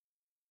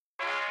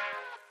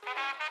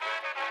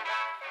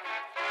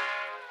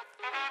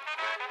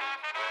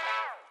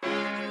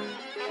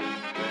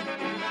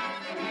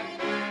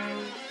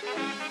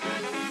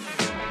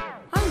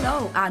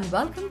Hello and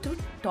welcome to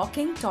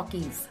Talking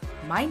Talkies.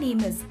 My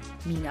name is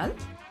Meenal.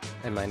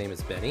 And my name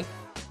is Benny.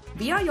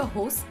 We are your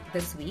hosts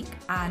this week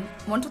and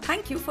want to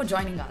thank you for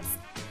joining us.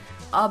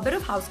 A bit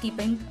of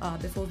housekeeping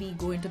before we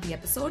go into the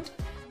episode.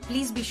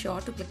 Please be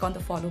sure to click on the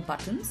follow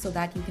button so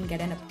that you can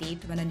get an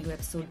update when a new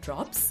episode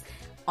drops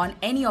on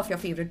any of your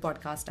favorite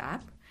podcast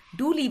app.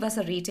 Do leave us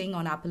a rating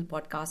on Apple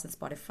Podcasts and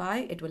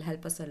Spotify. It will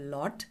help us a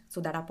lot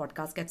so that our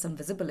podcast gets some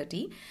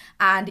visibility.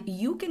 And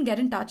you can get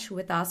in touch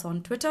with us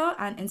on Twitter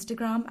and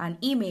Instagram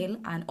and email,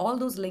 and all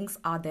those links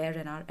are there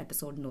in our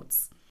episode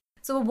notes.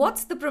 So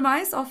what's the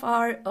premise of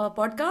our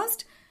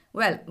podcast?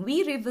 Well,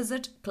 we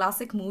revisit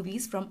classic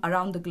movies from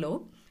around the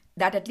globe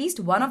that at least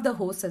one of the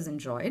hosts has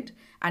enjoyed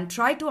and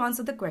try to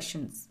answer the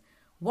questions.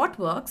 What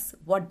works,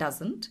 what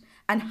doesn't,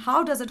 and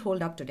how does it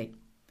hold up today?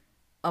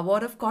 A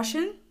word of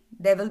caution,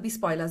 there will be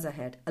spoilers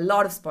ahead, a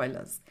lot of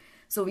spoilers.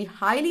 So we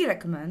highly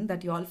recommend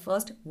that you all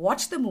first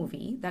watch the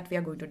movie that we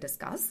are going to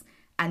discuss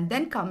and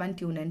then come and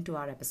tune in to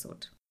our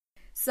episode.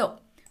 So,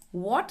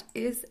 what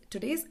is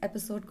today's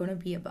episode going to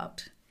be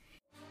about?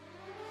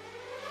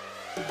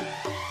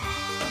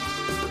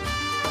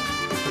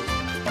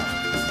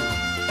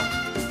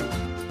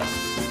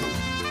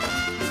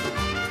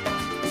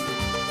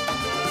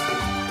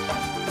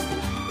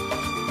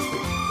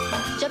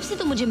 जब से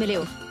तुम मुझे मिले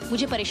हो,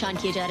 मुझे परेशान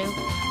किए जा रहे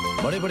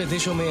हो। बड़े बड़े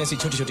देशों में ऐसी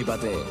छोटी छोटी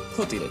बातें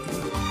होती रहती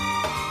हैं।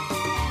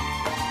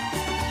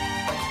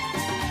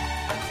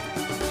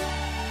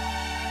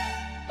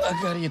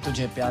 अगर ये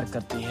तुझे प्यार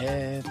करती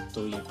है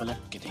तो ये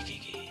पलट के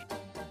देखेगी।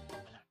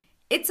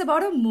 It's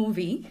about a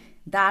movie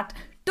that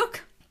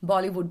took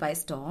Bollywood by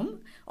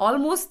storm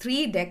almost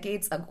 3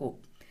 decades ago.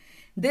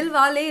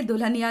 Dilwale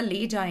Dulhaniya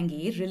Le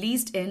Jayenge,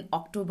 released in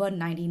October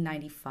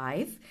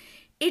 1995.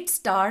 It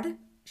starred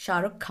Shah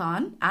Rukh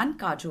Khan and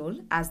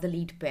Kajol as the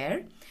lead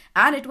pair,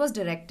 and it was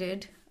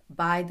directed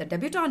by the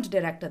debutante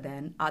director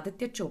then,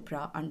 Aditya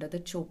Chopra, under the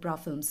Chopra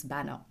Films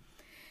banner.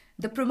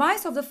 The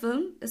premise of the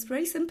film is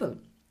very simple.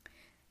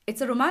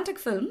 It's a romantic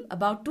film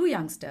about two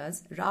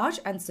youngsters, Raj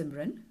and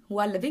Simran, who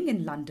are living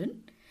in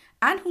London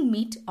and who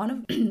meet on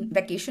a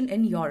vacation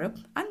in Europe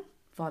and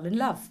fall in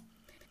love.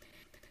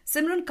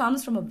 Simran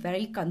comes from a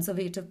very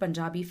conservative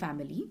Punjabi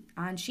family,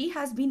 and she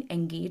has been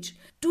engaged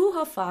to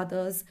her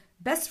father's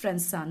best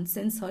friend's son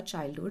since her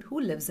childhood, who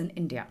lives in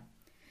India.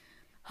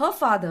 Her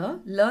father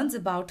learns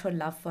about her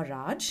love for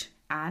Raj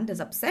and is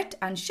upset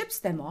and ships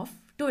them off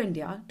to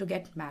India to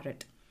get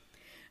married.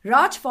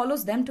 Raj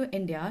follows them to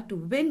India to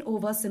win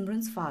over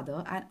Simran's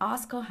father and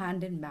ask her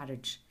hand in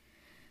marriage.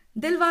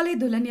 Dilwale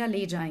Dulhaniya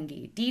Le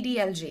Jayenge,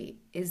 DDLJ,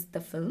 is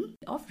the film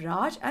of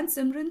Raj and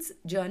Simran's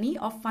journey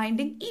of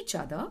finding each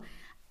other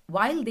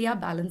while they are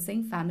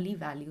balancing family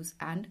values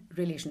and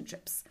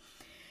relationships.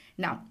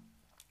 Now,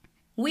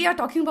 we are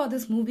talking about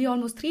this movie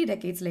almost 3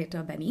 decades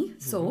later, Benny.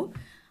 So,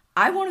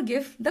 I want to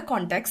give the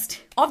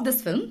context of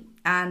this film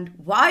and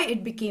why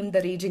it became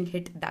the raging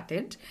hit that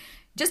it.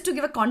 Just to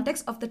give a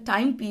context of the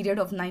time period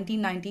of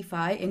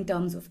 1995 in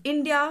terms of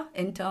India,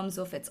 in terms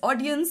of its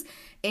audience,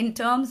 in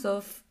terms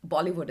of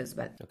Bollywood as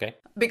well. Okay.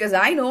 Because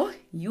I know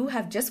you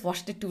have just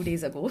watched it 2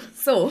 days ago.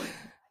 So,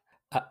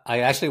 I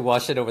actually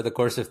watched it over the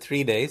course of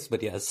 3 days,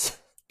 but yes.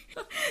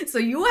 So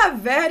you have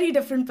very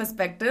different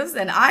perspectives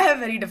and I have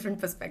very different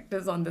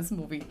perspectives on this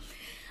movie.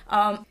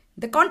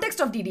 The context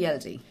of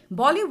DDLJ.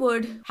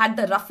 Bollywood had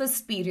the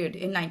roughest period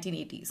in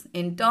 1980s.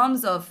 In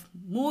terms of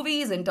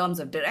movies, in terms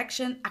of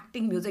direction,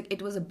 acting, music,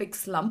 it was a big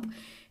slump.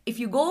 If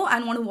you go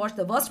and want to watch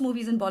the worst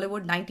movies in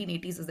Bollywood,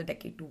 1980s is the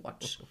decade to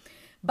watch.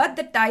 But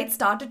the tide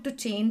started to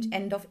change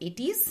end of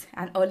 80s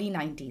and early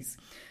 90s.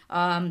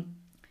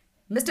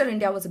 Mr.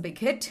 India was a big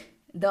hit.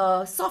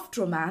 The soft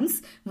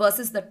romance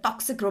versus the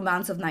toxic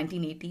romance of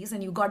 1980s,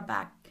 and you got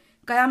back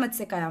Qayamat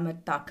Se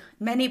Qayamat Tak,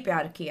 Maine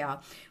Pyar Kiya,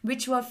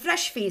 which were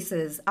fresh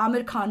faces.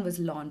 Amir Khan was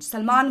launched,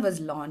 Salman was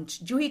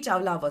launched, Juhi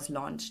Chawla was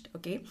launched,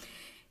 okay?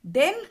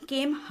 Then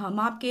came Hum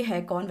Aapke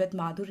Hai Kaun with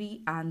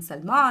Madhuri and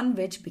Salman,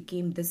 which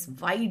became this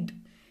wide,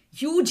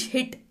 huge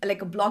hit,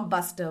 like a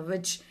blockbuster,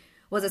 which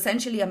was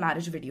essentially a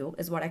marriage video,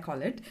 is what I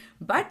call it.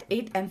 But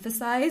it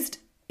emphasized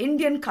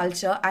Indian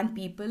culture and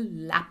people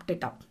lapped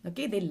it up.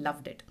 Okay, they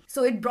loved it.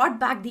 So it brought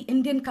back the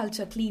Indian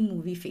culture clean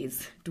movie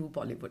phase to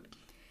Bollywood.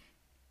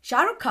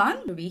 Shah Rukh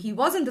Khan, he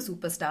wasn't the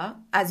superstar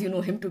as you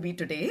know him to be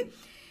today.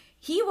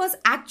 He was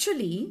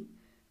actually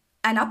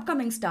an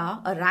upcoming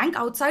star, a rank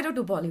outsider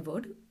to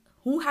Bollywood,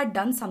 who had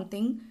done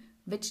something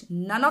which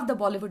none of the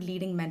Bollywood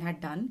leading men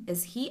had done,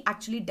 is he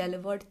actually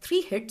delivered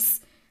 3 hits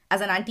as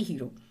an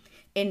anti-hero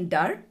in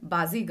Dar,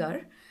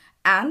 Bazigar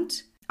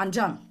and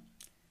Anjam.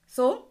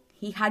 So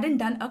he hadn't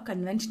done a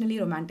conventionally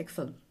romantic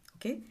film,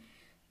 okay?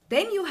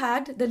 Then you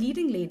had the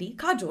leading lady,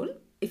 Kajol.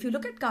 If you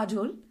look at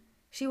Kajol,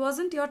 she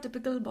wasn't your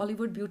typical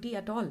Bollywood beauty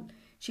at all.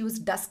 She was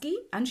dusky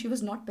and she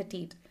was not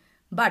petite.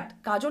 But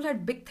Kajol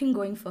had big thing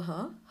going for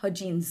her, her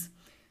genes.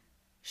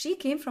 She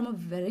came from a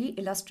very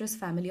illustrious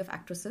family of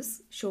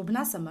actresses,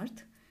 Shobna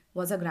Samarth,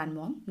 was her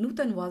grandmom,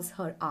 Nutan was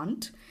her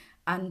aunt,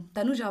 and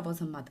Tanuja was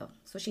her mother.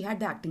 So she had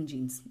the acting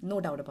genes, no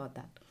doubt about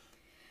that.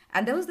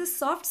 And there was this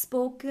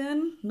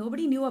soft-spoken,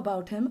 nobody knew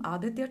about him,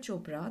 Aditya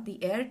Chopra,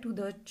 the heir to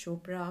the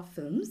Chopra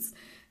films,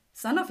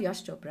 son of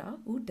Yash Chopra,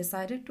 who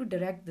decided to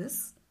direct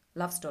this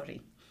love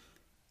story.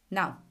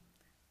 Now,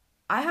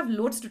 I have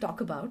loads to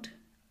talk about,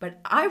 but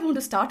I want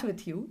to start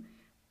with you.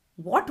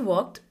 What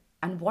worked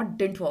and what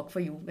didn't work for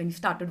you when you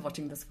started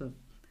watching this film?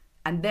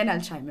 And then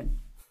I'll chime in.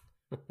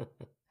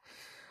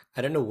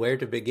 I don't know where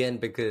to begin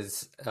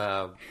because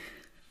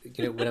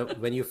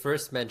when you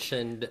first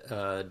mentioned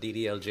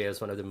DDLJ as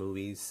one of the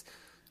movies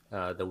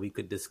that we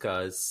could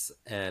discuss,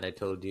 and I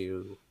told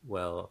you,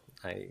 well,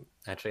 I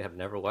actually have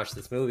never watched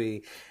this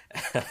movie.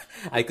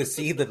 I could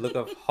see the look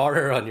of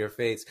horror on your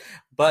face,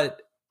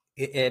 but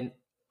in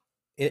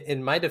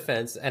my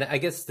defense, and I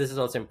guess this is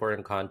also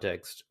important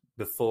context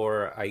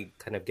before I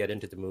kind of get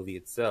into the movie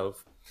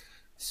itself.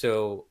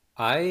 So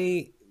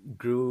I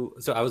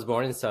was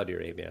born in Saudi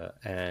Arabia,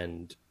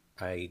 and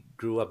I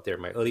grew up there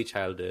my early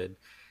childhood,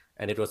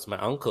 and it was my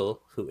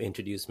uncle who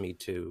introduced me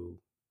to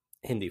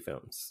Hindi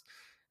films.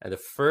 And the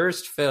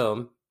first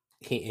film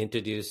he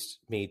introduced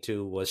me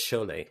to was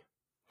Sholay.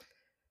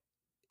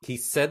 He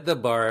set the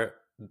bar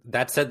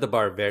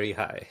very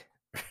high,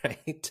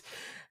 right?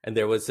 And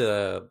there was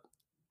a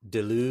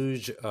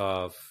deluge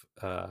of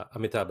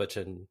Amitabh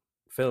Bachchan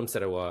films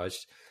that I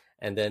watched.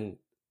 And then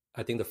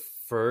I think the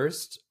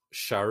first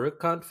Shah Rukh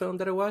Khan film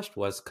that I watched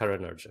was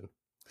Karan Arjun.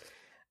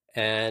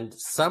 And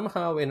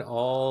somehow in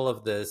all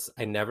of this,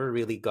 I never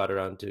really got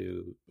around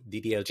to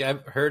DDLJ.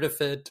 I've heard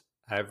of it.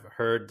 I've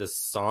heard the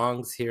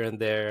songs here and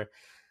there.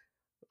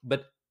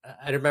 But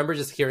I remember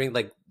just hearing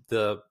like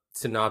the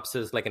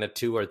synopsis, like in a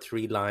 2 or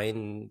 3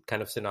 line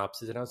kind of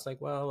synopsis. And I was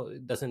like, well,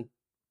 it doesn't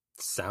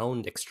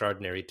sound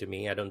extraordinary to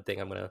me. I don't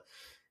think I'm going to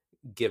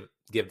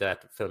give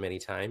that film any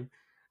time.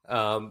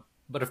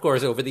 But of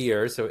course, over the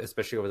years, so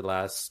especially over the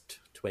last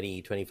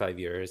 20, 25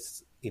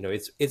 years,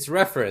 it's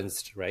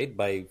referenced, right,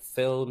 by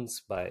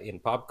films, in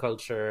pop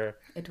culture.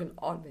 It will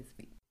always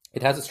be.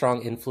 It has a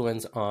strong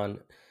influence on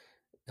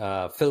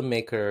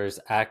filmmakers,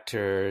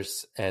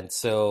 actors, and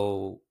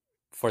so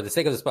for the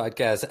sake of this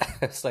podcast,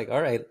 it's like,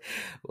 all right,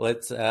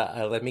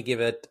 let me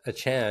give it a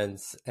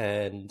chance,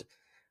 and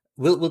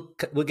we'll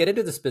get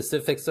into the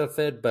specifics of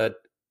it,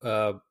 but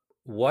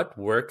what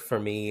worked for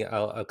me,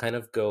 I'll kind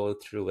of go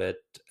through it.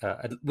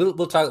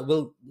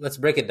 Let's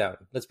break it down.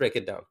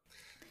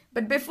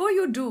 But before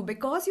you do,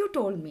 because you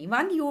told me,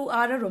 one, you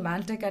are a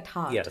romantic at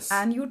heart. Yes.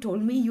 And you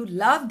told me you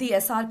love the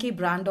SRK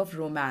brand of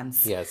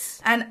romance.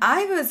 Yes. And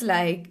I was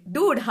like,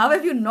 dude, how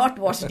have you not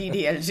watched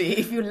DDLJ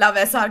if you love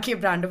SRK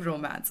brand of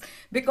romance?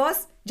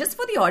 Because just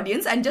for the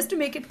audience and just to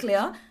make it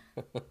clear,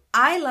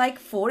 I like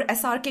 4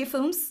 SRK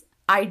films.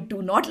 I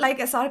do not like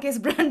SRK's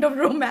brand of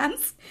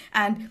romance.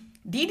 And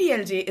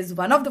DDLJ is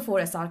one of the 4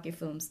 SRK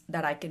films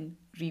that I can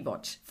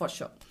rewatch for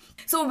sure.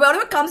 So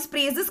wherever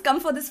praises come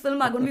for this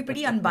film are going to be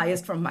pretty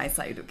unbiased from my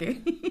side,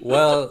 okay?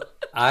 Well,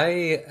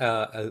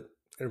 I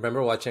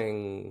remember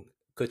watching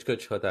Kuch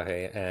Kuch Hota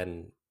Hai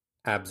and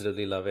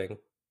absolutely loving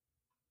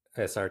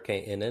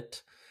SRK in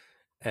it.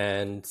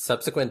 And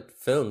subsequent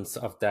films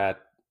of that,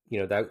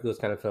 those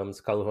kind of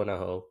films, Kal Ho Na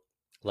Ho,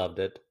 loved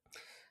it.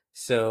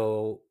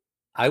 So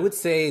I would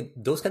say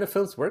those kind of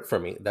films work for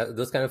me.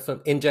 Those kind of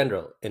films, in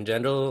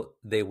general,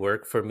 they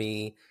work for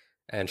me.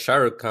 And Shah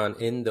Rukh Khan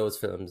in those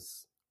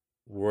films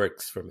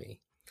works for me.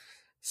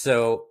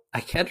 So I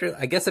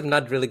guess I'm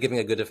not really giving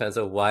a good defense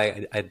of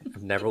why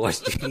I've never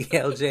watched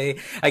DDLJ.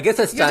 I guess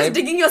it's You're time. just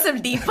digging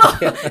yourself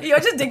deeper.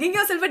 You're just digging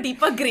yourself a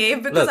deeper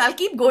grave because I'll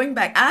keep going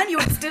back. And you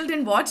still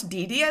didn't watch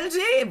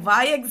DDLJ?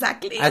 Why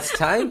exactly? As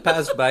time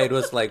passed by, it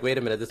was like, wait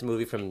a minute, this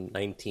movie from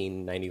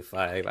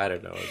 1995, I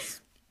don't know.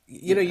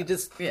 You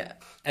just... Yeah.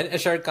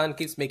 And Shah Rukh Khan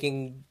keeps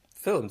making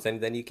films,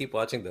 and then you keep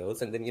watching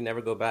those, and then you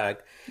never go back.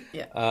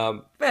 Yeah.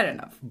 Fair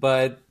enough.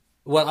 But...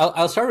 Well,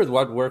 I'll start with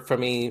what worked for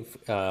me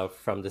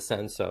from the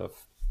sense of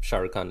Shah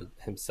Rukh Khan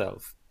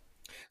himself.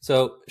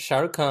 So Shah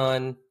Rukh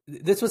Khan,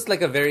 this was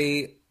like a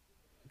very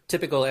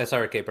typical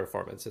SRK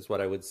performance, is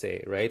what I would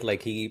say, right?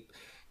 Like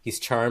he's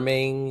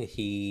charming,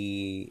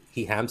 he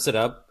hams it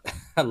up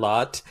a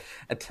lot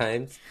at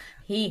times.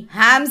 He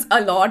hams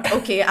a lot.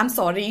 Okay, I'm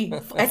sorry,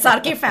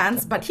 SRK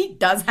fans, but he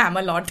does ham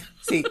a lot.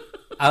 See,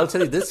 I'll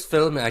tell you, this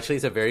film actually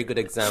is a very good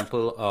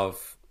example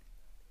of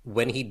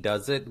when he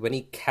does it, when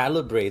he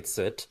calibrates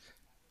it,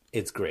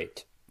 it's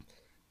great.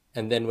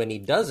 And then when he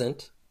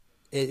doesn't,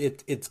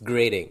 it's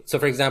grating. So,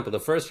 for example,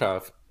 the first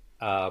half,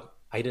 I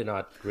did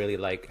not really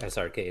like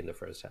SRK in the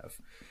first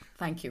half.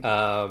 Thank you.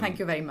 Thank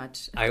you very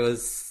much. I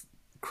was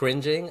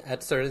cringing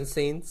at certain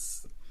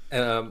scenes.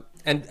 And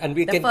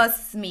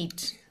First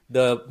meet.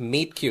 The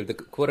meet cute, the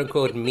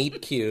quote-unquote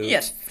meet cute.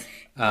 Yes.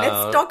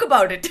 Let's talk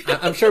about it.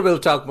 I'm sure we'll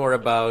talk more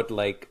about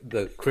like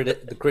the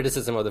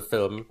criticism of the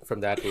film from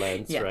that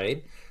lens, yeah.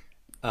 Right?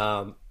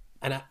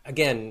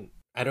 Again,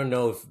 I don't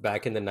know if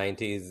back in the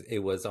 90s it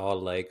was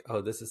all like,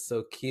 oh, this is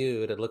so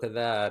cute and look at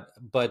that.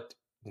 But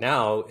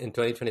now in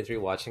 2023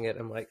 watching it,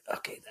 I'm like,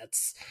 okay,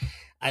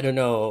 I don't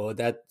know,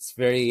 that's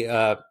very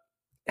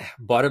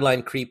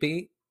borderline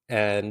creepy,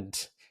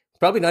 and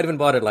probably not even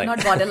borderline.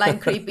 Not borderline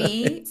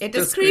creepy. It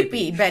is Just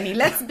creepy, Benny.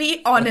 Let's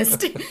be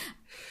honest.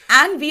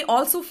 And we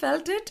also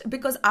felt it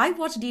because I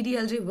watched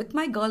DDLJ with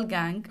my girl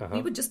gang.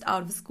 We were just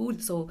out of school.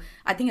 So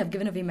I think I've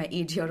given away my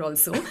age here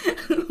also.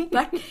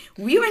 But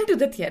we went to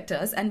the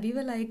theaters and we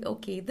were like,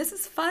 okay, this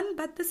is fun,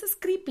 but this is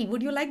creepy.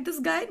 Would you like this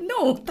guy?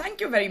 No, thank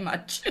you very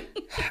much.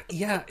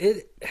 Yeah,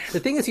 the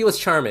thing is, he was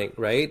charming,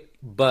 right?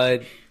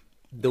 But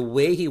the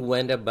way he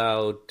went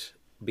about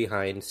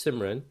behind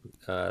Simran,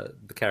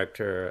 the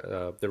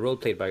character, the role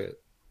played by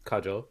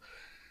Kajol,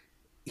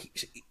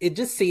 it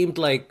just seemed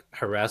like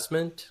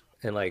harassment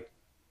and like,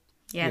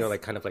 Yes.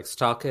 like kind of like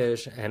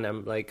stalkish. And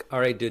I'm like, all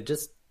right, dude,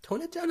 just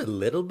tone it down a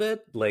little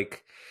bit.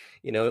 Like,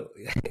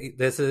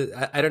 this is,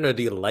 I don't know,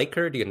 do you like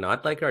her? Do you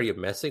not like her? Are you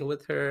messing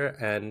with her?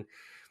 And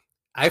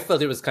I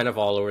felt it was kind of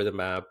all over the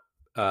map.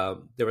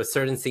 There were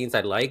certain scenes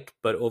I liked,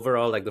 but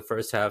overall, like the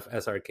first half,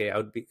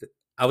 SRK,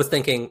 I was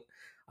thinking,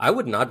 I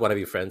would not want to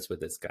be friends with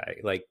this guy.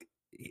 Like,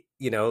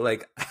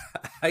 like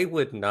I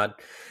would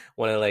not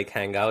want to like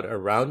hang out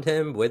around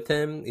him, with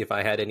him. If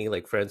I had any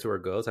like friends who were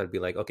girls, I'd be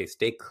like, okay,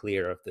 stay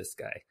clear of this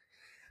guy.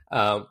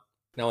 Now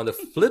on the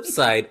flip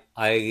side,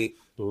 I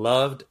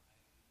loved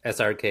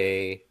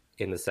SRK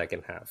in the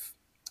second half.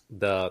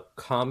 The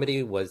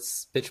comedy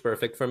was pitch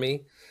perfect for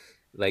me.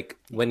 Like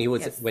when he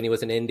was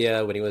in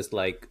India, when he was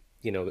like,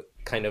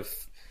 kind of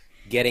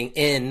getting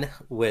in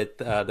with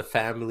the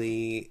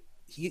family,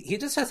 he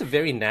just has a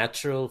very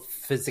natural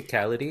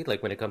physicality.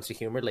 Like when it comes to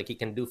humor, like he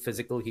can do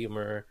physical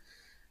humor,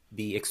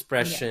 the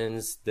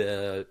expressions,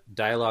 the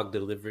dialogue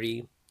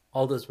delivery,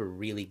 all those were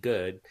really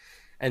good.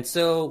 And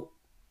so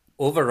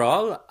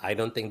overall, I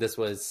don't think this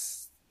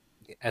was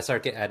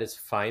SRK at its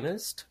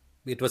finest.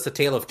 It was a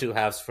tale of two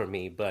halves for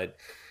me, but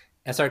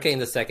SRK in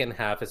the second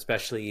half,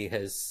 especially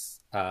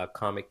his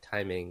comic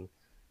timing,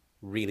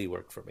 really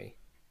worked for me.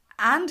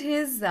 And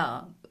his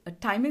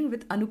timing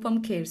with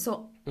Anupam Kher.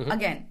 So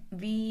again,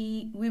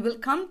 we will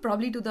come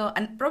probably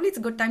and probably it's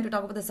a good time to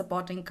talk about the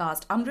supporting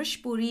cast.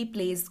 Amrish Puri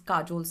plays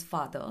Kajol's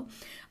father.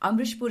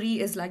 Amrish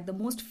Puri is like the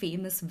most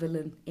famous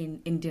villain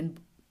in Indian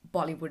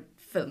Bollywood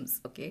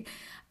films. Okay,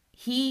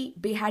 he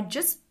had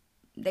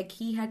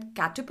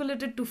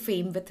catapulted to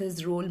fame with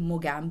his role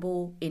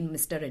Mogambo in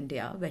Mr.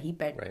 India, where he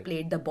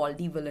played the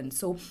baldy villain.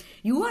 So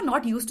you are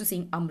not used to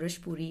seeing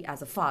Amrish Puri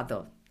as a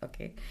father.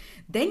 Okay.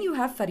 Then you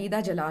have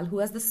Farida Jalal, who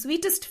has the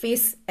sweetest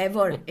face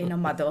ever in a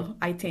mother,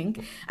 I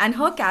think. And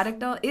her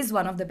character is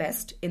one of the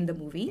best in the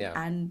movie. Yeah.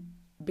 And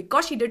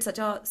because she did such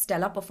a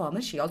stellar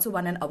performance, she also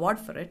won an award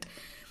for it.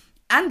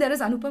 And there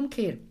is Anupam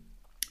Kher.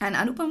 And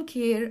Anupam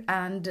Kher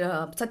and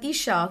Satish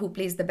Shah, who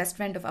plays the best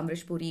friend of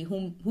Amrish Puri,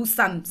 whose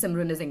son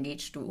Simran is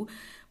engaged to,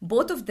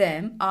 both of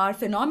them are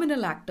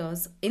phenomenal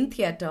actors in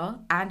theatre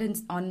and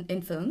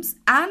in films.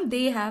 And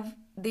they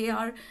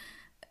are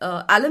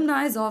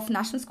alumni of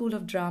National School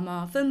of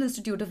Drama, Film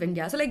Institute of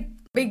India. So like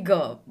big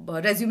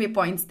resume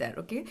points there,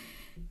 okay?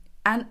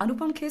 And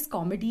Anupam Kher's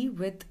comedy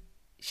with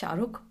Shah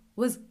Rukh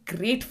was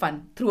great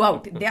fun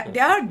throughout.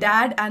 Their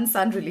dad and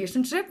son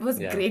relationship was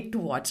great to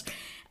watch.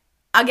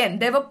 Again,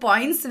 there were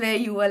points where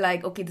you were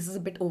like, okay, this is a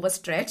bit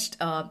overstretched.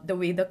 The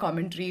way the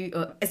commentary,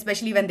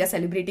 especially when they're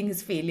celebrating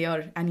his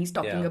failure and he's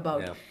talking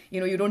about,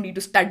 you don't need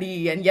to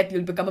study and yet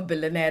you'll become a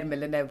billionaire,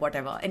 millionaire,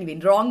 whatever. Anyway,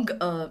 wrong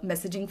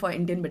messaging for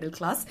Indian middle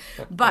class.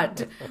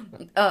 But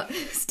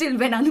still,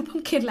 when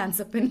Anupam Kher lands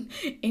up in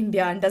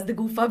India and does the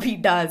goof up he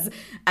does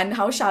and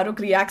how Shah Rukh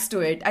reacts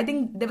to it, I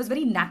think there was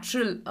very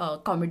natural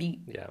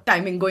comedy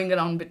timing going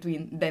around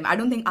between them. I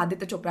don't think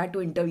Aditya Chopra had to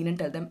intervene and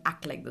tell them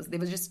act like this. They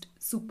were just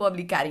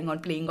superbly carrying on,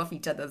 playing off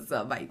each other's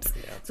vibes.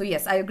 So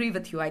yes, I agree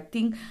with you. I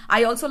think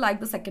I also like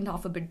the second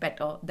half a bit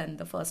better than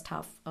the first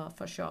half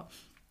for sure.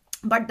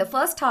 But the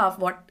first half,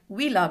 what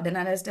we loved, and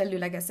I'll tell you,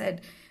 like I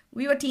said,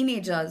 we were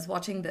teenagers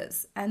watching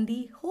this, and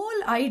the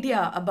whole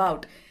idea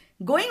about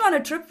going on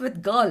a trip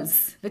with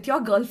girls, with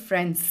your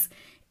girlfriends,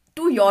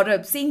 to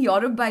Europe, seeing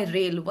Europe by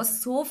rail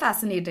was so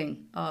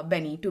fascinating,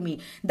 Benny, to me.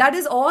 That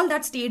is all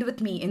that stayed with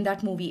me in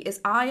that movie,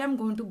 is I am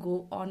going to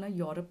go on a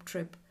Europe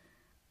trip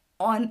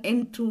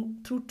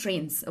through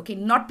trains, okay,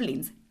 not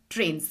planes,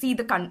 trains. See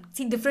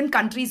different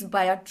countries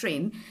via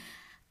train,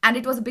 and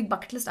it was a big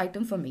bucket list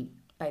item for me,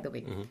 by the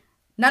way.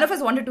 None of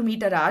us wanted to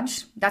meet a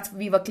Raj.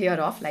 We were clear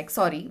of. Like,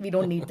 sorry, we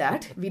don't need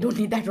that. We don't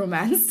need that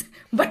romance.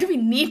 But we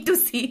need to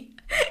see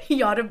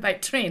Europe by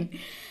train.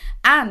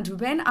 And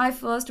when I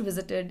first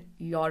visited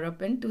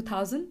Europe in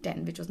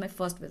 2010, which was my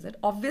first visit,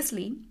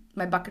 obviously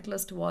my bucket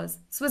list was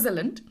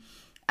Switzerland.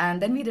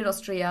 And then we did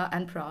Austria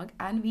and Prague,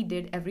 and we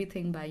did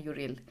everything by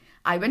Eurail.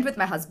 I went with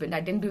my husband. I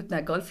didn't do it with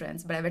my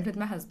girlfriends, but I went with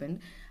my husband.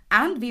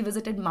 And we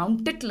visited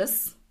Mount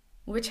Titlis,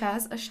 which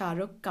has a Shah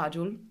Rukh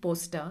Kajol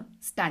poster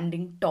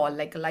standing tall,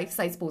 like a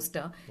life-size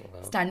poster,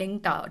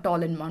 standing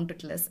tall in Mount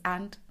Titlis.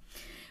 And,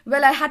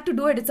 well, I had to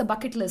do it. It's a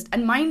bucket list.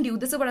 And mind you,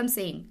 this is what I'm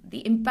saying.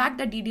 The impact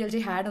that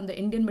DDLJ had on the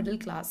Indian middle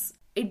class,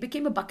 it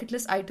became a bucket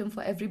list item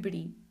for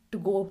everybody. to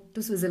go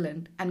to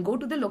Switzerland and go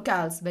to the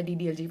locales where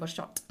DDLJ was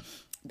shot.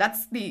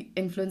 That's the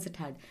influence it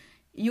had.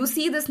 You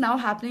see this now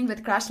happening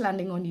with Crash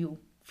Landing on You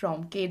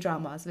from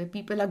K-dramas, where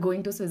people are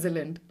going to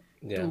Switzerland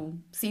to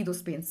see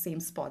those same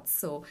spots.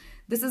 So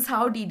this is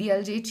how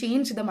DDLJ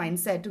changed the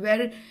mindset,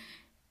 where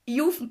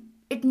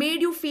it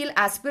made you feel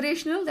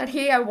aspirational that,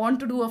 hey, I want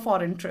to do a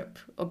foreign trip,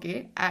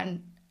 okay?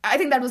 And I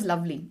think that was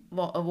lovely.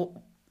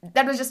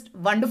 That was just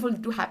wonderful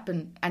to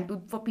happen,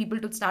 and for people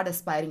to start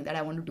aspiring that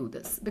I want to do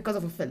this because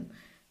of a film.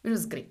 It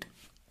was great.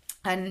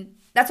 And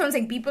that's what I'm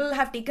saying. People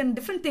have taken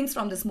different things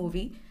from this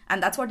movie,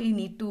 and that's what you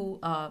need to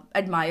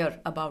admire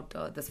about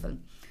this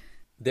film.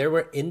 There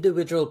were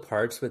individual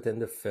parts within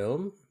the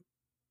film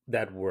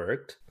that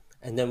worked,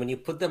 and then when you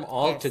put them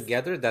all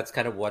together, that's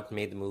kind of what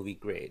made the movie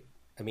great.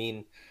 I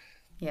mean,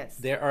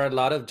 there are a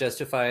lot of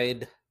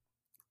justified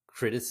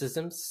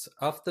criticisms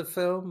of the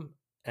film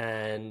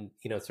and,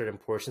 certain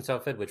portions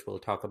of it, which we'll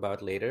talk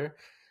about later.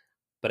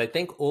 But I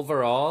think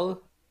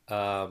overall,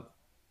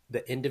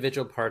 the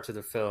individual parts of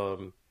the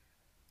film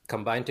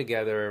combined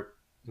together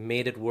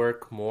made it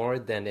work more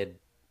than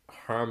it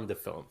harmed the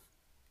film.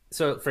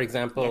 So, for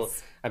example,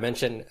 I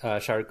mentioned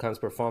Shah Rukh Khan's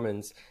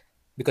performance,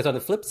 because on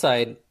the flip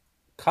side,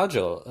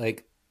 Kajol,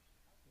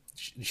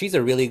 she's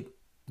a really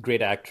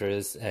great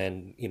actress,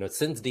 and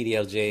since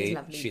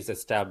DDLJ, she's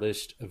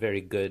established a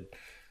very good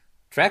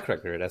track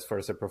record as far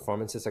as her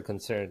performances are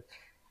concerned.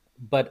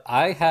 But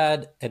I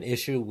had an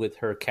issue with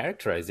her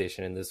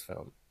characterization in this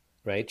film,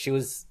 right? She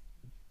was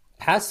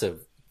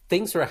passive.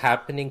 Things were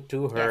happening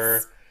to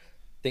her.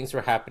 Things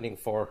were happening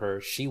for her.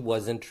 She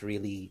wasn't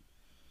really...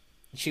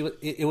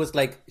 It was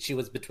like she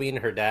was between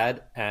her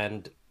dad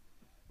and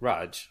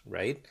Raj,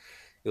 right?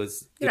 It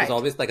was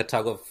always like a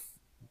tug of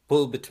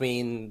pull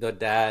between the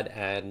dad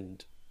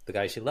and the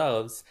guy she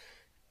loves.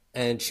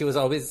 And she was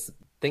always...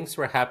 Things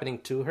were happening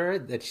to her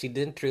that she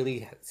didn't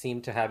really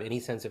seem to have any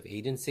sense of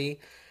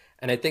agency.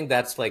 And I think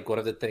that's one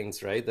of the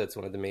things, right? That's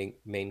one of the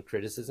main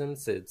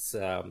criticisms. It's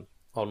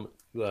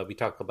we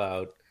talk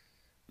about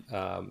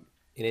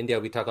in India,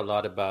 we talk a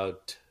lot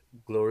about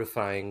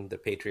glorifying the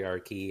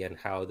patriarchy and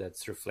how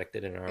that's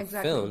reflected in our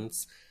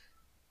films.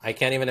 I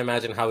can't even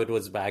imagine how it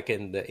was back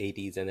in the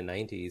 80s and the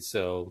 90s.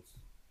 So...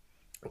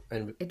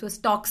 And it was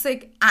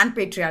toxic and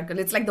patriarchal.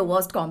 It's like the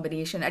worst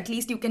combination. At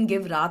least you can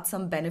give Raj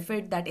some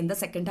benefit that in the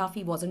second half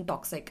he wasn't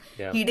toxic.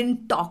 He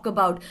didn't talk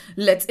about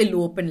let's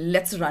elope and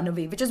let's run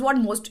away, which is what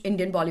most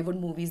Indian Bollywood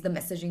movies, the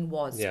messaging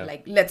was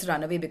like, let's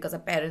run away because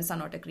our parents are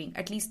not agreeing.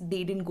 At least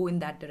they didn't go in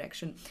that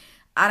direction.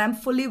 And I'm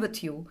fully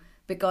with you,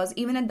 because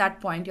even at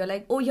that point you're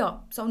like, oh yeah,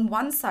 so on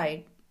one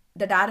side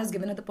the dad has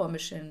given her the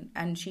permission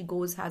and she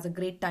goes, has a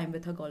great time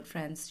with her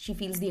girlfriends. She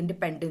feels the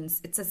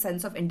independence. It's a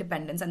sense of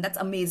independence, and that's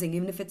amazing,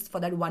 even if it's for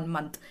that 1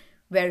 month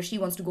where she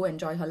wants to go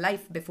enjoy her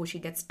life before she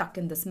gets stuck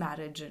in this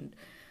marriage and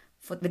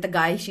with a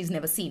guy she's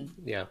never seen.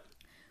 Yeah.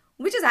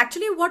 Which is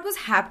actually what was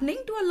happening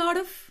to a lot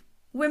of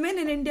women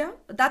in India.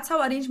 That's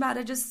how arranged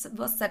marriages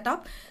was set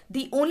up.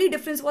 The only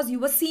difference was you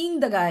were seeing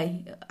the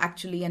guy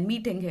actually and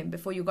meeting him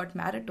before you got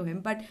married to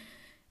him. But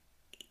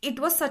it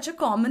was such a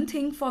common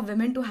thing for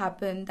women to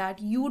happen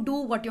that you do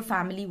what your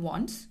family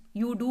wants.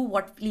 You do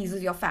what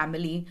pleases your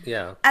family.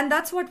 Yeah. And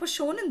that's what was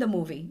shown in the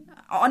movie,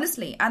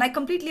 honestly. And I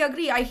completely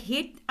agree. I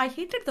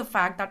hated the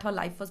fact that her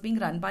life was being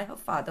run by her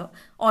father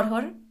or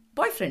her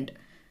boyfriend.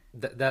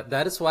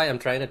 That is why I'm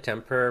trying to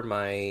temper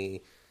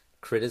my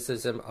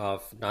criticism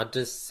of not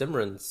just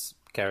Simran's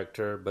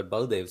character, but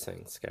Baldev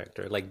Singh's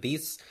character.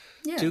 These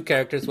two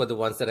characters were the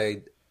ones that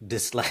I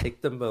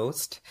disliked the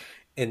most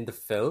in the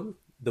film,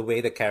 the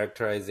way the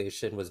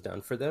characterization was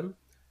done for them.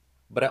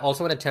 But I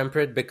also want to temper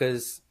it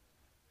because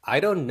I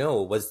don't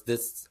know, was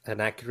this an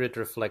accurate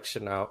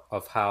reflection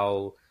of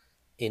how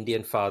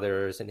Indian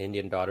fathers and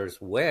Indian daughters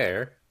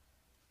were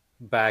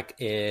back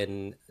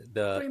in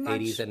the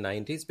 80s and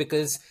 90s?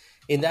 Because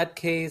in that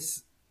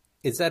case,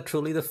 is that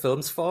truly the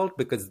film's fault?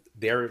 Because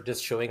they're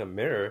just showing a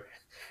mirror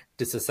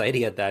to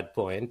society at that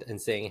point and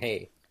saying,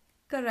 hey,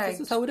 correct, this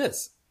is how it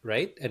is,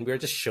 right? And we're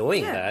just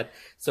showing that.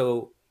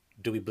 So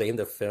do we blame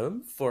the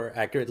film for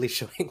accurately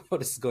showing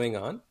what is going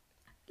on?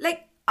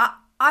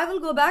 I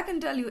will go back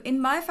and tell you, in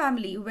my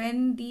family,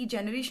 when the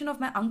generation of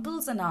my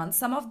uncles and aunts,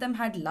 some of them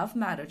had love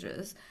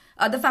marriages.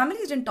 The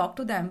families didn't talk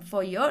to them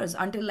for years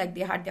until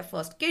they had their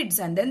first kids,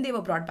 and then they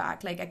were brought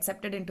back,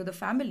 accepted into the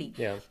family.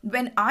 Yeah.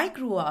 When I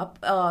grew up,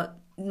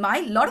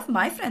 lot of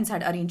my friends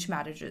had arranged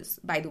marriages,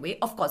 by the way.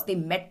 Of course, they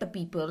met the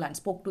people and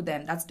spoke to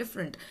them. That's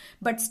different.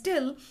 But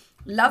still,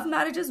 love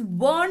marriages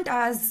weren't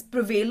as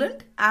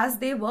prevalent as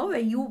they were, where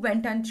you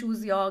went and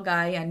choose your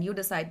guy and you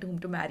decide to whom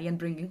to marry and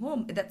bring him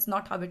home. That's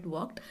not how it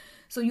worked.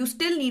 So you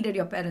still needed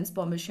your parents'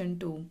 permission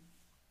to,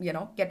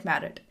 get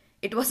married.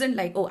 It wasn't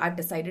like, oh, I've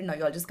decided, now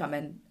you all just come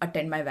and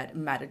attend my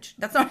marriage.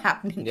 That's not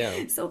happening.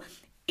 Yeah. So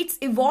it's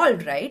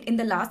evolved, right? In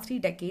the last 3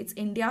 decades,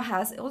 India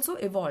has also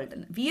evolved.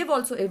 We have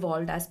also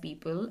evolved as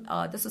people.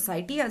 The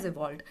society has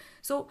evolved.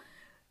 So,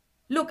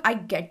 look, I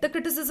get the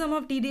criticism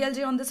of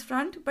DDLJ on this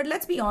front, but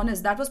let's be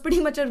honest, that was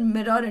pretty much a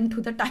mirror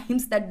into the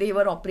times that they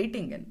were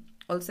operating in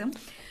also.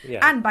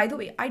 Yeah. And by the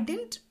way,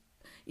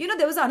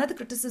 There was another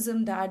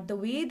criticism that the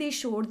way they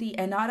showed the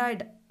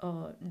NRI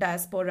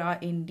diaspora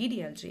in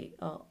DDLJ,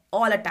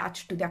 all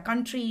attached to their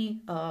country,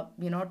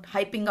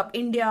 hyping up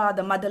India,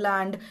 the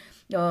motherland,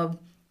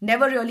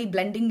 never really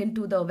blending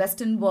into the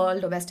Western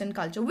world or Western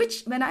culture,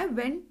 which when I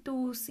went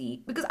to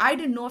see, because I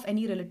didn't know of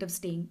any relatives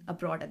staying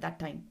abroad at that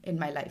time in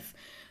my life.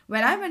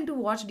 When I went to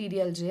watch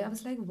DDLJ, I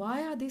was like,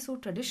 why are they so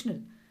traditional?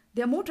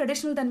 They're more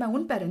traditional than my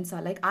own parents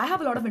are. Like, I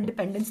have a lot of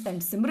independence than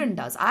Simran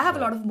does. I have a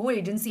lot of more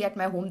agency at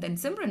my home than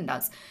Simran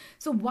does.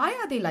 So why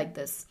are they like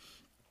this?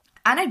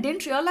 And I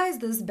didn't realize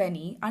this,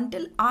 Benny,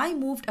 until I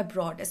moved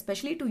abroad,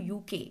 especially to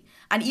UK.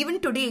 And even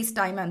today's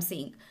time, I'm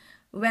saying,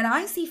 when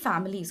I see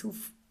families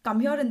who've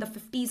come here in the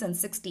 50s and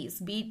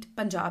 60s, be it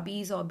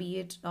Punjabis or be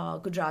it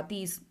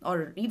Gujaratis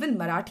or even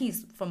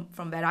Marathis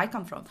from where I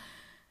come from,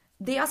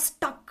 they are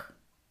stuck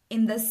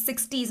in the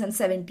 60s and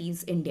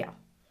 70s India.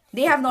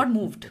 They have not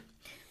moved.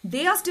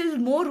 They are still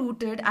more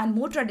rooted and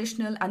more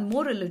traditional and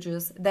more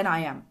religious than I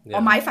am, or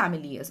my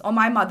family is, or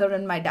my mother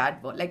and my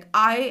dad were. Like,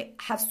 I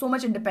have so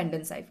much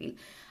independence, I feel.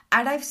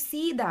 And I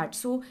see that.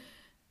 So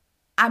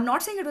I'm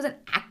not saying it was an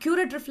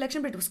accurate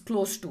reflection, but it was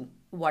close to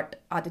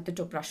what Aditya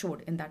Chopra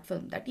showed in that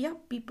film. That,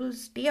 people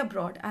stay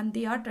abroad and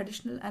they are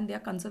traditional and they are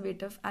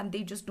conservative and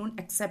they just don't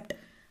accept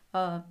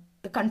the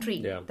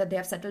country that they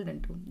have settled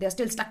into. They're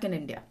still stuck in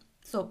India.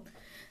 So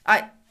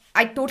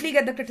I totally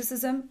get the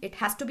criticism. It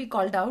has to be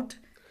called out.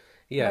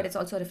 Yeah. But it's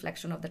also a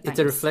reflection of the times. It's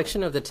a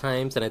reflection of the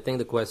times. And I think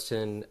the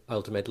question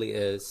ultimately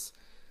is,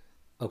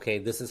 okay,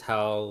 this is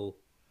how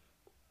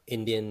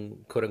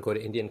Indian, quote unquote,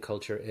 Indian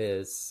culture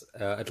is,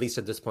 at least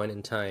at this point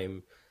in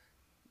time.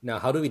 Now,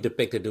 how do we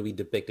depict it? Do we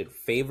depict it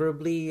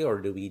favorably, or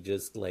do we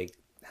just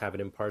have an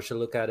impartial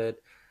look at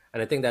it?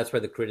 And I think that's where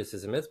the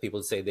criticism is.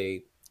 People say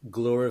they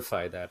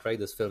glorify that, right?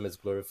 This film is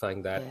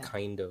glorifying that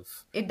kind of.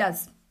 It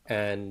does.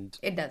 And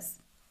it does.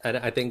 And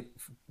I think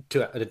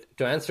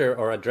to answer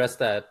or address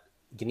that,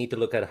 you need to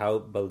look at how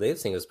Baldev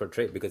Singh is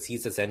portrayed, because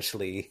he's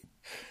essentially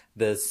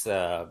this.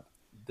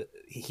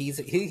 He's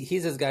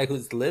this guy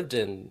who's lived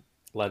in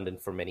London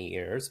for many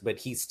years, but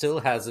he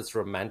still has this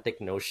romantic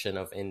notion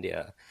of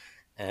India,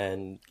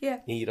 and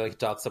he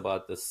talks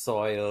about the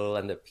soil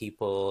and the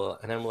people,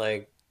 and I'm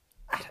like,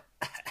 I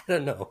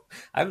don't know.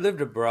 I've lived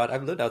abroad.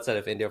 I've lived outside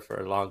of India for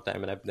a long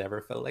time, and I've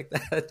never felt like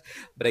that.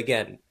 But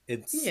again,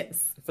 it's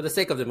for the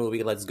sake of the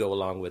movie. Let's go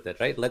along with it,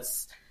 right?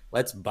 Let's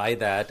buy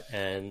that,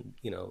 and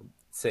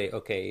say,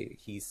 okay,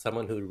 he's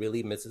someone who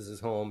really misses his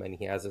home, and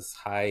he has this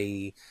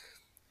high.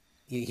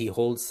 He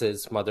holds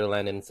his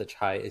motherland in such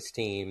high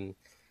esteem.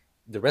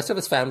 The rest of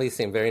his family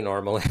seem very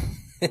normal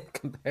in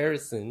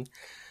comparison.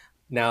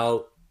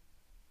 Now,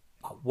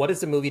 what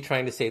is the movie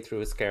trying to say through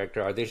his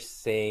character? Are they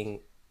saying,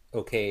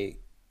 okay,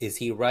 is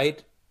he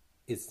right?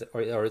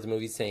 Or is the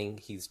movie saying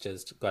he's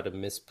just got a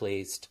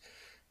misplaced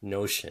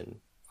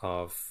notion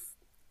of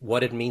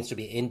what it means to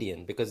be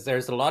Indian? Because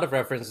there's a lot of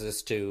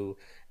references to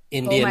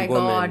Indian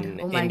woman,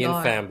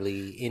 Indian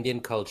family, Indian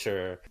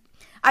culture.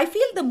 I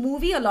feel the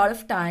movie a lot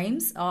of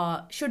times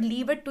should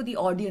leave it to the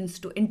audience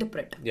to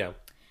interpret. Yeah.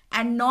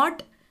 And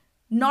not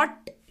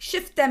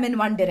shift them in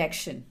one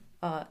direction.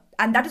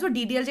 And that is what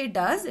DDLJ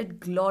does. It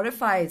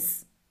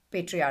glorifies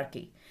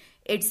patriarchy.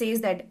 It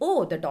says that,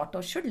 oh, the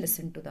daughter should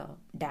listen to the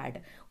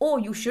dad. Oh,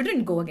 you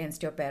shouldn't go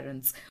against your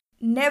parents.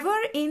 Never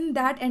in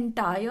that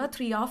entire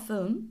 3-hour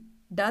film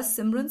does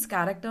Simran's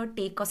character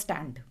take a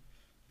stand.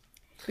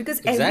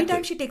 Because every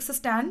time she takes a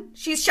stand,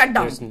 she's shut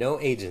down. There's no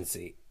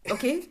agency.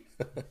 Okay?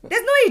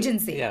 There's no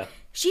agency. Yeah.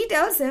 She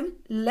tells him,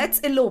 let's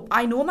elope.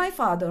 I know my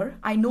father.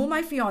 I know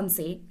my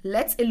fiancé.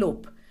 Let's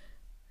elope.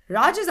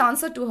 Raj's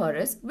answer to her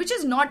is, which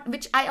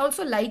I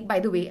also like, by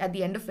the way, at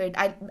the end of it.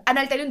 And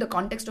I'll tell you in the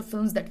context of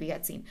films that we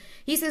had seen.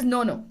 He says,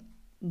 no.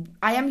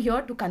 I am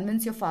here to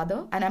convince your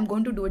father, and I'm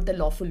going to do it the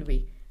lawful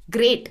way.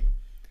 Great.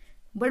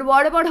 But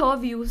what about her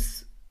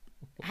views?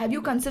 Have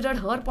you considered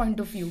her point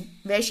of view,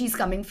 where she's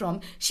coming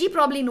from? She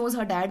probably knows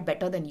her dad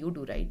better than you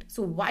do, right?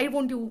 So why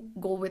won't you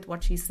go with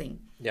what she's saying?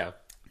 Yeah.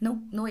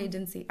 No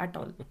agency at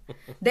all.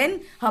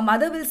 Then her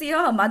mother will see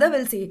her. Her mother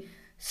will say,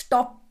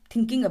 stop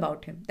thinking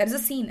about him. There is a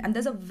scene, and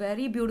there's a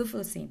very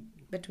beautiful scene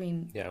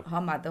between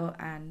her mother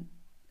and,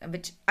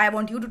 which I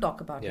want you to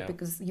talk about it,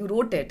 because you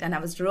wrote it, and I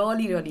was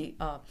really, really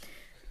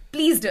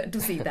pleased to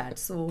see that.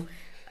 So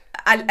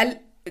I'll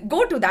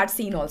go to that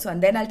scene also,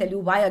 and then I'll tell you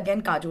why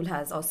again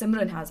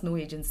Simran has no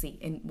agency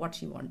in what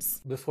she wants.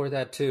 Before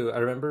that too, I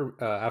remember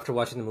after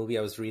watching the movie,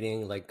 I was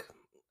reading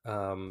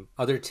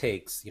other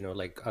takes,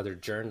 other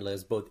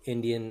journalists, both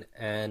Indian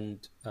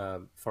and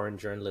foreign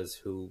journalists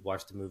who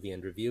watched the movie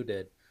and reviewed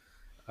it,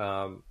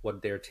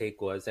 what their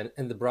take was.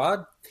 And the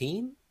broad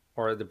theme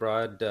or the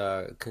broad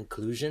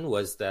conclusion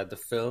was that the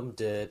film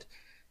did,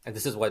 and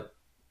this is what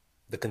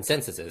the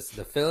consensus is,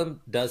 the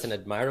film does an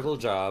admirable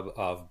job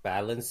of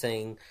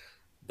balancing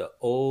the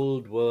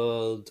old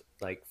world,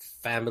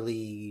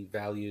 family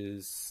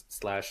values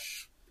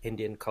 /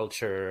 Indian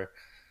culture,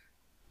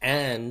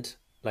 and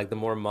the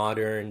more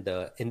modern,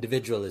 the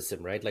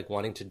individualism, right?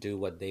 Wanting to do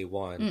what they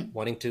want,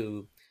 wanting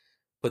to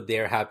put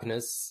their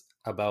happiness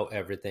above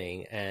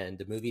everything. And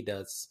the movie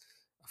does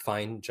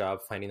fine job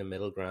finding the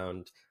middle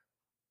ground.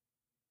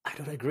 I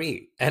don't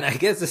agree. And I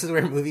guess this is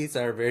where movies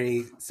are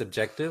very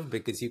subjective,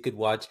 because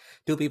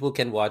two people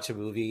can watch a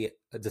movie,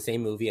 the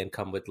same movie, and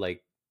come with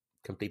like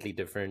completely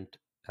different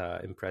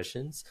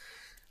impressions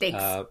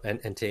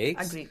and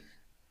takes. Agreed.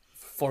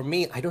 For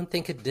me, I don't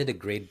think it did a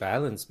great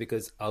balance,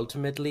 because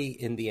ultimately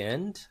in the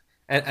end,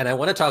 and I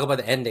want to talk about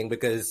the ending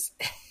because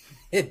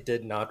it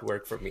did not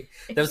work for me.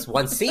 There's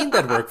one scene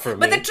that worked for me.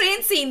 But the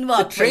train scene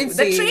worked for you.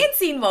 The train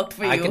scene worked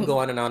for you. I can go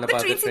on and on about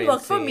the train scene. The train scene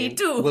worked for me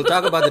too. We'll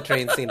talk about the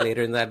train scene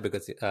later in that,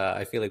 because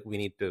I feel like we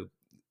need to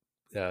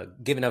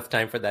give enough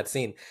time for that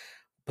scene.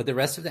 But the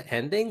rest of the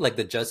ending, like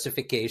the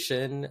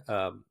justification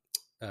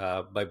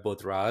by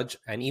both Raj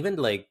and even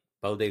like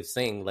Baldev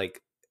Singh,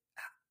 like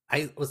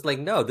I was like,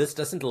 no, this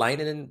doesn't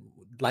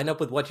line up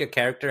with what your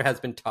character has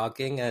been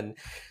talking and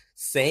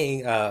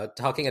saying,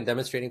 talking and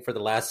demonstrating for the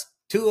last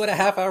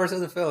 2.5 hours of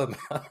the film.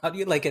 How do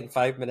you, like, in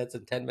 5 minutes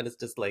and 10 minutes,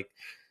 just like,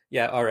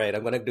 yeah, all right,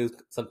 I'm going to do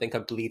something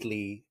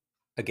completely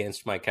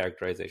against my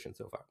characterization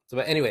so far. So,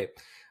 but anyway,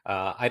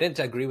 I don't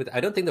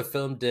think the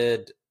film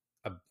did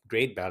a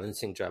great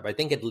balancing job. I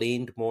think it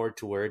leaned more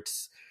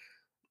towards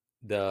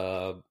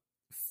the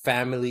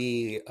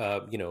family,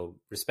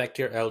 respect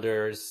your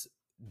elders,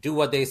 do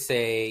what they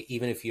say,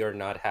 even if you're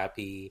not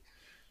happy.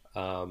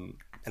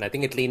 And I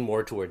think it leaned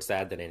more towards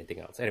that than anything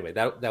else. Anyway,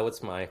 that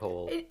was my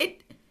whole...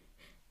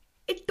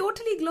 It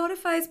totally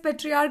glorifies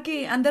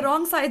patriarchy and the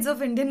wrong sides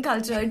of Indian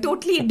culture. It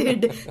totally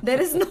did. There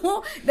is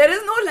no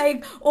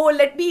like, oh,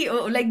 let me,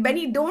 like,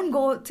 Benny, don't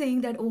go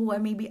saying that, oh, I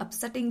may be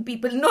upsetting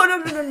people.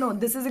 No.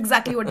 This is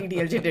exactly what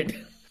DDLJ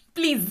did.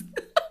 Please.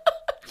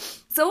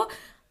 So,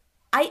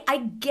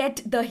 I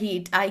get the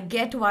hate. I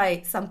get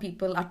why some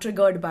people are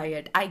triggered by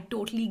it. I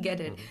totally get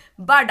it.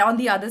 Mm-hmm. But on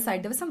the other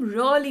side, there were some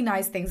really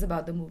nice things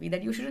about the movie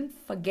that you shouldn't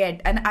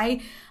forget. And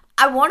I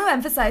want to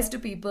emphasize to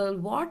people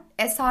what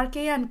SRK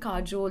and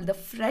Kajol, the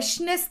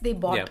freshness they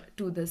brought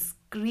to the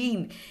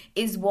screen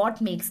is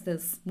what makes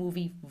this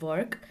movie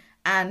work.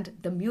 And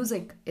the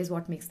music is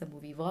what makes the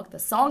movie work. The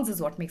songs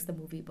is what makes the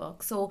movie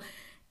work. So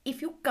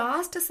if you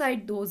cast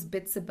aside those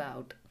bits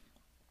about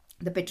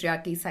the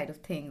patriarchy side of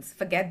things,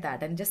 forget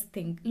that and just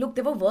think, look,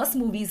 there were worse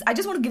movies. I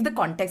just want to give the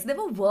context. There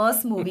were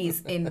worse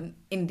movies in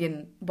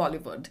Indian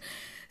Bollywood.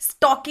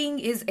 Stalking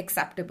is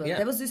acceptable. Yeah.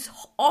 There was this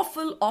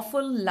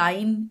awful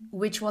line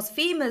which was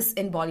famous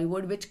in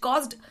Bollywood, which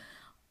caused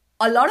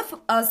a lot of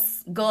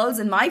us girls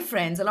and my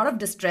friends a lot of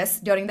distress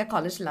during their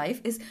college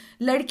life, is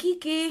ladki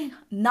ke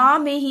na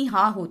mein hi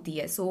haan hoti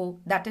hai.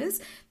 So that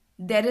is,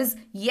 there is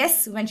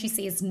yes when she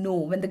says no.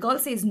 When the girl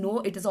says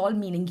no, it is all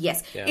meaning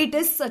yes. Yeah. It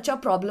is such a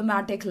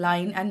problematic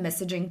line and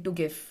messaging to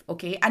give,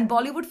 okay? And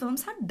Bollywood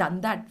films had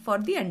done that for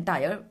the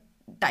entire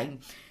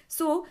time.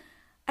 So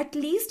at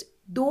least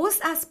those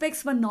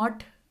aspects were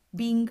not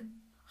being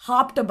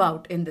harped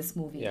about in this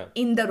movie,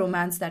 in the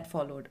romance that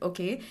followed,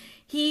 okay?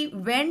 He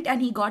went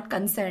and he got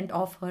consent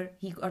of her.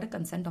 He got a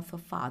consent of her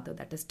father.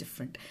 That is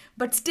different.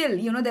 But still,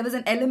 there was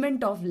an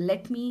element of,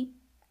 let me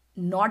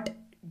not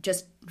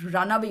just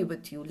run away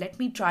with you. Let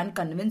me try and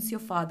convince your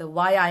father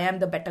why I am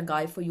the better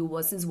guy for you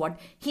versus what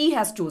he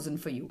has chosen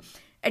for you.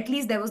 At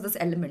least there was this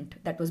element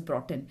that was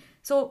brought in.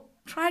 So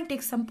try and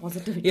take some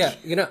positivity. Yeah,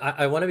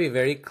 I want to be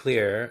very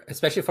clear,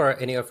 especially for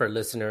any of our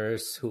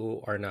listeners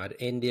who are not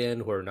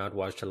Indian, who are not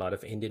watched a lot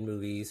of Indian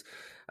movies.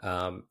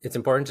 It's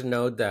important to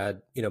note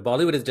that,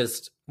 Bollywood is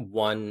just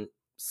one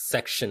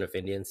section of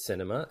Indian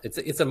cinema.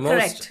 It's a most...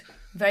 Correct.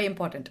 Very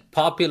important.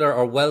 Popular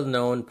or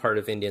well-known part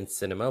of Indian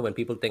cinema. When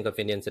people think of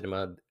Indian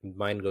cinema,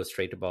 mind goes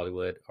straight to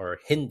Bollywood or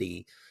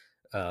Hindi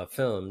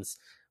films.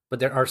 But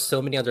there are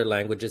so many other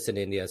languages in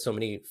India, so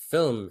many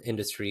film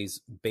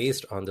industries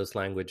based on those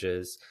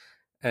languages.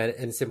 And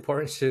it's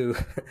important to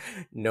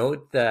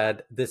note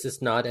that this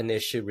is not an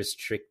issue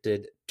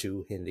restricted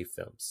to Hindi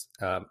films.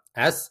 I'm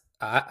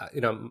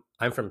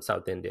from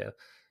South India,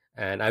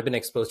 and I've been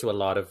exposed to a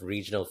lot of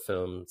regional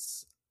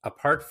films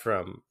apart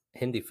from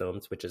Hindi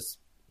films, which is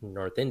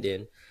North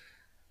Indian.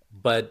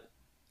 But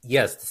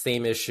yes, the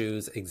same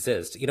issues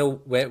exist.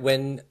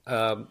 When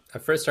I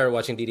first started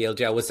watching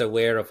DDLJ, I was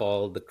aware of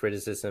all the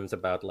criticisms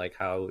about like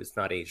how it's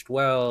not aged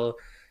well.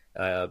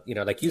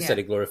 Like you said,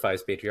 it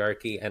glorifies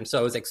patriarchy. And so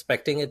I was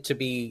expecting it to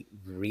be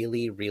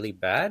really, really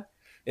bad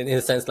in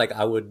a sense, like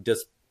I would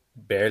just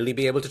barely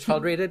be able to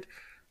tolerate it.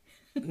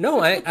 No,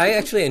 I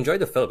actually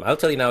enjoyed the film. I'll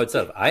tell you now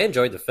itself. I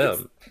enjoyed the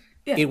film.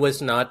 It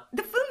was not...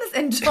 The film is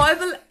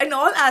enjoyable in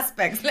all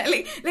aspects. Like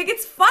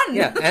it's fun,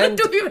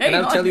 to be very honest. And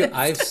I'll tell you,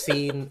 I've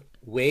seen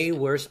way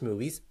worse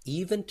movies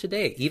even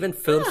today. Even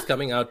films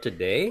coming out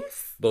today,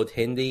 both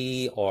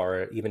Hindi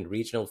or even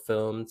regional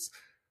films,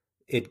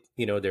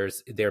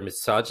 they're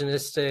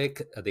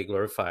misogynistic. They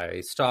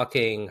glorify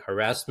stalking,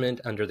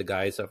 harassment under the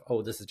guise of,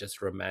 oh, this is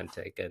just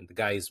romantic, and the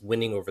guy is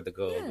winning over the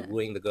girl,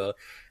 wooing the girl.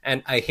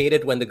 And I hate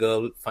it when the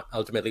girl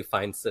ultimately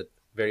finds it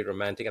very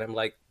romantic, and I'm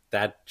like,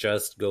 that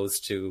just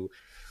goes to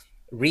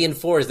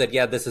reinforce that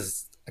this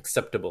is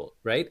acceptable,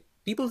 right?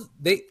 People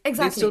they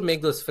still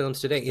make those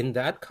films today in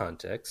that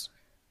context.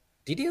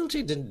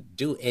 DDLJ didn't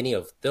do any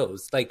of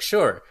those. Like,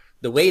 sure,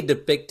 the way it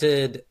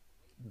depicted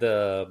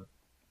the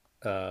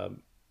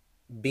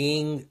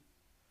being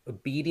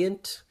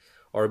obedient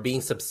or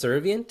being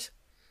subservient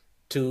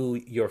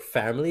to your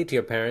family, to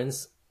your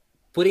parents,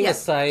 putting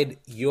aside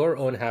your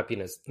own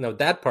happiness. Now,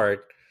 that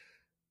part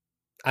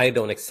I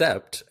don't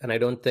accept, and I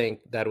don't think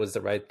that was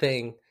the right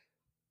thing.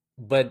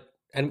 But,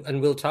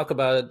 and we'll talk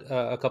about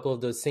a couple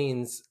of those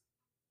scenes.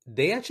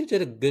 They actually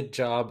did a good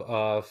job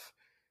of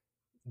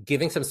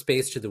giving some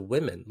space to the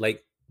women,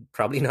 like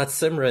probably not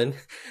Simran,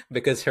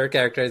 because her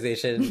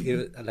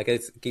characterization, like I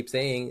keep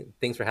saying,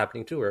 things were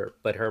happening to her,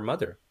 but her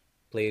mother,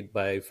 played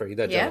by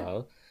Farida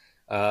Jalal,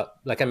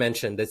 like I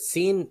mentioned, the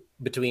scene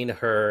between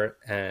her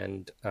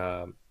and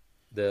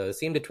the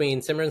scene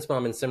between Simran's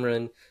mom and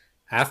Simran,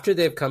 after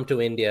they've come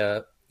to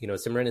India, you know,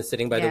 Simran is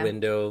sitting by the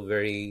window,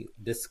 very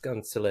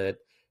disconsolate.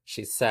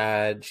 She's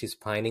sad. She's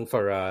pining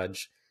for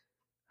Raj.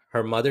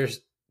 Her mother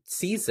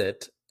sees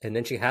it, and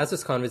then she has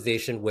this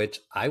conversation, which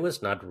I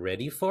was not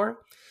ready for,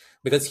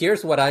 because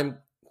here's what I'm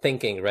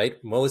thinking, right?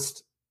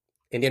 Most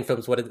Indian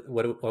films, what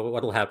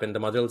will happen? The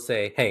mother will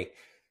say, "Hey,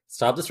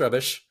 stop this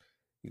rubbish.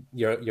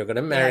 You're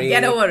gonna marry.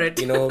 Get over it.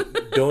 You know,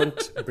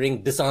 don't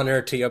bring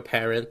dishonor to your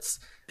parents."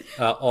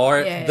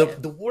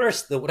 The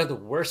worst, one of the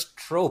worst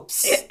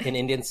tropes in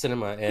Indian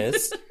cinema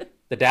is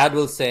the dad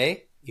will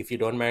say, "If you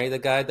don't marry the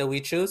guy that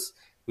we choose,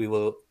 we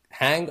will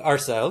hang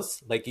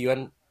ourselves, like you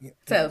and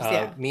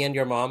me and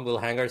your mom will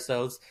hang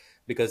ourselves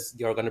because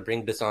you're going to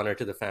bring dishonor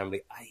to the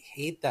family." I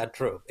hate that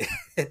trope.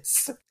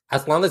 It's,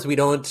 as long as we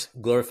don't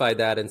glorify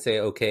that and say,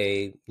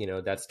 okay, you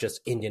know, that's just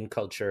Indian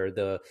culture.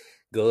 The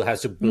girl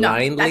has to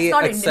blindly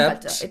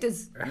accept it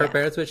is her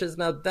parents' wishes.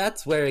 Now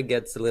that's where it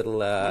gets a little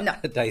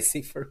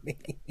dicey for me.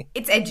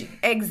 It's edgy.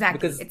 Exactly.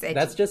 Because it's edgy.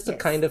 That's just a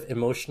kind of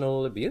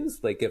emotional abuse.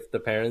 Like if the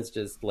parents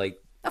just like,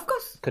 of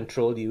course,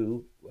 control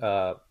you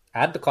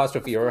at the cost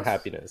of your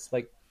happiness.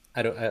 Like,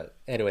 I don't,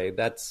 anyway,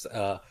 that's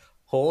a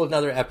whole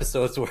another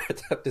episode's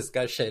worth of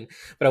discussion.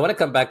 But I want to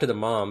come back to the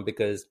mom,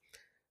 because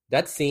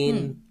that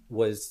scene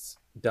was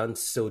done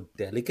so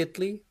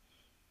delicately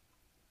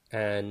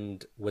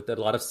and with a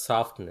lot of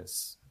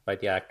softness by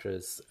the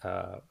actress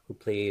who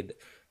played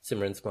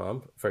Simran's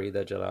mom,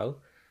 Farida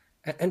Jalal.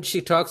 And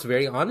she talks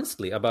very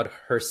honestly about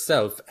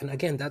herself. And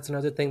again, that's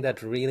another thing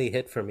that really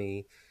hit for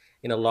me.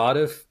 In a lot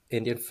of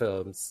Indian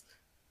films,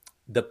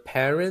 the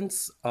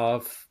parents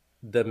of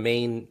the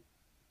main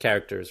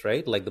characters,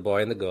 right? Like the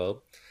boy and the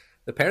girl,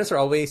 the parents are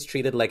always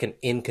treated like an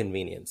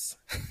inconvenience,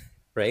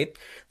 right?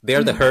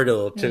 They're the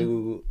hurdle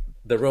to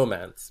the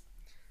romance.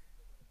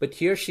 But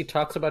here she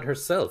talks about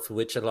herself,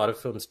 which a lot of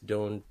films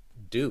don't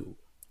do.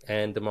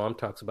 And the mom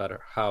talks about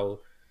how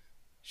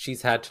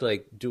she's had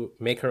to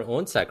make her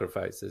own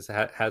sacrifices,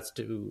 has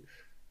to,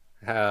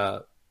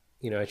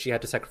 she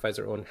had to sacrifice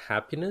her own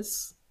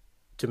happiness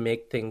to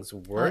make things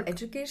work.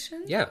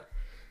 Education?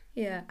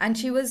 Yeah, and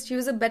she was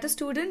a better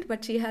student,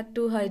 but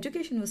her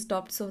education was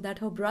stopped so that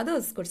her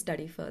brothers could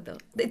study further.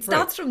 It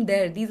starts from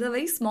there. These are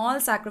very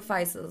small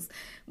sacrifices,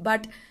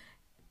 but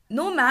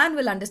no man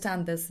will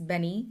understand this,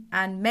 Benny,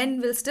 and men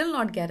will still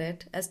not get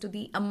it as to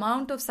the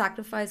amount of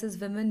sacrifices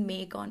women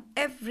make on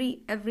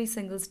every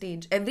single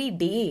stage, every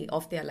day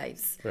of their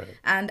lives. Right.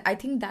 And I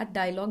think that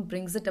dialogue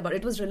brings it about.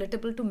 It was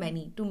relatable to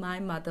many, to my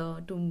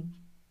mother, to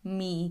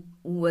me,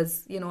 who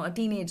was, a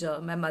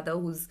teenager, my mother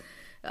who's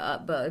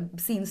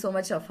seen so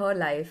much of her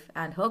life,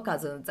 and her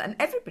cousins and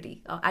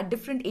everybody at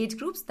different age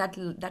groups.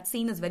 That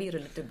scene is very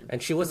relatable.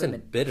 And she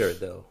wasn't bitter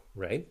though,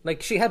 right?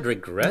 Like she had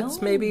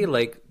regrets, maybe,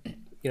 like,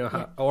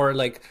 or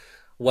like,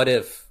 what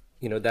if,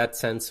 that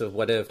sense of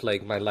what if,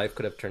 like, my life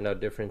could have turned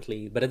out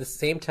differently. But at the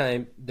same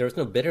time, there was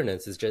no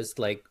bitterness. It's just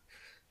like,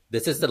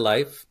 this is the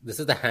life, this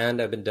is the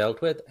hand I've been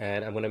dealt with,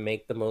 and I'm going to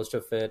make the most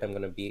of it. I'm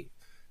going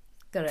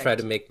to try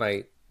to make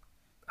my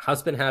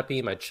husband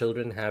happy, my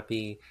children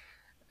happy.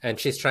 And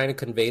she's trying to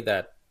convey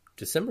that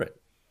to Simran.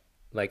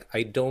 Like,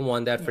 I don't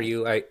want that for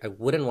you. I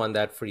wouldn't want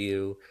that for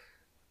you.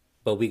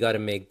 But we got to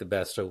make the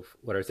best of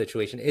what our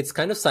situation. It's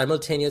kind of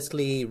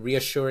simultaneously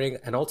reassuring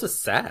and also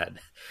sad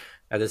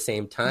at the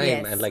same time.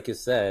 Yes. And like you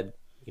said,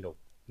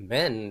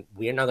 men,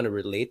 we are not going to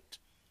relate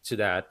to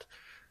that,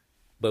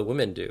 but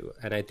women do.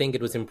 And I think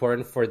it was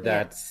important for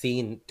that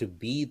scene to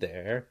be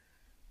there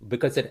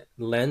because it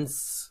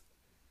lends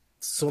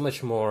so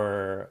much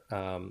more,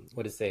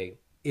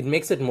 it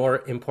makes it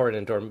more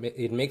important, or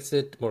it makes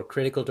it more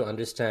critical to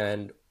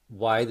understand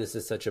why this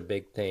is such a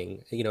big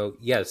thing.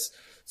 Yes,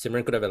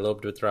 Simran could have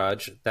eloped with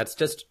Raj. That's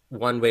just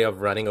one way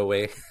of running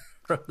away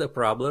from the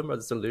problem or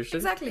the solution.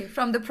 Exactly,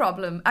 from the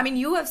problem. I mean,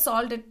 you have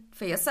solved it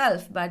for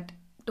yourself, but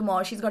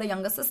tomorrow she's got a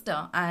younger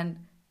sister,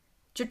 and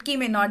Chutki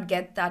may not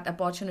get that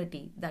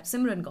opportunity that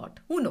Simran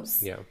got. Who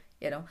knows? Yeah.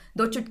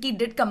 Though Chutki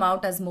did come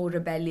out as more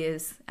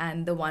rebellious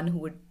and the one who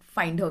would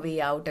find her way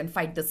out and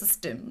fight the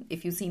system.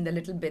 If you've seen the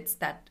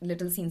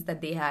little scenes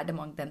that they had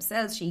among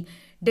themselves, she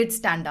did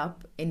stand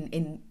up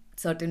in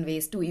certain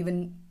ways to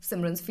even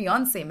Simran's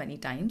fiance many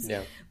times.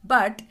 Yeah.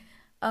 But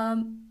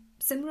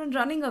Simran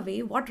running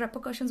away, what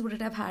repercussions would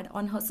it have had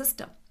on her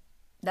sister?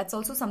 That's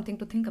also something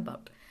to think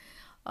about.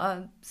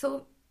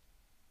 So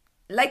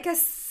like I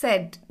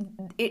said,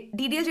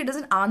 DDLJ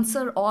doesn't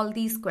answer all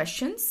these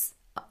questions.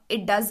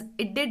 It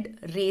did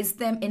raise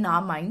them in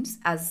our minds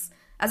as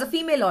a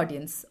female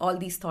audience. All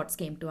these thoughts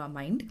came to our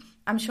mind.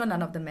 I'm sure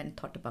none of the men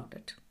thought about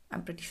it.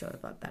 I'm pretty sure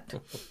about that.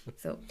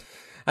 So,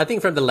 I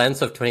think from the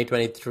lens of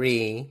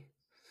 2023,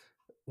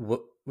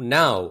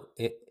 now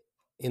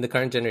in the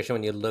current generation,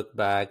 when you look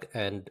back,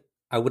 and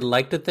I would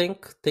like to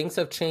think things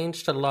have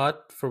changed a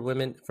lot for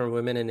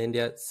women in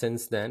India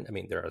since then. I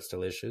mean, there are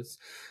still issues,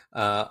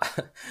 yeah,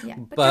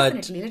 but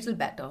definitely a little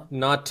better.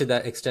 Not to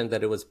that extent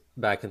that it was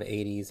back in the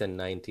 80s and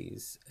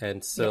 90s.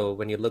 And so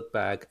when you look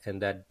back,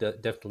 and that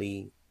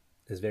definitely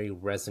is very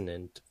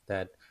resonant,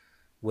 that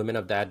women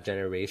of that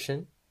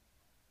generation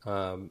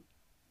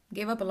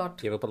gave up a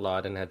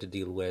lot and had to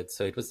deal with.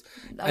 So it was,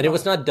 and it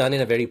was not done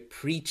in a very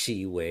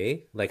preachy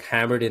way, like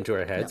hammered into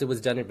our heads. No. It was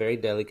done very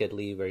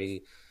delicately,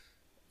 very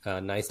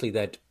nicely,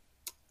 that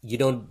you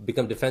don't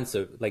become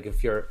defensive. Like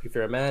if you're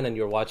a man and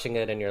you're watching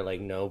it and you're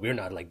like, no, we're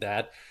not like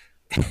that.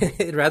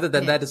 Rather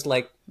than that, it's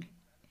like,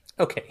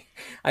 okay,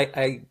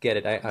 I get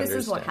it. I understand.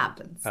 This is what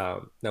happens.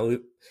 Now,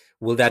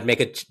 will that make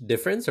a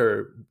difference,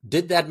 or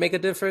did that make a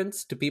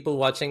difference to people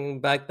watching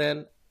back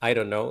then? I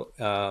don't know.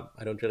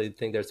 I don't really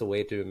think there's a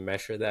way to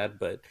measure that,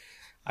 but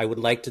I would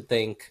like to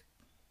think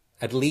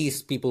at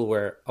least people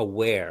were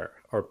aware,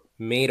 or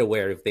made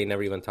aware, if they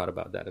never even thought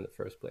about that in the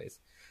first place.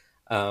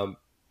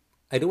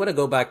 I do want to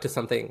go back to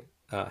something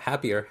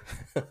happier.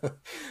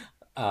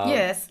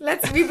 Yes,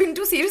 we've been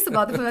too serious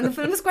about the film, and the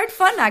film is quite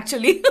fun,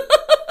 actually.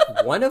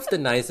 One of the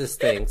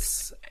nicest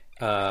things,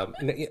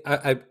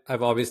 I've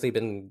obviously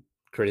been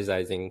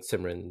criticizing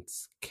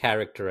Simran's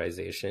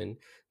characterization,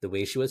 the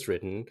way she was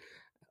written,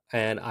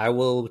 and I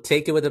will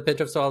take it with a pinch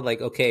of salt. Like,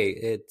 okay,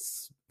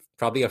 it's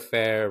probably a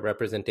fair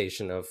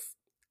representation of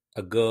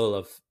a girl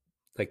of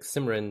like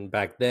Simran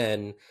back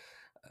then,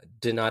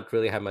 did not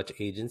really have much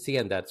agency,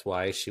 and that's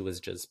why she was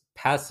just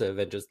passive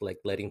and just like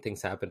letting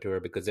things happen to her,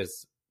 because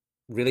there's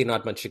really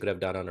not much she could have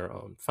done on her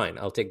own. Fine,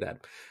 I'll take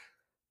that.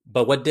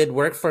 But what did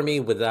work for me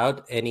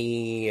without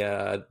any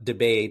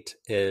debate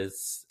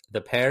is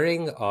the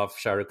pairing of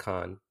Shah Rukh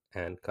Khan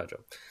and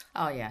Kajol.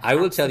 Oh yeah, I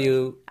will tell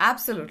you,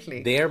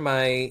 absolutely, they're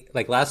my,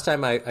 like last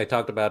time I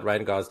talked about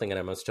Ryan Gosling and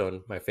Emma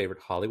Stone, my favorite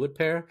Hollywood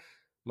pair.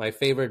 My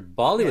favorite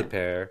Bollywood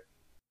pair,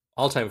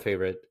 all-time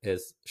favorite,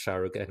 is Shah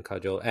Rukh and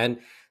Kajol, and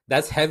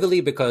that's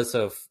heavily because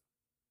of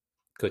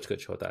Kuch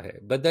Kuch Hota Hai.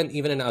 But then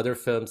even in other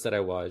films that I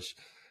watch,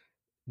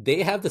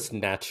 they have this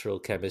natural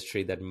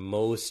chemistry that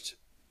most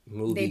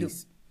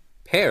movies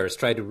pairs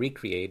try to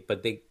recreate,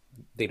 but they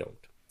don't.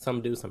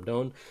 Some do, some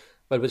don't.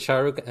 But with Shah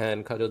Rukh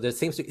and Kajol,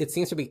 it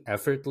seems to be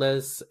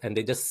effortless, and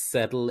they just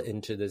settle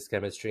into this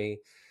chemistry.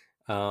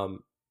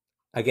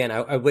 Again,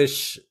 I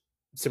wish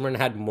Simran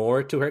had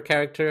more to her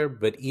character,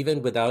 but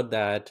even without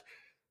that,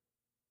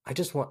 I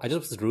just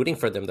was rooting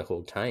for them the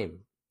whole time.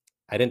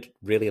 I didn't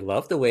really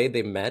love the way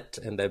they met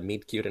and the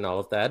meet cute and all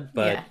of that,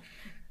 but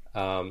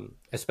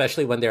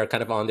especially when they're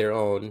kind of on their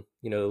own,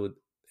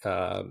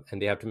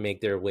 and they have to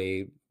make their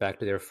way back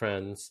to their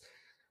friends.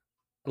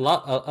 A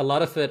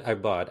lot of it I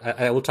bought.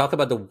 I will talk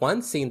about the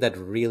one scene that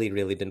really,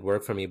 really didn't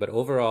work for me, but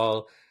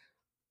overall,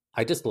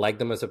 I just like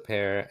them as a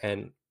pair,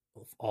 and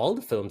all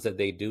the films that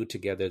they do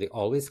together, they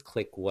always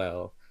click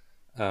well.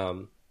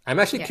 I'm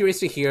actually curious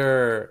to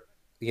hear,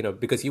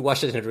 because you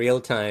watched it in real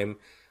time,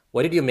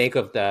 what did you make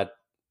of that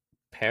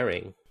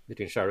pairing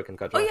between Shah Rukh and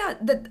Kajol? Oh yeah,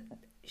 the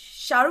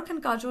Shah Rukh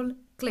and Kajol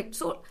clicked.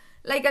 So,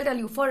 like I'll tell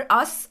you, for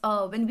us,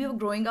 when we were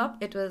growing up,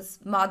 it was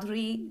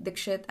Madhuri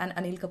Dixit and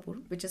Anil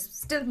Kapoor, which is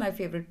still my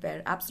favorite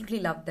pair.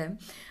 Absolutely love them.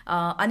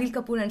 Anil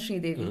Kapoor and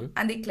Sridevi,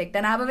 and they clicked.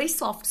 And I have a very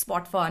soft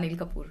spot for Anil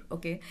Kapoor.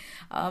 Okay,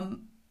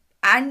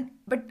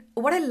 but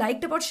what I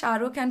liked about Shah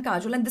Rukh and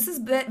Kajol, and this is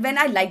when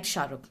I liked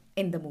Shah Rukh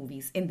in the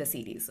movies, in the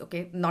series.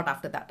 Okay, not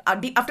after that.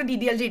 After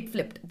DDLJ, it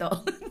flipped.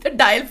 The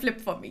dial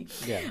flipped for me.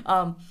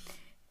 Yeah.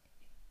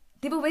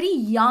 They were very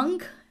young,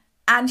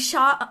 and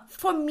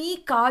for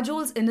me,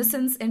 Kajol's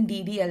innocence in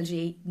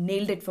DDLJ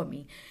nailed it for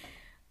me.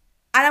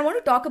 And I want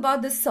to talk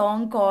about this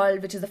song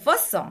which is the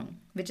first song,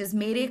 which is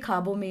Mere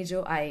Khabo Mein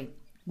Jo Aaye,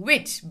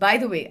 which, by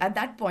the way, at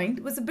that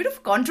point was a bit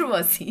of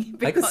controversy.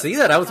 I could see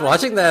that. I was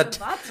watching that.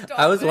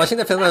 I was watching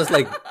the film and I was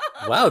like,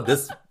 wow,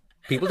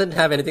 people didn't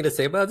have anything to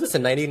say about this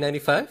in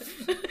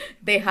 1995?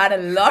 They had a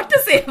lot to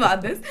say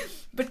about this.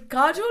 But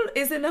Kajol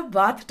is in a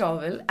bath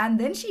towel, and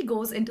then she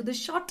goes into the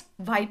short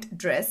white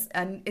dress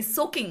and is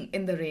soaking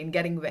in the rain,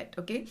 getting wet,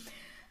 okay?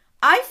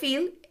 I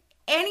feel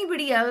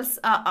anybody else,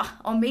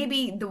 or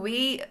maybe the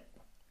way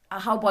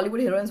how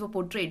Bollywood heroines were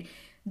portrayed,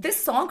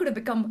 this song could have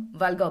become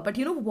vulgar. But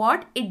you know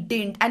what? It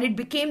didn't. And it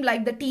became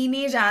like the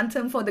teenage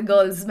anthem for the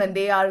girls when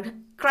they are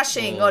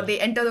crushing or they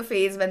enter the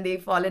phase when they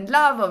fall in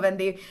love, or when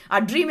they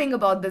are dreaming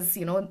about this,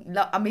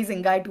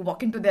 amazing guy to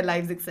walk into their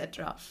lives,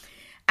 etc.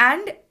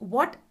 And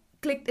what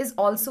clicked is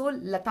also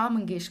Lata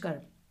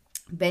Mangeshkar.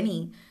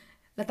 Benny.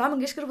 Lata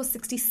Mangeshkar was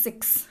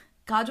 66.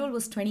 Kajol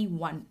was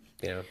 21.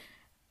 Yeah.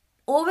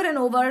 Over and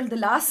over, the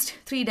last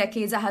 3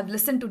 decades, I have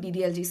listened to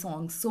DDLG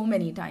songs so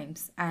many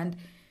times. And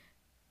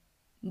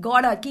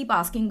God, I keep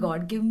asking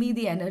God, give me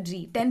the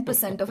energy,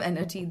 10% of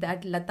energy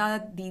that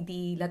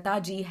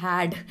Lata ji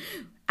had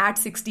at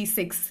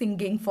 66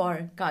 singing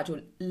for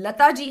Kajol.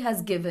 Lata ji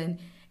has given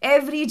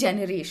every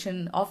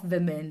generation of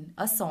women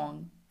a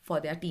song for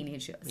their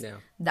teenage years. Yeah.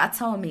 That's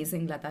how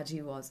amazing Lata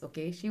ji was,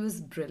 okay? She was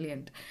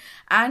brilliant.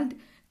 And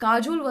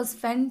Kajol was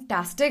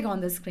fantastic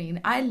on the screen.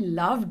 I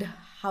loved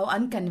how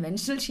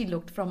unconventional she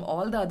looked from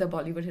all the other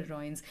Bollywood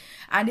heroines.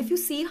 And if you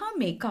see her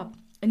makeup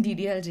in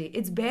DDLJ,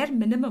 it's bare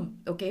minimum,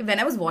 okay? When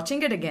I was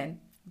watching it again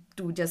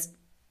to just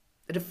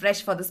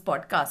refresh for this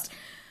podcast,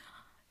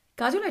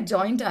 Kajol had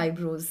joint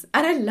eyebrows,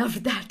 and I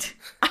loved that.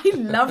 I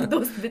loved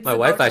those bits. My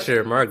wife actually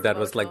remarked that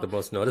was like the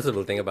most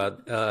noticeable thing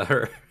about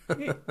her.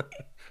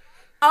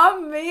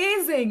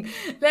 Amazing.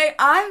 Like,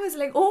 I was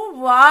like, oh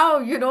wow,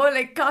 you know,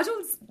 like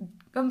Kajol's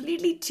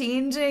completely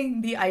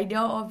changing the idea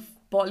of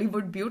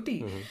Bollywood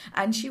beauty.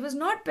 And she was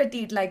not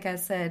petite, like I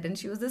said, and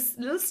she was this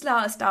little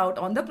stout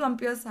on the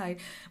plumpier side.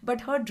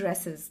 But her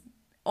dresses,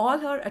 all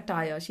her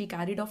attire, she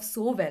carried off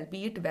so well,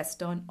 be it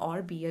Western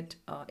or be it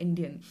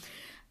Indian.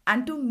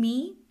 And to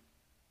me,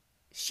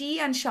 she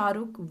and Shah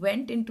Rukh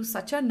went into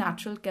such a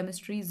natural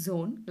chemistry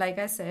zone. Like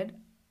I said,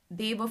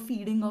 they were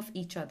feeding off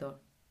each other.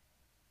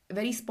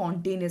 Very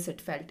spontaneous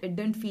it felt. It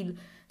didn't feel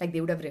like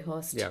they would have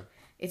rehearsed. Yeah.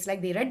 It's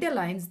like they read their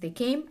lines, they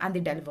came and they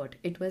delivered.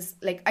 It was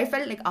like, I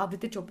felt like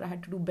Aditya Chopra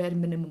had to do bare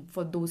minimum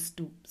for those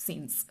two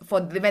scenes,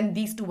 for when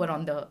these two were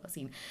on the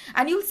scene.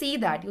 And you'll see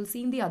that. You'll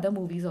see in the other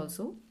movies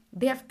also.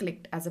 They have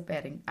clicked as a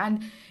pairing.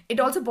 And it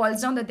also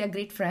boils down that they're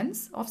great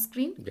friends off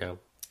screen. Yeah.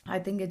 I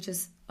think it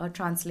just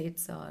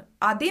translates.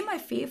 Are they my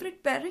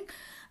favorite pairing?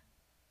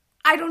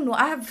 I don't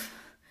know.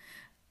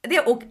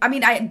 They're okay. I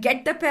mean, I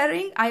get the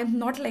pairing. I am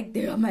not like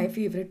they are my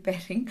favorite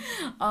pairing.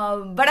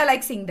 But I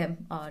like seeing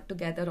them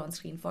together on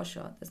screen for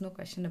sure. There's no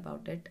question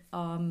about it.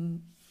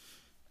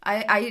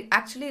 I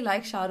actually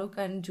like Shah Rukh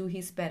and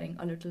Juhi's pairing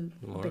a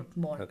bit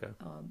more. Okay.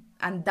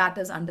 And that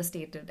is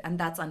understated and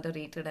that's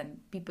underrated and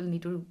people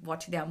need to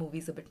watch their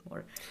movies a bit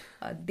more.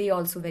 They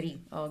also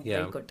very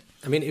good.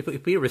 I mean,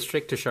 if we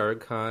restrict to Shah Rukh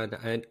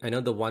Khan, I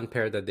know the one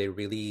pair that they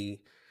really...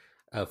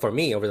 for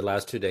me, over the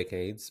last 2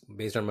 decades,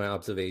 based on my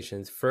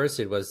observations, first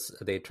it was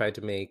they tried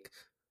to make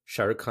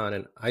Shah Rukh Khan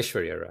and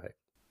Aishwarya Rai,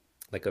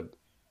 like a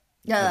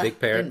big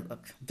pair.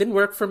 Didn't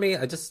work for me.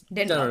 I just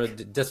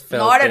just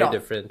felt Not very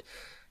different.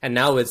 And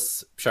now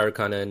it's Shah Rukh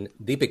Khan and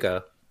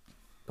Deepika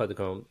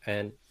Padukone,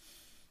 and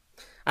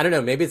I don't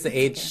know. Maybe it's the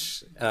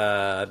age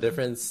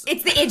difference.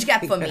 It's the age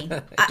gap for me.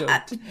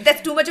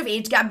 There's too much of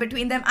age gap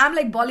between them. I'm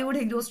like Bollywood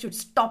heroes should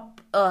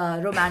stop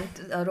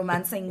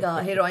romancing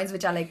heroines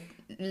which are like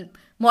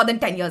more than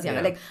 10 years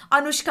younger. Like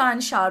Anushka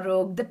and Shah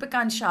Rukh,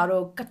 Deepika and Shah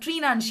Rukh,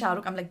 Katrina and Shah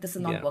Rukh. I'm like, this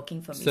is not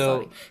working for me.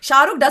 Sorry.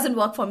 Shah Rukh doesn't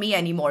work for me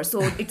anymore.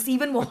 So it's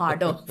even more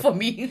harder for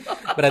me.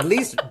 But at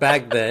least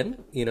back then,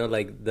 you know,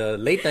 like the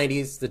late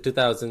 90s, the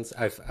 2000s,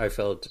 I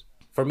felt,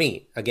 for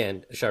me,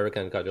 again, Shah Rukh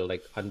and Kajol,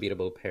 like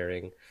unbeatable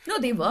pairing. No,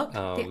 they work.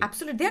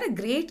 They had a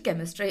great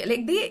chemistry.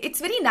 Like it's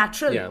very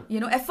natural. Yeah.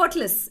 You know,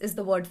 effortless is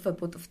the word for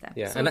both of them.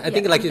 Yeah, so, and I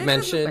think like you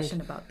mentioned, no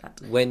question about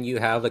that. When you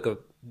have like a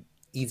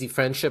easy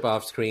friendship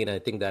off screen, I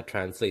think that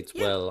translates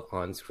well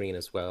on screen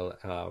as well.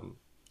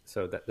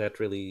 So that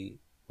really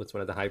was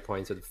one of the high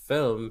points of the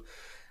film.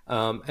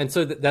 And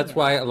so that's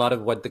why a lot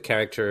of what the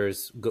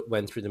characters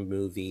went through the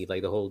movie,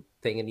 like the whole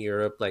thing in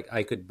Europe, like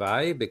I could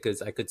buy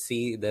because I could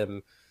see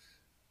them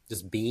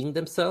just being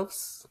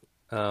themselves.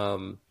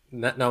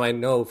 Now I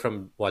know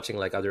from watching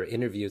like other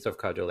interviews of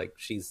Kajol, like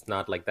she's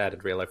not like that in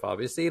real life,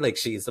 obviously. Like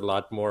she's a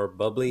lot more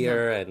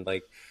bubblier and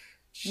like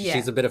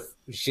she's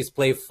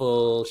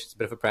playful. She's a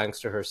bit of a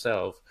prankster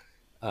herself.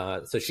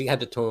 So she had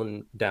to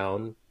tone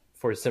down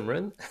for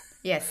Simran.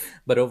 Yes.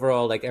 But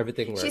overall, like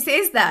everything worked. She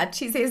says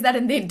that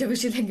in the interview.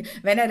 She's like,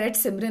 when I read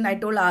Simran, I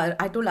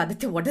told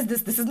Aditya, what is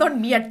this? This is not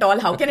me at all.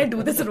 How can I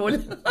do this role?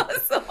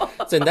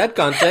 So in that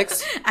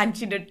context, and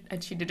she did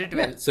it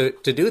well. So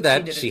to do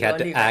that, she had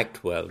to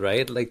act well,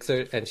 right? Like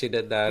so, and she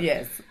did that.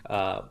 Yes.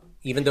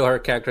 Even though her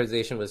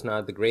characterization was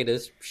not the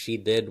greatest, she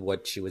did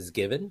what she was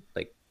given.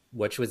 Like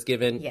what she was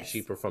given,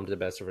 she performed to the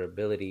best of her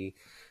ability.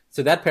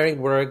 So that pairing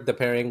worked. The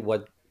pairing,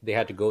 what they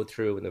had to go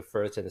through in the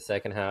first and the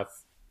second half,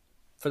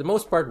 for the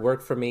most part,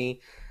 worked for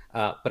me.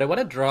 But I want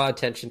to draw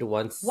attention to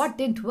What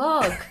didn't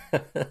work?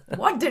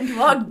 What didn't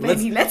work,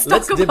 Benny? Let's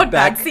talk about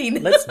that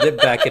scene. Let's dip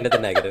back into the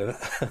negative.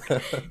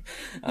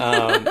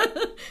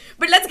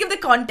 But let's give the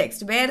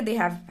context where they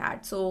have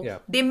had. So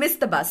they missed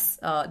the bus.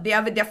 They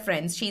are with their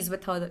friends. She's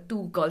with her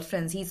 2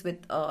 girlfriends. He's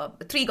with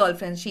 3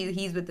 girlfriends.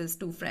 He's with his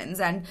 2 friends.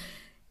 And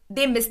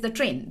they miss the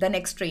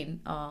next train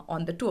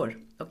on the tour.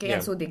 Okay,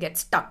 and so they get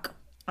stuck.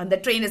 And the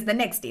train is the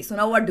next day. So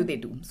now what do they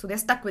do? So they're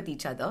stuck with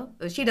each other.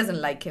 She doesn't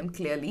like him,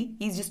 clearly.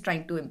 He's just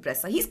trying to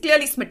impress her. He's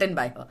clearly smitten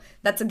by her.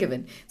 That's a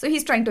given. So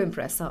he's trying to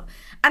impress her.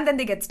 And then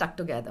they get stuck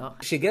together.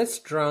 She gets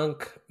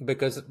drunk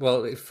because,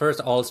 well, it first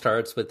all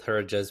starts with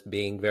her just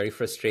being very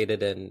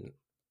frustrated and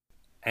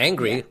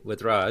angry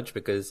with Raj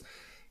because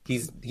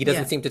he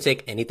doesn't seem to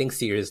take anything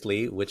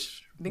seriously,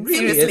 which Being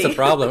really seriously. is a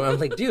problem. I'm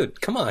like, dude,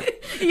 come on.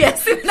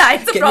 Yes, it's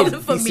a Can problem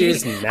you for be me.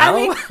 serious now? I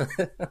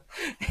mean,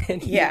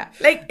 And yeah,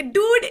 like,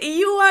 dude,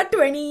 you are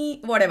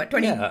 20, whatever,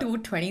 22, Yeah.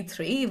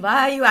 23.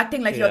 Why are you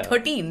acting like you're Yeah.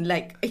 13?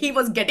 Like, he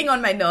was getting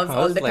on my nerves I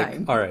all was the like,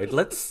 time. all right,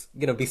 let's,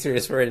 be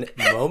serious for a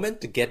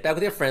moment to get back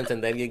with your friends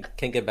and then you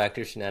can get back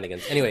to your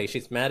shenanigans. Anyway,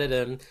 she's mad at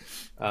him.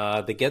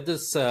 They get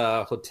this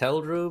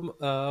hotel room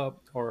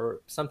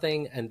or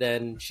something, and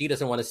then she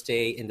doesn't want to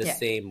stay in the Yeah.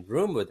 same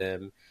room with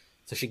him.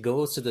 So she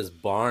goes to this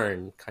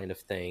barn kind of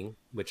thing,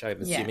 which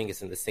I'm Yeah. assuming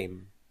is in the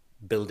same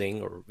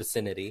building or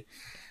vicinity.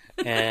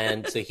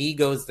 And so he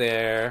goes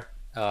there,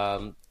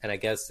 and I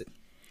guess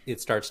it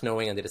starts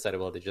snowing, and they decided,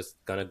 well, they're just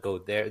gonna go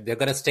there. They're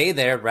gonna stay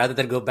there rather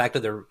than go back to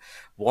their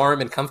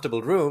warm and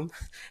comfortable room.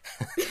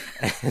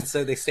 And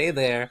so they stay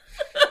there.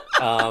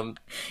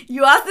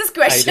 You asked this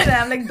question, I did.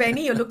 and I'm like,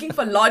 Benny, you're looking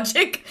for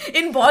logic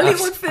in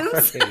Bollywood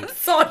films? sorry.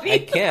 Sorry. I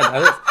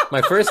can't.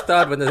 My first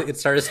thought when it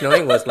started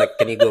snowing was like,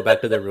 can you go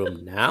back to the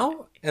room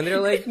now? And they're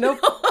like, nope,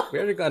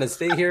 we're gonna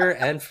stay here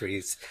and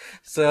freeze.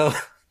 So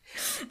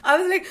I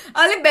was like,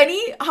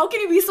 Benny, how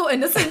can you be so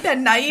innocent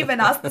and naive and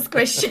ask this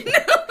question?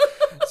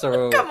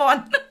 Come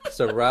on.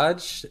 So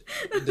Raj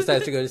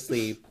decides to go to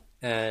sleep,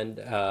 and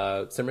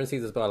Simran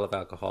sees this bottle of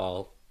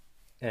alcohol,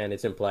 and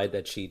it's implied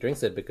that she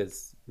drinks it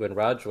because when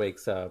Raj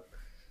wakes up,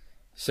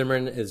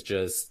 Simran is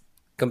just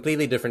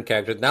completely different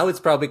character. Now it's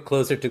probably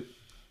closer to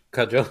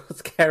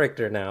Kajol's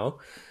character now.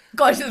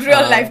 Gosh, it's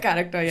real life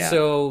character, yeah.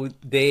 So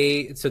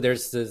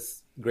there's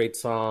this great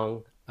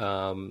song,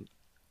 and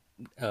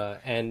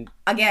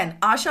Again,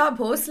 Asha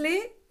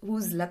Bhosle,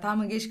 who's Lata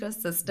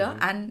Mangeshkar's sister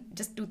Mm-hmm. and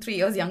just 2-3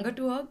 years younger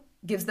to her,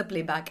 gives the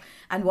playback.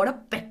 And what a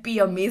peppy,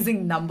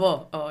 amazing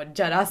number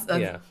Zara Sa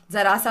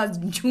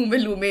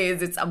Jhume Lume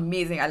is. It's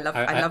amazing. I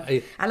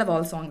love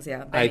all songs,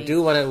 yeah. I Benny.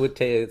 do want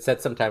to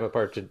set some time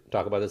apart to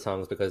talk about the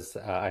songs because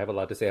I have a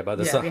lot to say about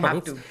the songs.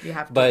 We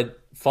have to. But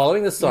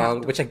following the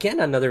song, which again,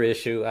 another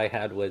issue I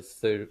had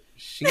was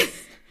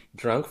she's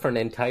drunk for an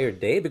entire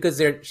day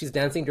because she's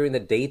dancing during the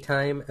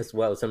daytime as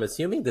well. So I'm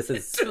assuming this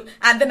is True.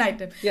 And the night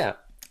time. Yeah.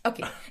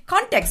 Okay.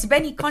 Context,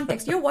 Benny,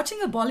 context. You're watching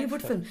a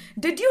Bollywood film.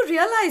 Did you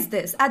realize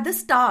this at the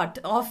start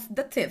of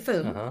the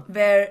film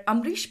where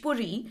Amrish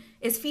Puri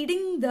is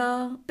feeding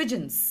the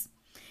pigeons?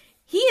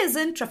 He is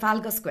in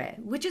Trafalgar Square,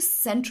 which is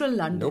central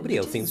London. Nobody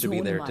which else is seems to be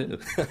zone there 1.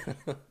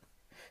 too.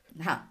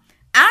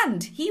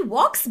 And he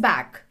walks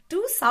back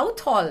to South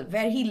Hall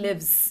where he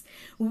lives,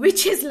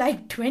 which is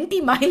like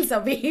 20 miles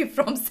away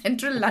from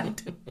central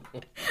London.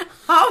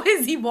 How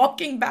is he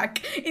walking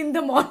back in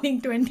the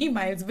morning 20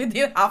 miles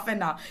within half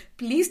an hour?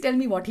 Please tell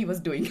me what he was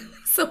doing.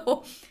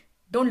 So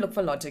don't look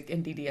for logic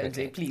in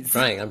DDLJ, please.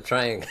 I'm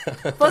trying.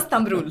 First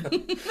thumb rule.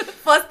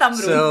 First thumb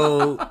rule.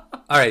 So,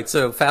 all right.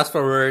 So fast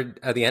forward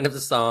at the end of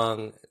the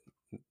song,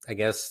 I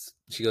guess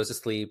she goes to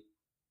sleep.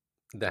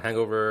 The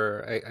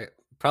hangover, I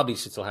probably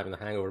she's still having the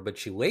hangover, but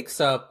she wakes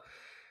up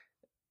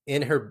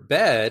in her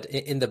bed,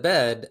 in the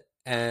bed,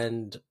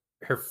 and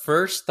her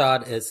first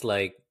thought is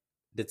like,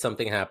 did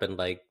something happen?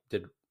 Like,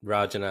 did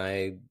Raj and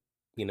I,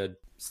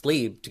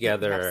 sleep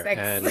together? Have sex.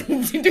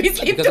 And Do we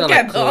sleep because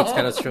together? clothes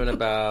kind of strewn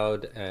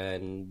about,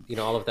 and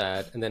all of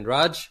that. And then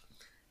Raj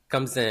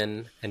comes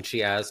in, and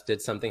she asks,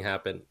 "Did something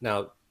happen?"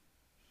 Now,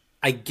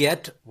 I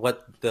get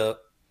what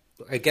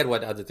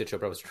Aditya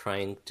Chopra was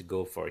trying to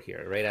go for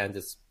here, right? And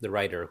the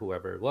writer,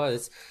 whoever it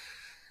was,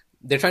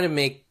 they're trying to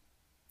make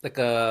like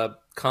a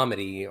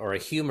comedy or a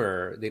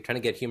humor. They're trying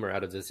to get humor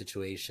out of the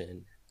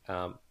situation.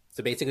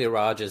 So basically,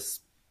 Raj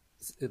is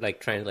like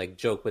trying to like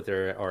joke with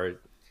her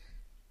or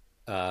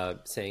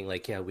saying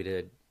like, "Yeah, we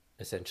did.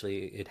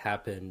 Essentially, it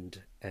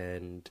happened,"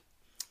 and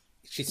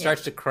she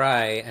starts to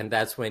cry, and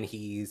that's when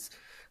he's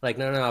like,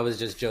 "No, I was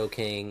just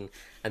joking."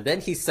 And then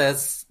he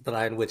says the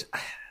line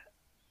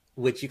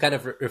which you kind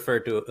of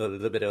referred to a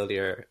little bit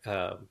earlier.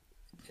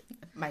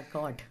 My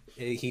God.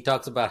 He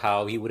talks about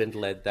how he wouldn't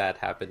let that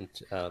happen.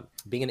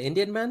 Being an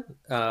Indian man,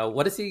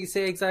 what does he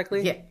say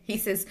exactly? Yeah, he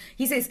says,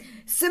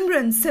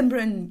 Simran,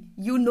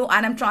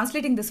 and I'm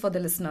translating this for the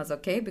listeners,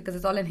 okay? Because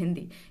it's all in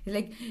Hindi. He's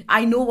like,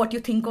 I know what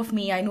you think of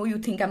me. I know you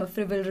think I'm a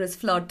frivolous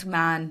flirt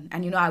man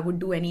and, I would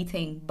do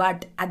anything.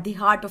 But at the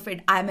heart of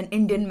it, I'm an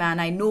Indian man.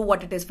 I know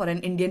what it is for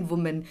an Indian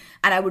woman.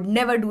 And I would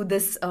never do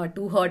this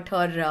to hurt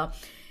her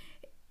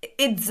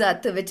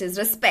izzat, which is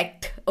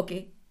respect,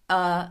 okay?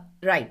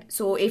 Right.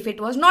 So if it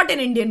was not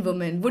an Indian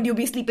woman, would you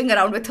be sleeping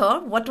around with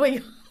her? What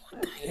the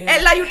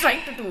hell are you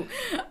trying to do?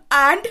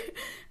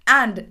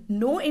 And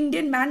no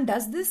Indian man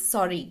does this.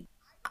 Sorry.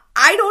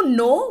 I don't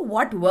know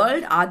what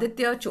world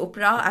Aditya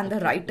Chopra and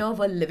the writer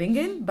were living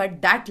in,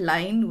 but that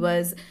line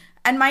was,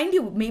 and mind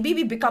you, maybe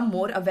we become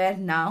more aware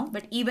now,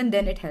 but even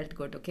then it held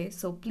good, okay?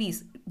 So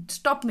please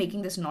stop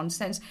making this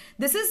nonsense.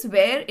 This is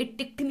where it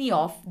ticked me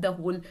off, the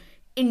whole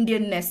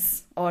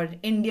Indianness, or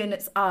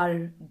Indians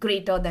are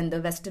greater than the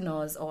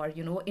Westerners, or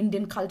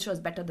Indian culture is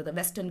better than the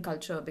Western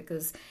culture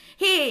because,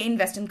 hey, in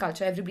Western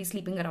culture everybody's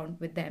sleeping around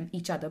with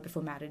each other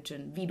before marriage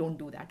and we don't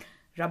do that.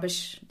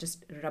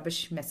 just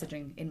rubbish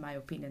messaging, in my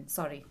opinion.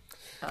 Sorry,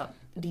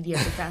 DDLJ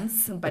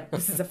fans, but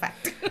this is a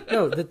fact.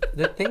 No,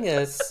 the thing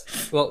is,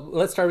 well,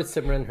 let's start with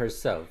Simran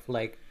herself.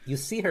 Like, you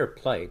see her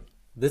plight.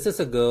 This is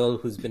a girl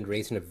who's been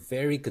raised in a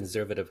very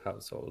conservative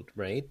household,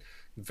 right?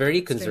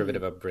 Very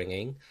conservative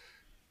upbringing.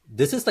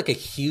 This is like a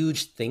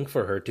huge thing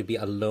for her to be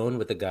alone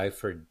with a guy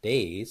for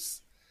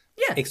days.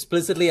 Yeah.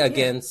 Explicitly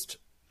against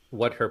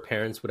what her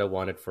parents would have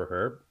wanted for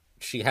her.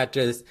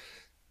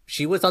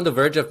 She was on the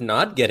verge of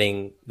not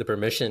getting the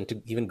permission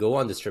to even go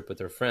on this trip with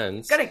her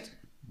friends. Correct.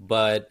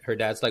 But her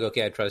dad's like,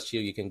 okay, I trust you.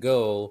 You can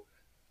go.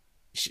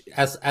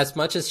 As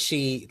much as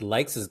she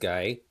likes this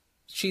guy,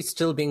 she's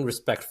still being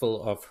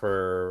respectful of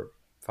her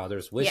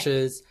father's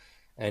wishes.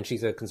 Yeah. And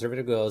she's a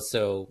conservative girl.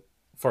 So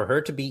for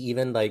her to be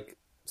even like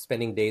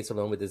spending days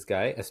alone with this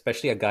guy,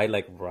 especially a guy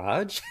like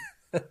Raj...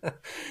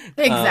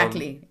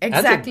 Exactly.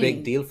 That's a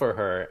big deal for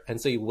her. And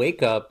so you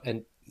wake up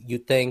and you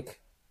think,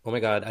 oh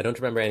my God, I don't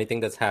remember anything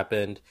that's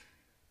happened.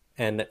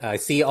 And I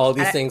see all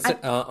these things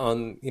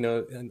on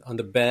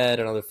the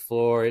bed and on the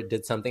floor.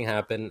 Did something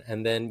happen?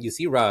 And then you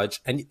see Raj,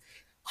 and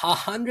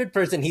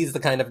 100% he's the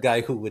kind of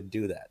guy who would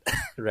do that,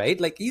 right?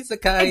 Like, he's the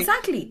guy.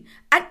 Exactly.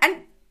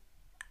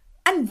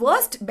 And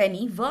worst,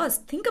 Benny,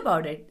 think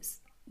about it.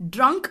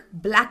 Drunk,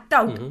 blacked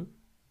out. Mm-hmm.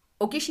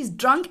 Okay, she's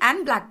drunk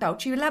and blacked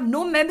out. She will have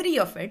no memory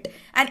of it.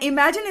 And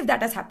imagine if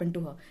that has happened to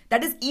her.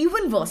 That is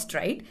even worse,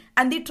 right?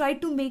 And they try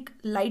to make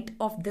light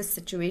of this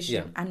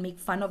situation and make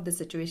fun of this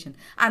situation.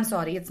 I'm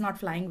sorry, it's not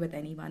flying with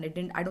anyone.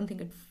 I don't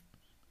think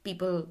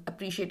people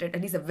appreciate it.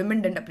 At least the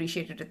women didn't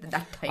appreciate it at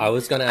that time. I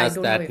was going to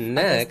ask that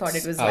next.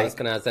 I was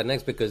going to ask that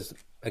next because,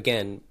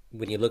 again,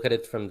 when you look at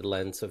it from the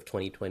lens of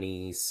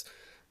 2020s,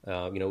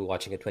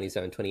 watching it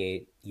 27,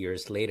 28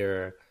 years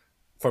later...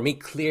 For me,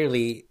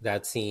 clearly,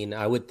 that scene,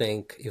 I would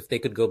think if they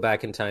could go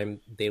back in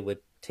time, they would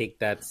take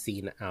that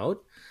scene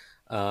out.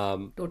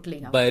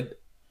 Totally out. But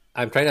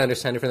I'm trying to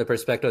understand it from the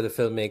perspective of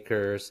the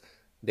filmmakers.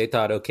 They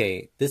thought,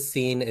 okay, this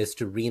scene is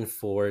to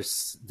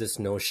reinforce this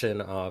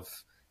notion of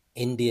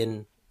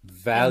Indian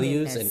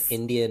values and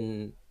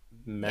Indian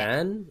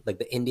man. Like,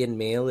 the Indian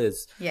male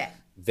is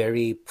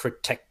very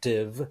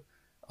protective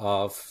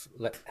of...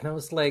 And I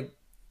was like,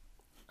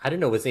 I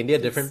don't know, was India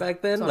different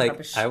back then? Like,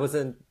 rubbish. I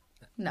wasn't...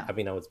 No. I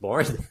mean, I was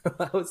born.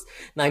 I was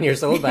 9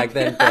 years old back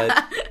then,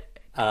 but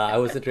I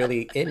wasn't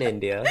really in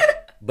India.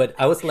 But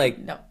I was like,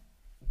 no.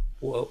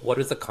 What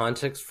is the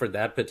context for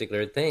that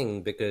particular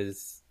thing?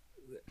 Because,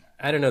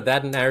 I don't know,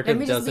 that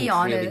narrative doesn't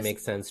really make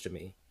sense to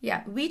me.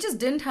 Yeah, we just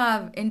didn't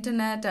have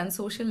internet and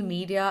social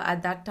media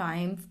at that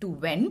time to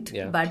vent.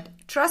 Yeah. But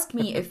trust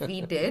me, if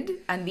we did,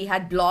 and we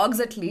had blogs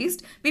at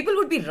least, people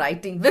would be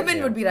writing,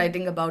 women would be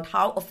writing about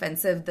how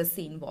offensive the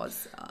scene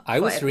was.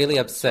 I was really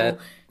upset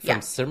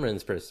from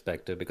Simran's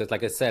perspective because,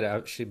 like I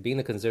said, she being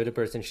the conservative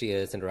person she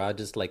is, and Raj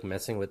is like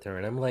messing with her.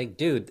 And I'm like,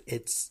 dude,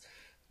 it's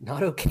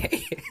not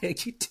okay.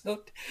 You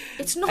don't.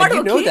 It's not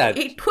okay. Know that.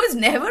 It was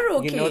never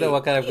okay. You know that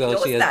what kind of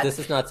girl she is. This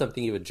is not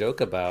something you would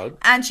joke about.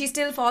 And she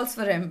still falls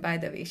for him, by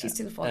the way. She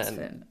still falls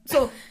for him.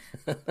 So,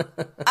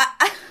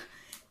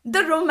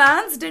 the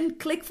romance didn't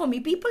click for me.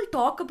 People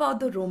talk about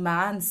the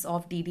romance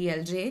of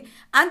DDLJ,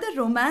 and the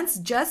romance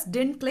just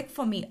didn't click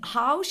for me.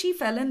 How she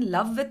fell in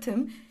love with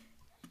him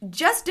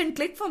just didn't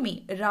click for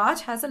me.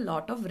 Raj has a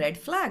lot of red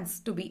flags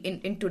to be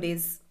in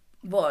today's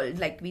world.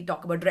 Like, we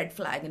talk about red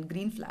flag and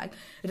green flag.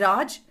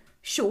 Raj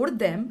showed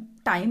them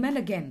time and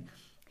again.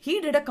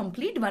 He did a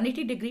complete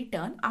 180-degree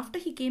turn after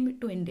he came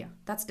to India.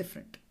 That's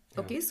different.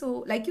 Okay,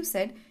 so like you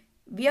said,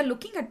 we are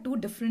looking at two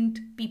different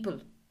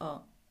people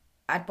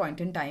at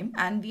point in time,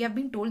 and we have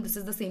been told this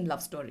is the same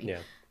love story. Yeah.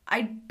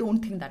 I don't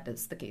think that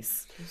is the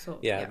case. So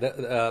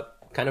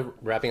kind of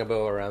wrapping up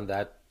around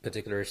that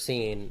particular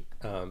scene,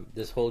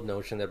 this whole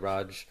notion that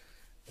Raj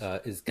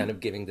is kind of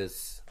giving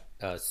this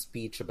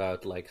speech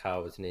about like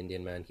how as an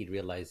Indian man he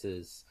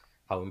realizes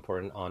how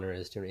important honor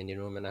is to an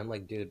Indian woman. I'm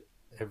like, dude,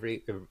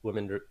 every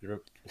woman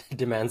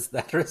demands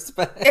that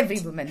respect.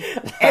 Every woman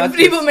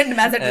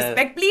demands that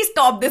respect. Please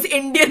stop this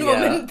Indian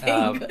woman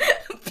thing.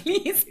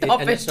 Please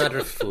stop it. And it's not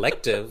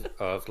reflective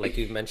of, like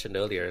you mentioned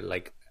earlier,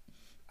 like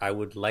I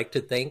would like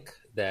to think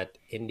that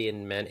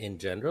Indian men in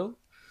general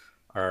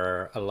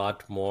are a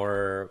lot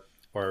more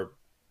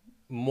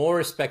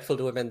respectful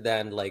to women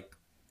than like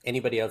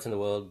anybody else in the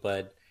world,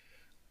 but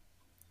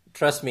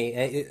trust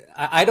me,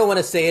 I don't want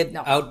to say it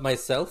out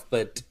myself,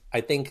 but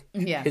I think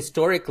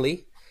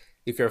historically,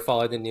 if you're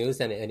following the news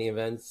and any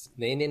events,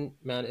 the Indian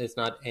man is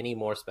not any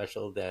more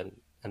special than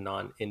a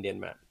non-Indian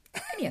man.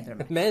 Any other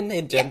man. Men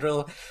in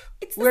general,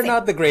 we're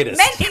not the greatest.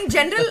 Men in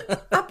general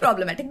are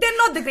problematic. They're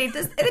not the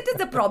greatest. It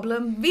is a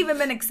problem. We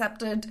women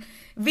accept it.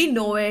 We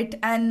know it.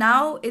 And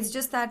now it's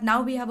just that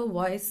now we have a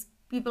voice.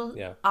 People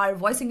are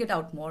voicing it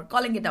out more,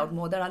 calling it out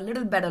more. There are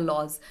little better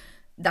laws.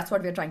 That's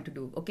what we're trying to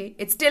do, okay?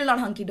 It's still not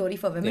hunky-dory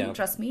for women,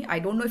 trust me. I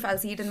don't know if I'll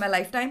see it in my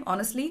lifetime,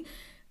 honestly.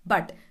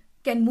 But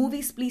can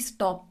movies please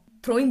stop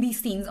throwing these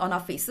scenes on our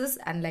faces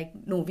and like,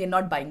 no, we're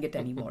not buying it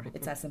anymore.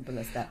 It's as simple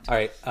as that. All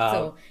right.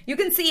 So you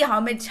can see how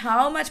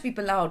much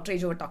people are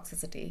outraged over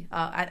toxicity,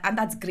 and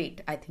that's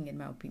great, I think, in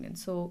my opinion.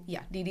 So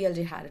yeah,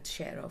 DDLJ had its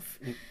share of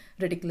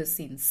ridiculous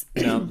scenes.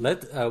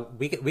 Now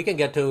we can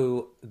get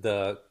to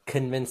the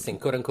convincing,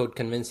 quote unquote,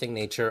 convincing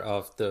nature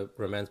of the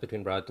romance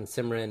between Raj and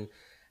Simran,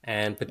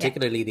 and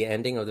particularly the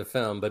ending of the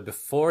film. But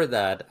before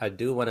that, I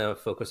do want to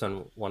focus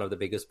on one of the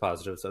biggest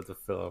positives of the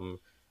film,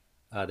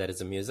 that is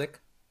the music.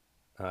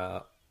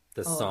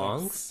 The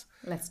songs.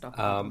 Yes. Let's talk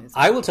about music.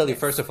 I will tell you,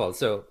 first of all,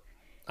 so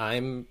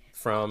I'm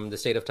from the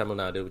state of Tamil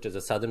Nadu, which is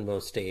the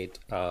southernmost state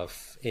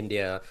of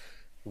India.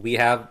 We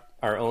have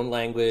our own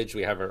language,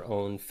 we have our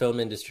own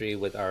film industry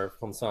with our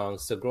film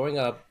songs. So growing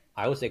up,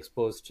 I was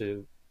exposed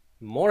to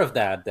more of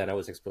that than I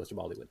was exposed to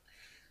Bollywood.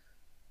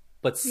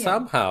 But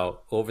somehow,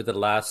 over the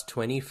last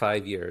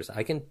 25 years,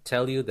 I can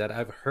tell you that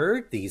I've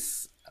heard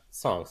these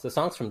songs, the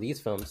songs from these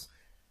films,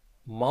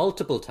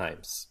 multiple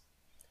times.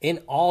 In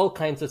all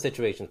kinds of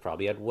situations,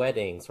 probably at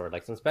weddings or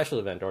like some special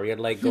event, or you're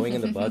like going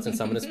in the bus and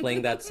someone is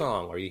playing that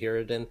song, or you hear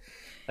it in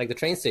like the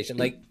train station.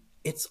 Like,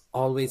 it's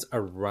always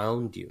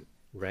around you,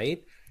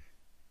 right?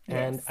 Yes.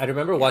 And I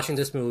remember watching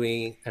this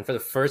movie, and for the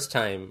first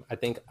time, I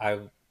think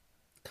I've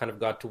kind of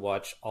got to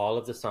watch all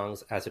of the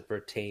songs as it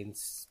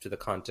pertains to the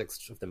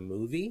context of the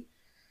movie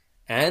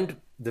and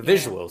the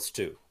visuals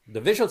too.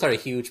 The visuals are a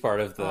huge part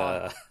of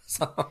the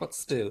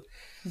songs too.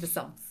 The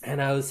songs.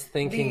 And I was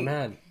thinking,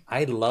 man,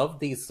 I love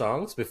these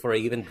songs before I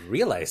even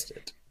realized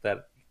it,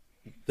 that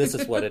this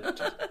is what it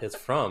is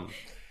from.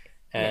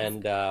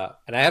 And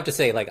and I have to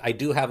say, like, I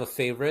do have a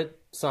favorite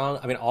song.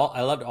 I mean,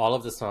 I loved all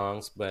of the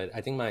songs, but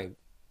I think my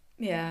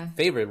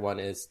favorite one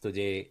is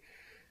Tujhe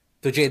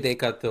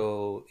Dekha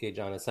To Ye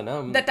Jana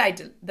Sanam. The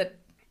title.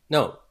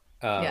 No.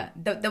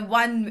 The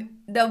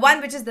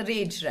one which is the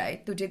rage,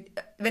 right?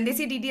 When they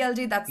say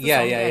DDLJ, that's the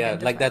song. Yeah.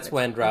 Like, that's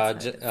when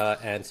Raj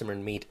and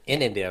Simran meet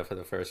in India for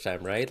the first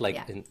time, right? Like,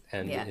 in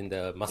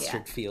the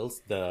mustard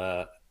fields,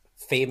 the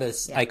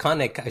famous,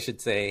 iconic, I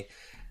should say,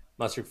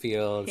 mustard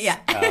fields. Yeah.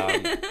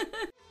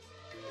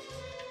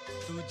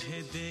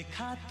 तुझे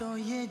देखा तो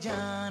ये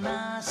जाना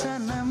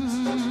सनम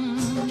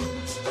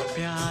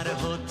प्यार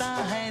होता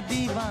है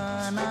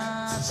दीवाना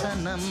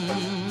सनम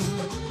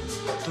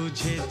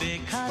तुझे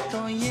देखा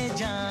तो ये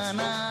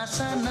जाना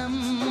सनम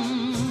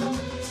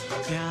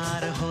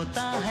प्यार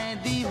होता है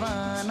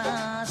दीवाना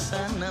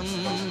सनम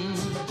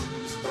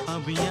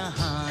अब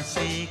यहाँ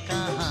से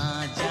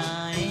कहाँ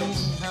जाएं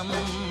हम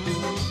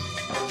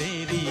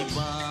तेरी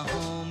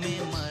बाहों में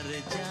मर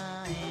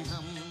जाएं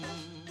हम.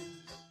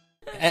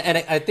 And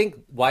I think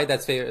why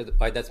that's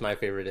my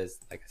favorite is,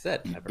 like I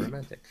said,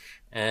 hyper-romantic.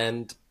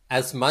 And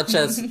as much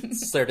as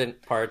certain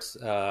parts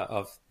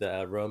of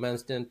the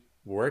romance didn't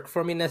work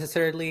for me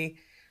necessarily,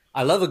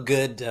 I love a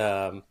good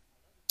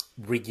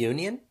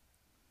reunion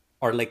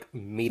or like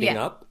meeting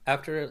up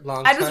after a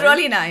long time. It was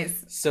really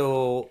nice.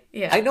 So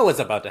I know what's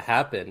about to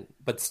happen,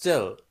 but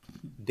still,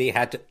 they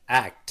had to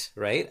act,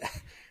 right?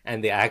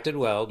 And they acted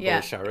well,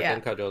 both Shah Rukh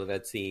and Kajol in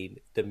that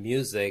scene. The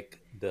music,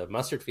 the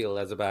mustard field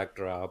as a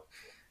backdrop,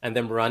 and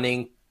them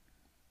running,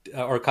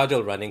 or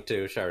Kajol running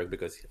to Shah Rukh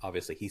because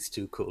obviously he's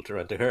too cool to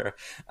run to her.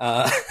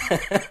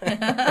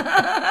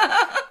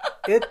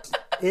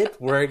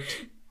 It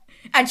worked.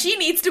 And she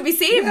needs to be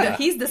saved. Yeah,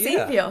 he's the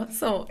savior.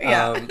 So,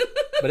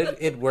 but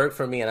it worked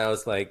for me, and I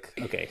was like,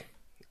 okay,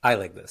 I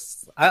like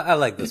this. I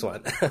like this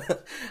one.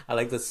 I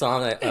like this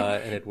song,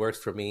 and it works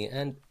for me,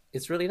 and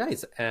it's really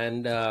nice.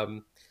 And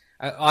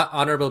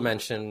honorable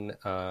mention,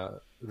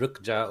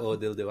 Ruk Ja O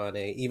Dil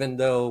Diwane, even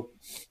though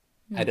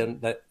I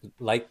don't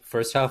like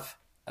first half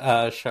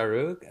Shah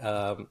Rukh.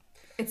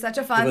 It's such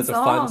a fun song. It was a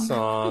fun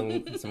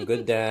song, some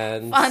good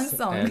dance. Fun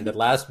song. And the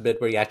last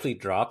bit where he actually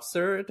drops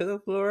her to the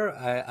floor,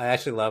 I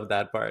actually love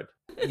that part.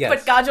 Yes.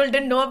 But Kajol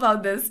didn't know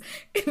about this,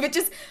 which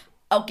is,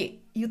 okay,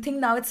 you think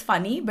now it's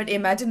funny, but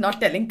imagine not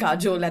telling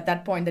Kajol at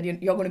that point that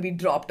you're going to be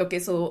dropped. Okay,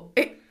 so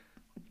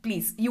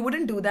please, you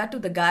wouldn't do that to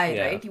the guy,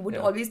 right? You would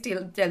always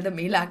tell the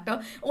male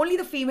actor. Only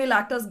the female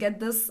actors get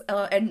this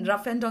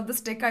rough end of the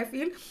stick, I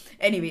feel.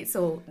 Anyway,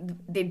 so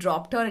they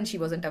dropped her and she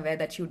wasn't aware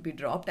that she would be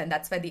dropped. And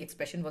that's why the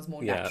expression was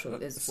more natural,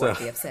 is what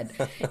they have said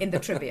in the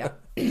trivia.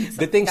 So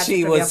good thing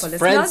she was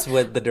friends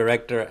with the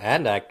director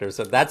and actor.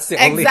 So that's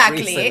the only reason.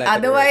 Exactly.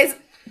 Otherwise,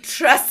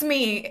 trust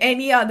me,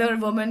 any other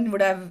woman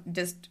would have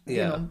just, you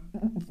know,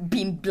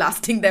 been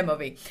blasting them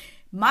away.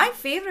 My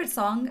favorite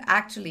song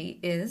actually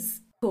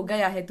is हो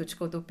गया है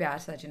तुझको तो प्यार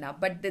सजना,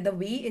 but the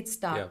way it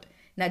starts,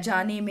 न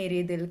जाने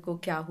मेरे दिल को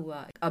क्या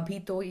हुआ, अभी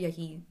तो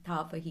यही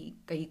था वही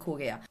कहीं खो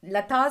गया.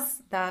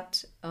 Lata's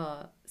that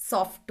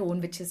soft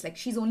tone, which is like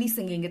she's only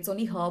singing, it's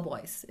only her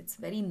voice, it's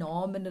very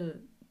nominal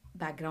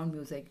background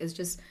music. It's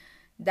just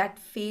that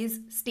phase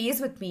stays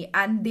with me,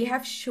 and they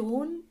have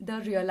shown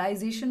the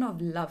realization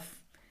of love,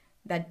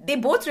 that they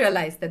both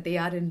realize that they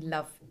are in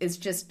love, is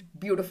just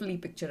beautifully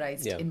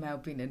picturized in my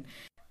opinion.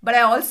 But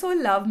I also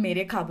love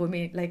Mere Khabo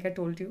Mein, like I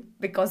told you,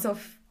 because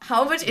of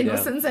how much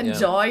innocence and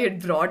joy it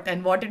brought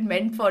and what it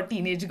meant for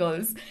teenage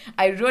girls.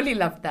 I really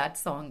loved that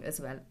song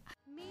as well.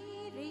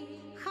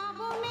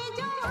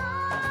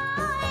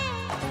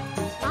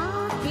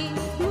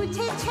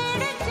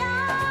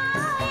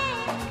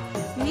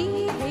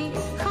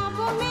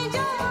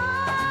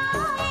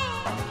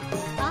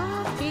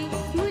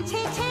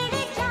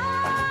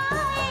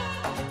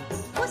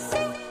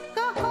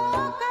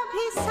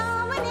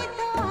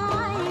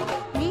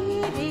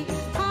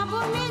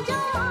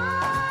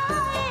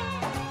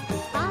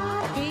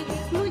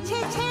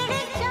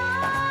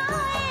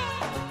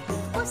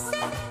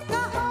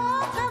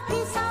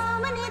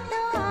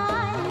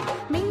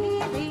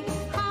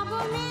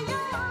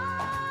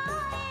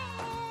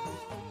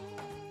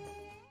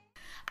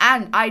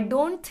 And I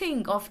don't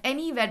think of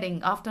any wedding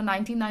after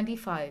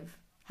 1995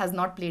 has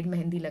not played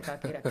Mehndi Laga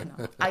Ke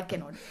Rakhna. I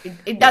cannot.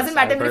 It doesn't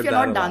matter I've if heard you're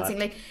that not a lot. dancing.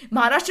 Like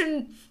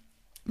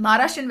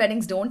Maharashtrian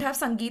weddings don't have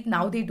Sangeet.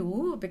 Now they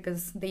do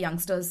because the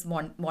youngsters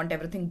want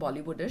everything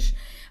Bollywoodish.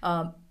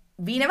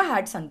 We never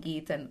had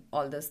Sangeet and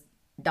all this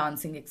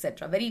dancing,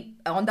 etc. Very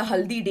on the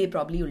Haldi day,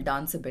 probably you'll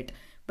dance a bit.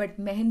 But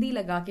Mehndi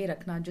Laga Ke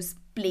Rakhna just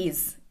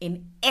plays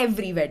in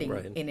every wedding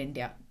Right. in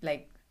India.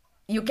 Like,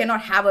 you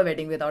cannot have a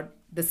wedding without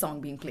this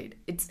song being played.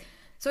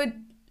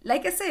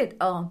 Like I said,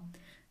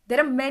 there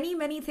are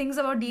many things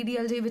about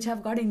DDLJ which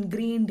have got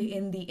ingrained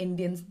in the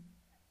Indian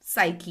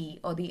psyche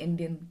or the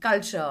Indian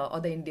culture or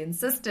the Indian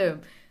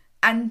system,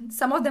 and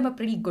some of them are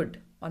pretty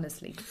good,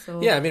 honestly.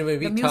 So Yeah, I mean, when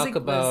we the music talk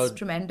about was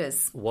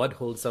tremendous. what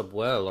holds up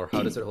well or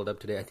how does it hold up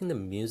today, I think the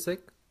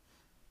music,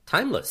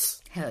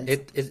 timeless. Hell.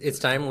 It's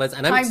timeless.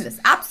 And Timeless,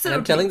 And I'm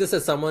absolutely. telling this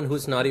as someone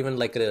who's not even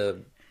like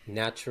a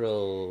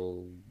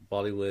natural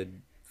Bollywood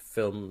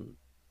film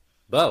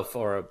buff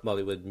or a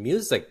Bollywood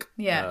music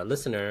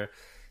listener.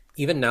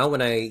 Even now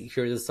when I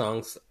hear the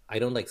songs, I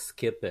don't like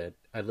skip it.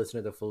 I listen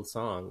to the full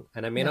song.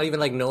 And I may not even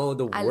like know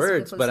the I listen to the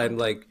words, full but song I'm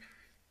like,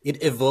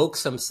 it evokes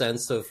some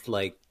sense of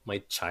like my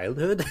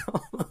childhood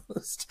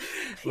almost.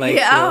 Like,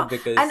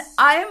 because... And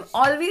I'm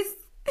always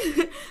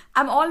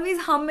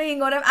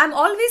humming, or I'm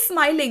always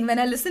smiling when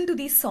I listen to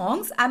these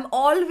songs. I'm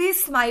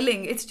always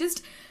smiling. It's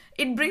just,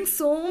 it brings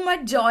so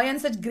much joy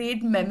and such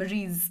great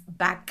memories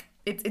back.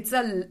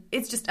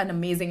 It's just an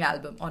amazing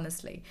album,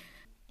 honestly.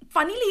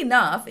 Funnily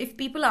enough, if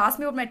people ask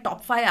me about my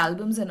top 5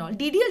 albums and all,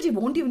 DDLJ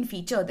won't even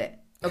feature there.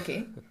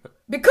 Okay?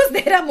 Because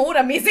there are more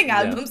amazing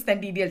albums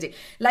than DDLJ.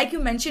 Like you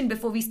mentioned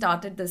before we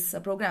started this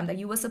program, that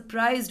you were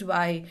surprised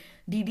why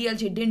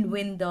DDLJ didn't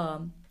win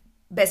the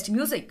Best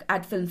Music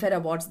at Filmfare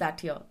Awards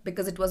that year,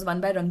 because it was won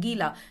by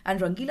Rangila. And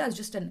Rangila is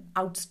just an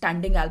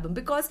outstanding album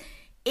because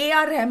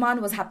A.R.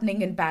 Rahman was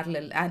happening in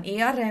parallel. And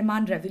A.R.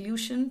 Rahman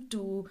revolution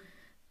to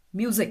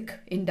music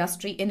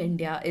industry in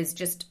India is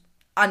just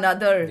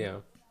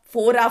another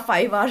 4 or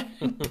 5 hour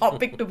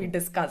topic to be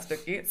discussed.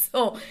 Okay,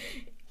 so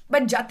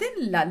but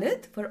Jatin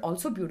Lalit were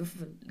also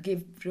beautiful,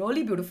 gave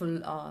really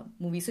beautiful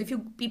movies. So if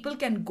people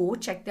can go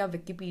check their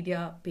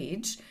Wikipedia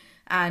page,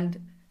 and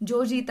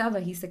Jo Jeeta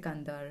Wahi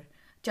Sikandar,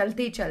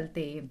 Chalte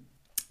Chalte,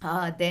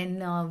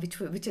 then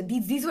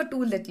these were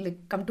two that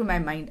come to my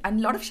mind, and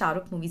a lot of Shah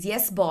Rukh movies.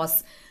 Yes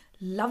Boss,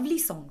 lovely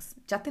songs.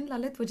 Jatin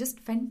Lalit were just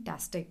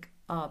fantastic.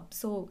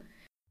 So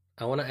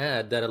I want to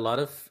add that a lot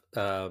of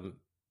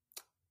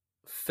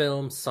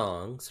film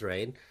songs,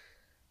 right?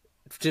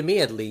 To me,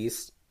 at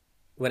least,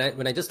 when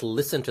I just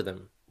listen to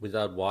them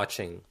without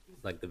watching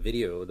like the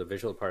video, the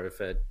visual part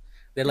of it,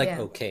 they're like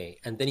okay,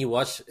 and then you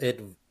watch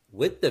it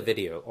with the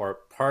video or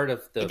part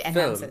of the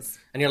film,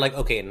 and you're like,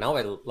 okay, now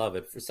I love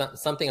it. For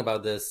something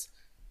about this,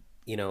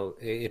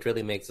 it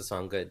really makes the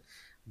song good.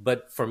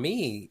 But for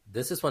me,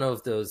 this is one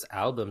of those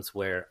albums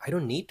where I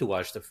don't need to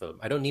watch the film.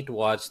 I don't need to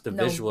watch the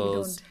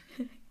visuals.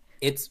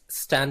 It's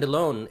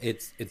standalone.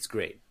 It's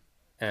great.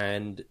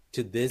 And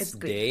to this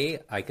day,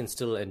 I can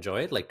still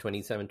enjoy it, like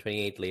 27,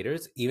 28 later,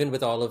 even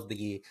with all of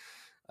the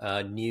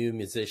new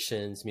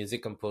musicians,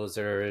 music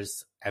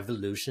composers,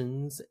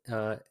 evolutions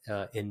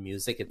in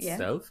music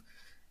itself.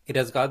 It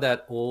has got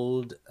that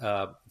old,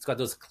 it's got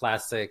those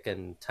classic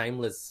and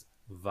timeless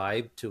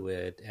vibe to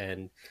it.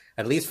 And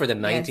at least for the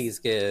 90s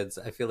kids,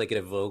 I feel like it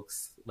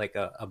evokes like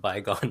a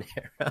bygone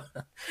era.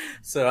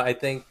 So I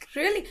think...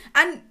 Really?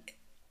 And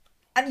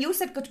you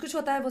said Kuch Kuch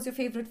Hota Hai was your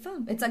favorite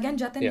film. It's again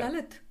Jatin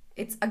Lalit.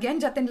 It's again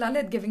Jatin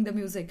Lalit giving the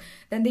music.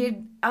 Then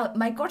they,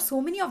 my God,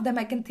 so many of them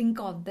I can think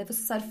of. There was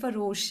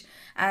Sarfarosh,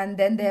 and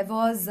then there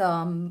was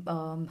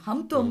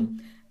Hum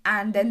Tum,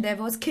 and then there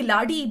was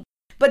Khiladi.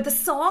 But the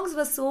songs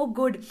were so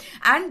good.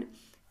 And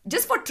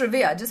just for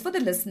trivia, just for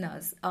the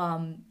listeners,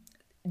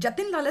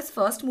 Jatin Lalit's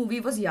first movie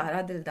was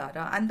Yara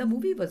Dildara, and the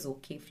movie was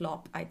okay,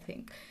 flop, I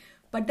think.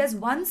 But there's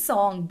one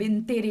song,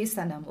 Bin Tere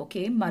Sanam,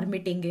 okay, Mar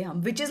Mitenge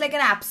Hum, which is like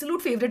an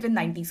absolute favorite with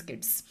 90s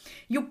kids.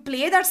 You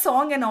play that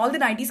song and all the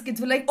 90s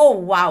kids were like, oh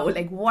wow,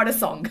 like what a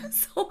song.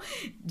 So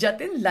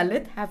Jatin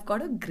Lalit have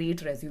got a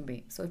great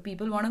resume. So if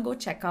people want to go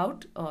check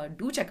out,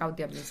 do check out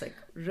their music.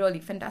 Really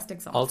fantastic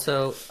songs.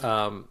 Also,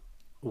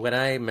 when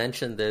I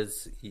mentioned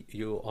this,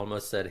 you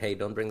almost said, hey,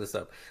 don't bring this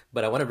up.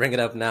 But I want to bring it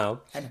up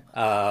now.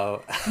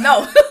 No.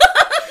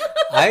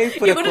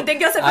 You're going to think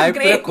yourself a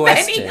great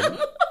question.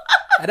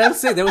 And I'm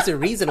saying there was a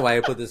reason why I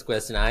put this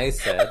question. I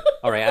said,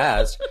 or I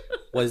asked,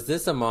 was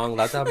this among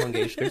Lata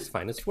Mangeshkar's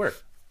finest work?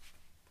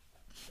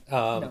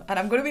 No. And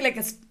I'm going to be like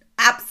an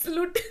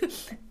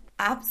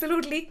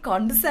absolutely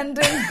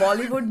condescending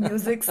Bollywood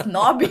music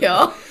snob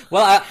here.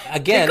 Well,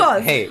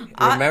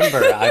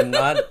 remember, I'm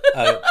not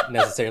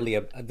necessarily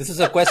this is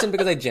a question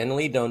because I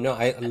genuinely don't know.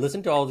 I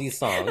listen to all these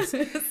songs,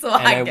 so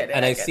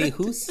I see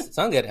who's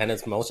sung it, and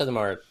most of them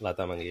are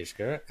Lata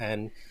Mangeshkar.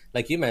 And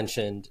like you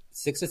mentioned,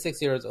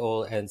 66 years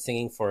old and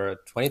singing for a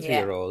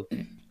 23-year-old.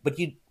 But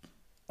you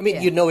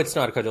know it's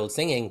not Kajol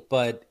singing,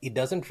 but it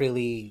doesn't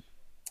really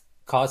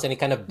cause any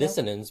kind of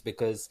dissonance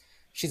because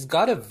she's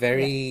got a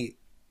very...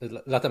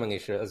 Lata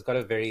Mangeshkar has got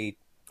a very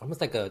almost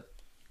like a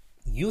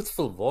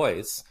youthful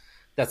voice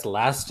that's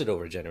lasted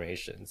over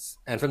generations.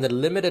 And from the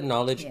limited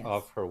knowledge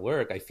of her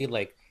work, I feel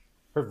like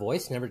her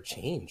voice never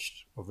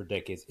changed over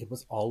decades. It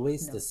was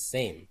always the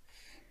same.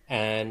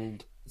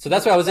 And so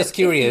that's why I was just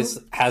curious,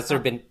 has there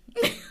been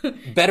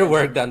better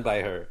work done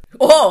by her?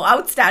 Oh,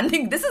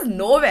 outstanding. This is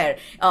nowhere.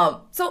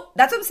 So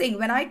that's what I'm saying.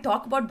 When I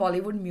talk about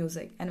Bollywood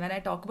music and when I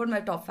talk about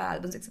my top 5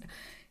 albums, etc.,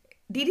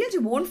 DDLJ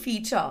won't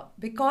feature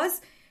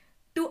because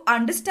to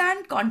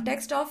understand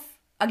context of,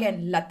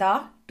 again,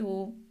 Lata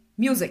to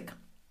music,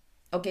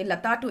 okay,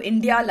 Lata to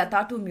India,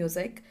 Lata to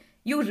music,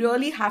 you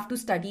really have to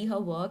study her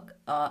work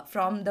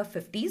from the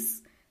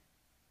 50s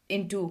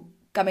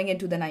coming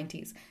into the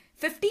 90s.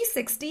 50s,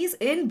 60s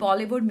in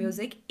Bollywood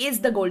music is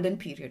the golden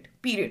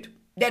period.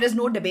 There is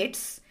no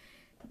debates.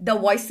 The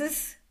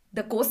voices,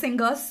 the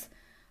co-singers,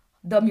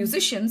 the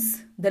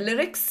musicians, the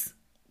lyrics,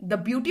 the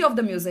beauty of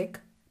the music,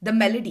 the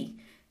melody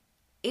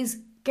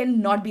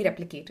cannot be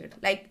replicated.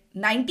 Like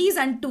 90s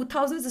and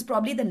 2000s is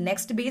probably the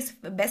next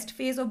best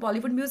phase of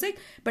Bollywood music,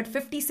 but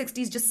 50s,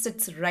 60s just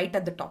sits right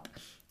at the top.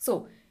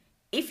 So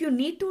if you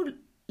need to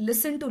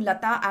listen to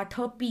Lata at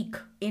her peak,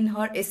 in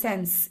her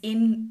essence,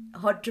 in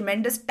her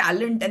tremendous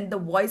talent and the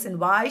voice, and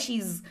why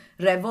she's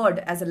revered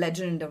as a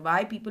legend,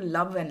 why people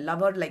love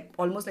her like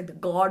almost like the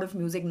god of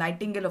music,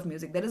 nightingale of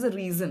music. There is a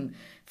reason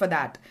for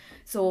that.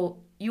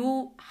 So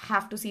you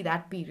have to see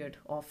that period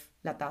of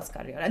Lata's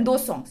career and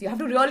those songs. You have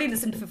to really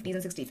listen to 50s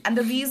and 60s. And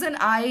the reason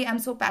I am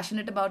so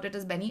passionate about it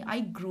is, Benny,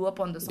 I grew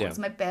up on the songs.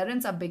 My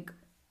parents are big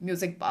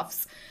music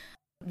buffs.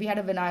 We had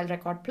a vinyl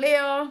record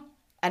player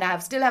and I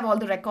still have all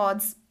the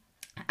records.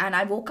 And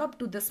I woke up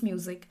to this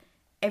music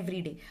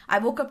every day. I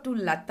woke up to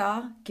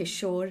Lata,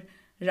 Kishore,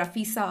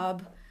 Rafi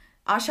Saab,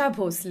 Asha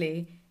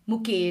Bhosle,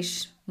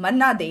 Mukesh,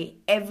 Manna De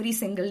every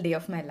single day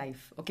of my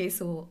life. Okay,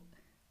 so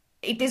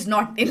it is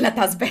not in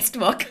Lata's best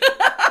work.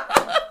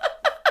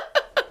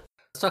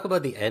 Let's talk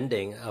about the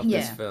ending of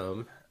this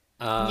film.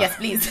 Yes,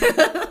 please.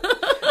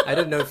 I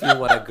don't know if you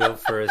want to go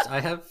first. I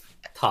have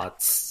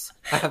thoughts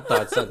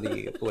on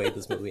the way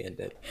this movie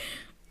ended.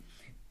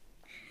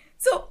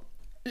 So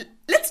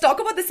let's talk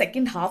about the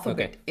second half of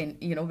it.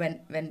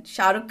 When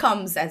Shah Rukh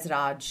comes as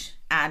Raj,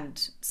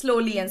 and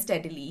slowly and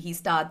steadily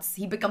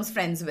he becomes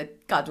friends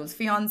with Kajol's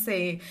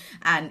fiance,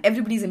 and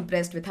everybody's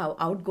impressed with how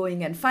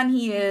outgoing and fun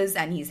he is,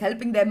 and he's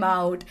helping them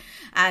out.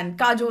 And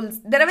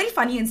there are very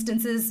funny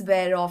instances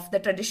where of the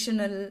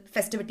traditional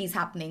festivities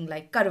happening,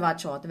 like Karwa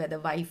Chauth, where the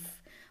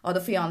wife or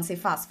the fiance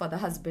fasts for the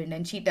husband,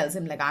 and she tells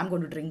him like, I'm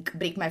going to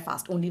break my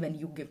fast only when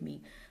you give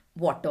me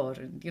water.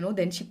 And,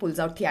 then she pulls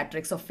out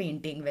theatrics of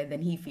fainting where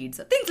then he feeds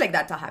her. Things like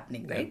that are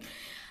happening, right?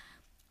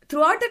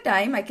 Throughout the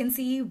time, I can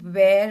see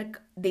where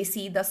they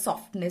see the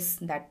softness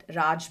that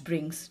Raj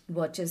brings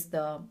versus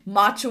the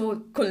macho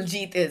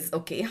Kuljit is,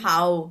 okay?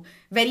 How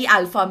very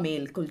alpha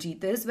male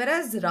Kuljit is.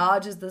 Whereas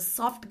Raj is the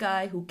soft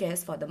guy who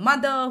cares for the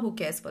mother, who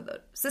cares for the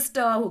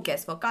sister, who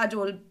cares for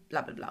Kajol,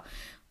 blah, blah, blah.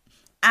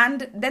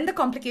 And then the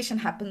complication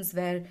happens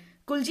where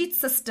Kuljit's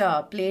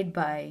sister, played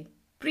by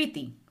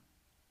Preeti,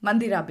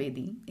 Mandira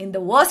Bedi, in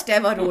the worst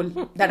ever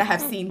role that I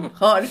have seen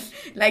her.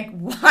 Like,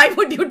 why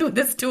would you do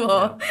this to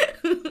her?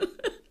 Yeah.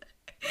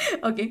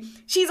 Okay.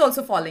 She's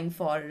also falling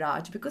for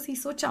Raj because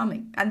he's so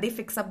charming. And they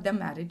fix up their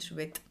marriage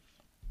with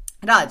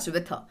Raj,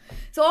 with her.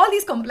 So all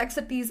these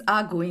complexities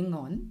are going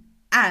on.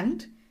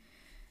 And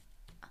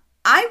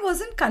I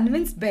wasn't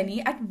convinced,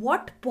 Benny, at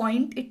what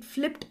point it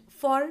flipped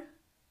for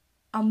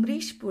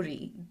Amrish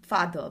Puri,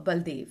 father,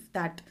 Baldev,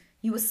 that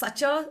he was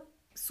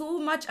so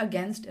much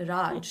against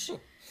Raj.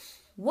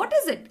 What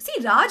is it?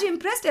 See, Raj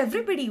impressed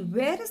everybody.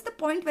 Where is the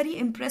point where he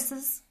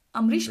impresses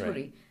Amrish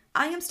Puri?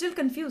 I am still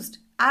confused.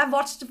 I've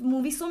watched the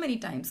movie so many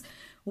times.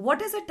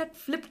 What is it that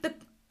flipped the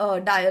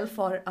dial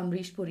for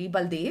Amrish Puri,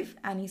 Baldev?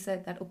 And he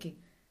said that, okay,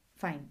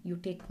 fine, you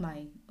take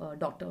my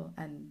daughter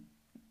and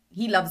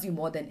he loves you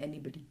more than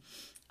anybody.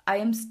 I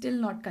am still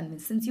not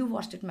convinced. Since you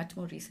watched it much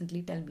more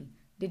recently, tell me,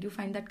 did you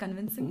find that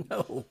convincing?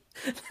 No,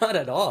 not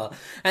at all.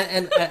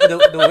 And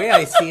the way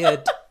I see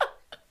it,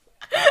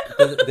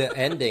 the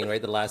ending,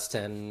 right, the last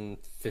 10,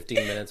 15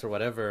 minutes or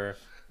whatever,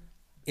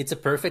 it's a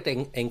perfect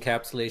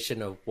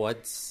encapsulation of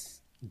what's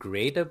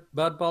great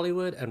about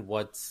Bollywood and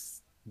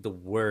what's the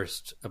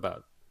worst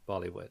about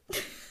Bollywood.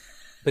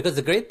 Because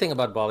the great thing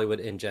about Bollywood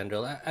in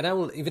general, and I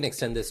will even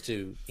extend this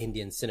to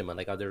Indian cinema,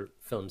 like other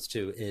films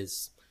too,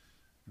 is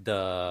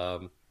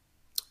the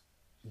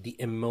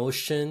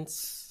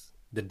emotions,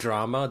 the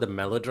drama, the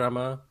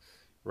melodrama,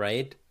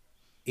 right?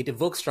 It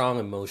evokes strong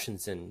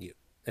emotions in you,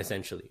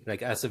 essentially.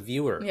 Like as a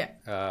viewer,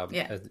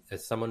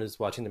 as someone who's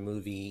watching the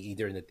movie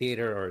either in the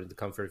theater or the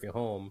comfort of your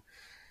home,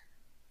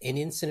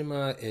 Indian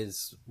cinema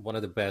is one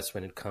of the best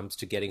when it comes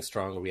to getting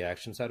strong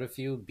reactions out of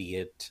you, be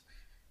it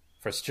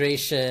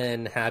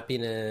frustration,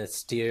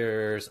 happiness,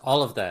 tears,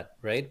 all of that,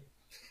 right?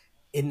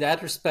 In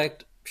that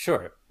respect,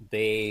 sure,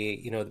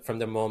 they, from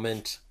the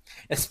moment,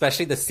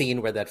 especially the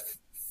scene where that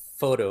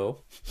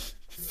photo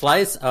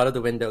flies out of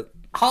the window,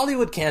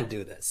 Hollywood can't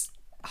do this.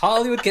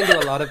 Hollywood can do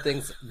a lot of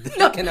things.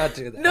 They cannot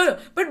do that. No.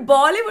 But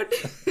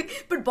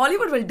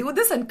Bollywood will do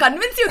this and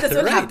convince you this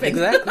will Right, happen.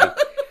 exactly.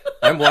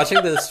 I'm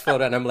watching this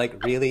photo and I'm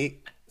like,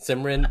 really,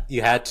 Simran,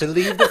 you had to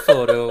leave the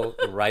photo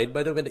right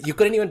by the window. You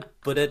couldn't even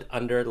put it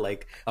under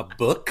like a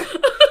book.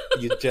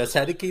 You just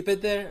had to keep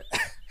it there.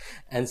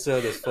 And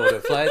so this photo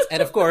flies.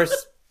 And of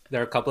course,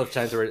 there are a couple of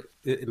times where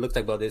it looks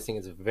like Baldev Singh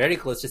is very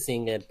close to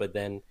seeing it, but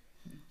then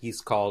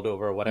he's called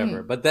over or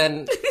whatever. But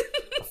then,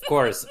 of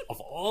course, of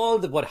all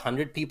the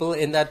 100 people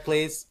in that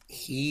place,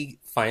 he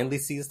finally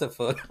sees the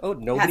photo.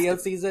 Nobody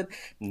else sees it.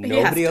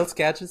 Nobody else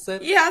catches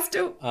it. He has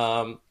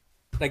to.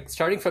 Like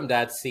starting from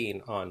that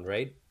scene on,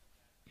 right?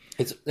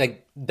 It's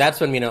like that's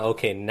when we know,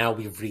 okay, now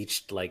we've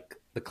reached like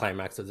the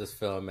climax of this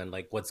film and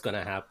like what's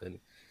gonna happen.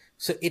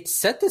 So it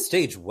set the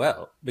stage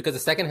well because the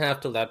second half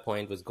till that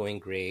point was going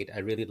great. I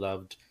really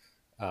loved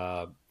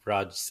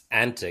Raj's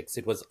antics.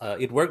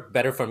 It worked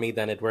better for me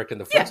than it worked in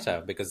the first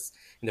half because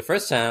in the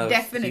first half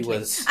Definitely.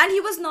 And he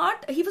was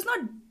not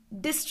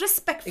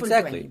disrespectful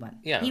to anyone.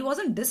 Yeah. He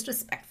wasn't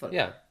disrespectful.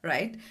 Yeah.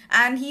 Right?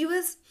 And he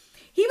was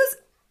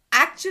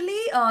actually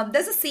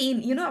there's a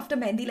scene, after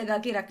Mehndi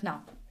Laga Ke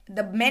Rakhna,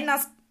 the men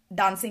are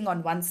dancing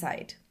on one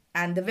side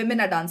and the women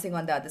are dancing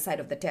on the other side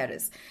of the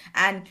terrace.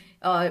 And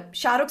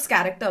Shah Rukh's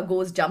character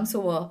jumps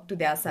over to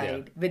their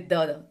side with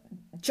the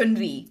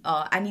chunri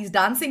and he's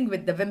dancing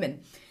with the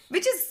women,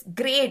 which is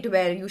great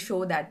where you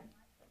show that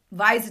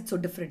why is it so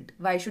different?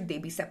 Why should they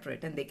be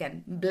separate and they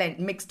can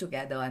mix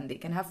together and they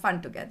can have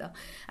fun together?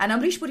 And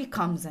Amrish Puri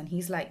comes and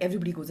he's like,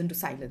 everybody goes into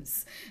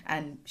silence.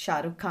 And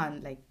Shah Rukh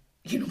Khan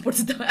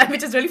puts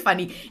which is really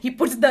funny. He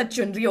puts the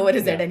chunri over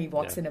his head and he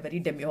walks in a very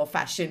demure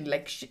fashion,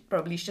 like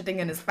probably shitting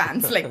in his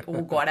pants, like,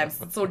 oh God, I'm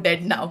so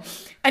dead now.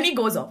 And he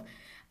goes off.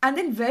 And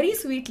then very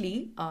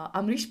sweetly,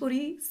 Amrish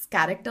Puri's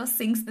character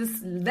sings this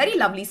very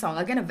lovely song.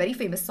 Again, a very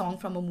famous song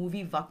from a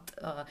movie,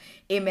 Waqt,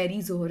 E Meri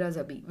Zohra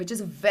Zabi, which is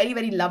a very,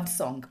 very loved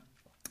song.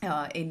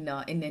 In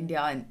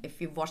India, and if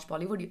you've watched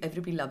Bollywood,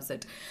 everybody loves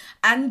it.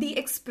 And the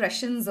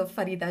expressions of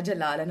Farida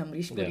Jalal and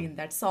Amrish Puri in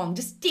that song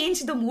just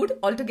changed the mood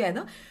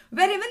altogether.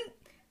 Where even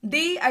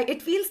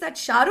it feels that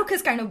Shah Rukh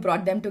has kind of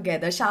brought them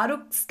together. Shah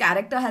Rukh's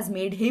character has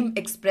made him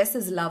express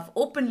his love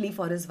openly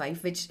for his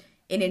wife, which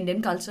in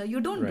Indian culture you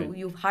don't do.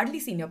 You've hardly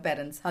seen your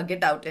parents hug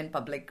it out in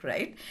public,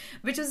 right?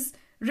 Which is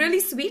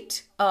really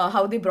sweet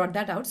how they brought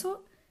that out.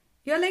 So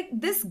you're like,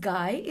 this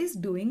guy is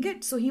doing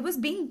it. So he was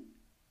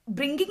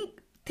bringing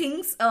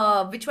things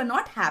which were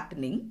not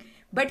happening,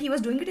 but he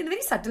was doing it in a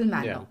very subtle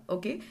manner,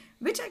 okay,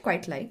 which I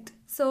quite liked.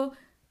 So,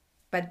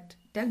 but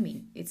tell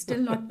me, it's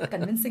still not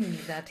convincing me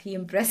that he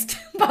impressed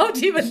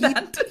Bauji with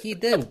that. He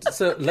didn't.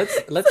 So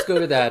let's go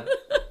to that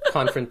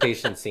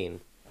confrontation scene,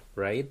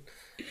 right?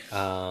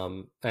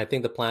 I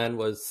think the plan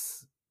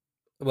was,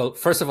 well,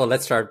 first of all,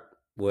 let's start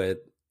with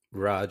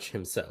Raj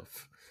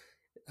himself.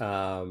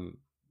 When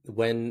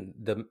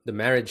the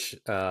marriage,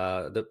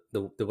 the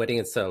wedding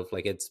itself,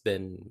 like it's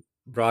been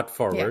brought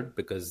forward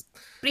because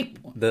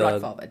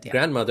the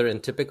grandmother,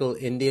 in typical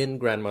Indian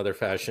grandmother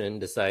fashion,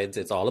 decides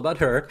it's all about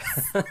her.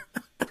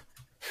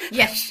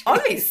 Yes,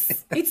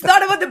 always. It's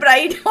not about the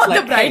bride or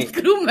the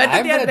bridegroom,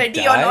 whether they are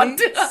ready or not.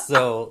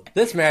 So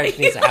this marriage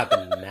needs to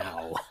happen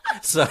now.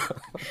 So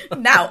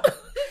now.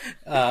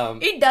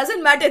 It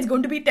doesn't matter, it's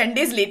going to be 10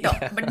 days later,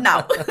 but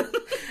now.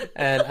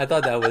 And I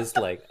thought that was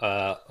like,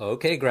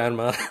 okay,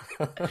 grandma.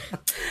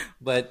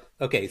 But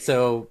okay,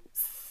 so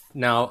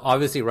now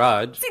obviously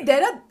Raj. See,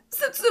 there are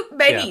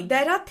Benny,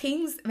 there are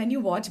things when you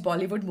watch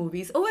Bollywood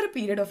movies over a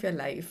period of your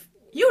life,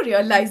 you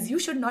realize you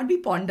should not be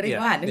pondering or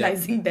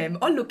analyzing them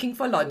or looking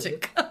for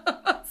logic.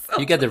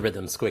 You get the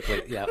rhythms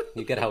quickly. Yeah,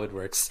 you get how it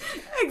works.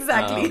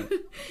 Exactly.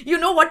 You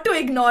know what to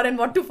ignore and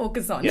what to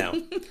focus on. Yeah.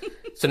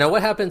 So now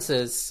what happens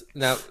is,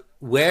 now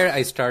where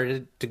I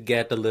started to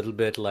get a little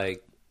bit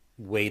like,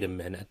 wait a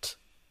minute,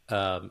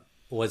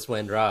 was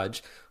when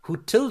Raj, who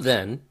till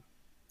then,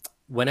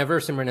 whenever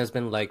Simran has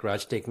been like,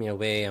 Raj, take me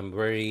away, I'm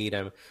worried,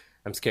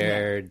 I'm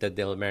scared that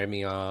they'll marry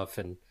me off.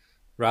 And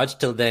Raj,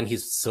 till then,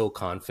 he's so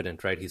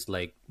confident, right? He's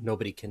like,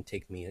 nobody can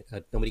take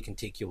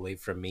you away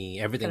from me.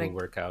 Everything will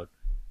work out.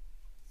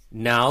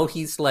 Now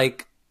he's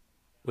like,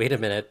 wait a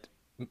minute.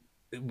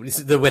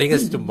 The wedding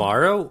is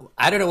tomorrow?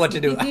 I don't know what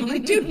to do. I'm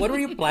like, dude, what were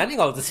you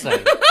planning all this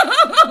time?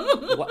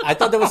 I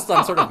thought there was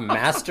some sort of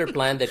master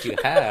plan that you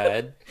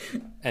had.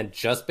 And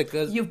just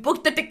because... You've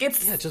booked the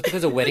tickets. Yeah, just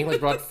because the wedding was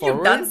brought forward.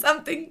 You've done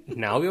something.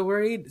 Now you're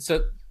worried?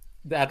 So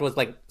that was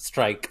like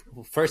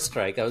first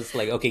strike. I was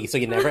like, okay, so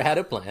you never had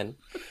a plan.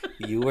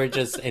 You were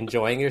just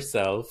enjoying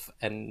yourself.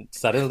 And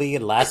suddenly,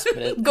 last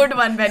minute... Good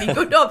one, Benny.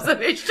 Good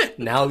observation.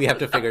 Now we have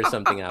to figure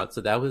something out.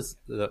 So that was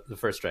the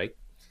first strike.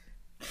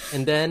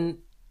 And then...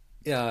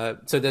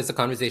 so there's a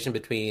conversation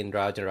between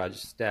Raj and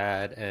Raj's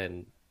dad,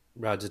 and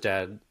Raj's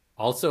dad,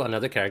 also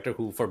another character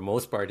who for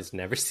most part is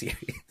never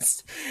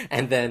serious.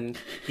 And then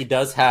he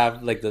does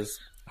have like this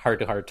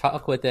heart-to-heart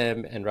talk with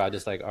him, and Raj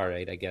is like, all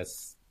right, I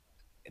guess.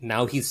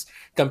 Now he's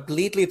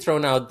completely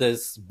thrown out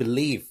this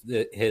belief,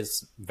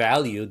 his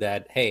value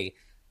that, hey,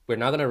 we're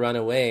not going to run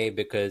away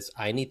because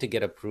I need to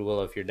get approval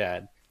of your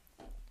dad.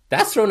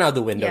 That's thrown out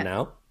the window Yeah.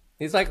 now.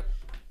 He's like,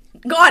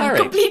 Gone all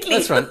right, completely.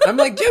 let's run. I'm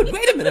like, dude,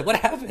 wait a minute. What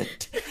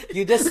happened?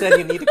 You just said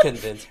you need to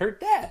convince her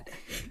dad.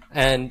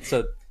 And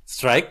so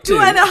strike two.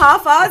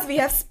 2.5 hours we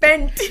have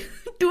spent.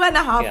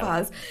 2.5 Yeah.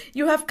 hours.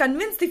 You have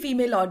convinced the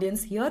female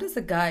audience. Here is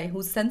a guy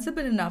who's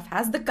sensible enough,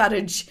 has the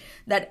courage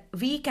that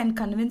we can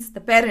convince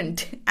the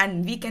parent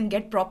and we can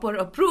get proper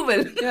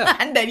approval. Yeah.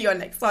 And then you're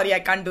like, sorry,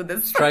 I can't do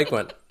this. Strike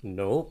one.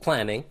 No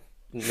planning.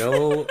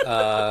 No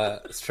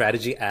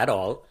strategy at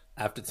all.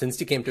 Since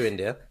you came to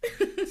India.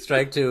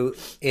 Strike two.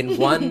 In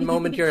one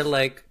moment, you're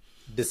like,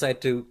 decide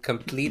to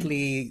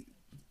completely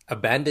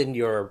abandon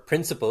your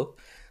principle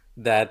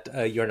that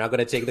you're not going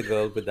to take the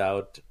girl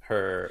without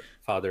her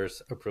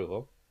father's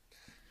approval.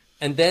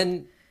 And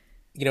then,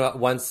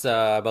 once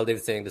Baldev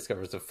Singh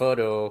discovers the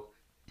photo,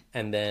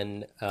 and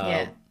then,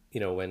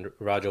 when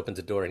Raj opens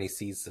the door and he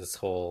sees this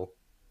whole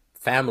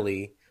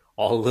family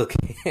all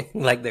looking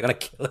like they're going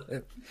to kill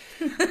him.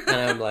 And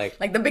I'm like...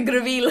 Like the big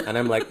reveal. And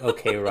I'm like,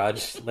 okay,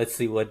 Raj, let's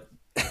see what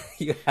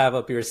you have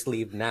up your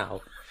sleeve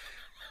now.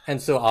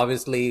 And so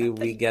obviously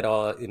we get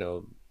all,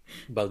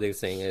 Baldev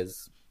Singh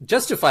is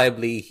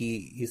justifiably,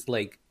 he's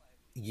like,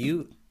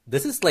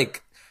 this is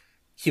like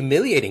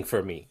humiliating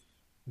for me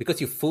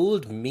because you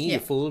fooled me, you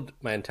fooled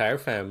my entire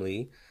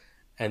family.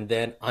 And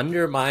then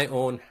under my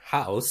own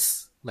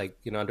house, like,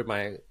 under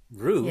my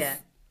roof,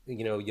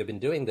 you've been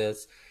doing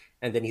this.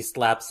 And then he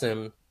slaps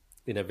him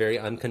in a very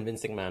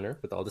unconvincing manner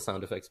with all the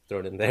sound effects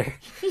thrown in there.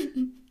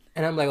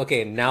 And I'm like,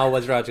 okay, now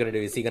what's Raj going to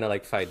do? Is he going to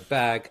like fight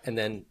back? And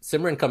then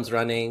Simran comes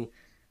running.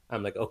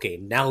 I'm like, okay,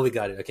 now we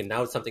got it. Okay,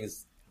 now something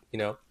is,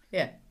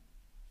 Yeah.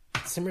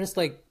 Simran's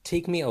like,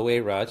 take me away,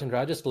 Raj. And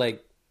Raj is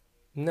like,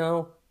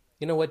 no,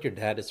 you know what? Your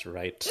dad is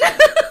right.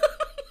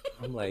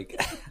 I'm like,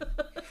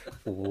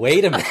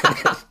 wait a minute.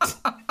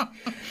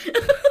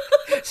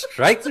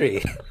 Strike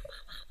three.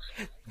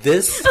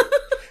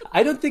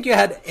 I don't think you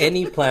had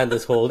any plan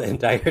this whole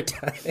entire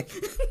time.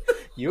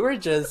 You were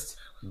just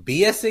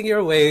BSing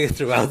your way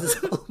throughout this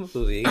whole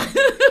movie.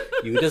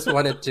 You just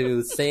wanted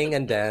to sing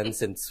and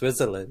dance in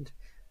Switzerland.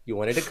 You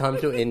wanted to come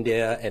to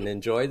India and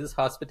enjoy this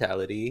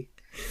hospitality.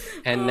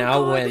 And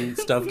now when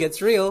stuff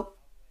gets real,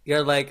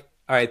 you're like,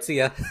 all right, see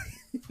ya.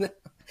 Bye.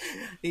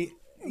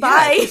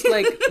 It's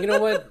like, you know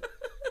what?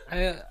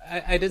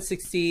 I did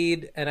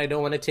succeed and I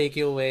don't want to take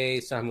you away,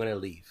 so I'm going to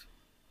leave.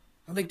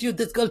 I'm like, dude,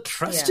 this girl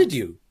trusted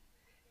you.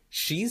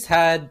 She's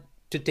actually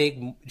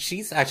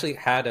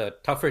had a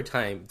tougher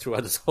time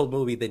throughout this whole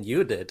movie than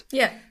you did.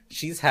 Yeah.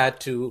 She's had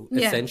to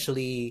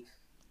essentially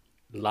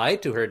lie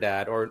to her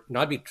dad or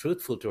not be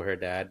truthful to her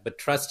dad, but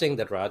trusting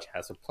that Raj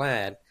has a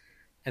plan.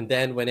 And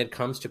then when it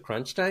comes to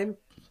crunch time,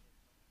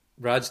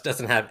 Raj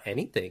doesn't have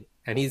anything.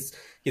 And he's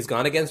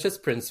gone against his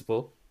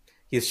principle.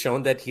 He's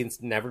shown that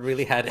he's never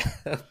really had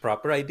a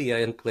proper idea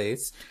in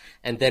place.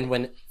 And then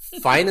when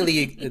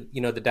finally,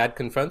 the dad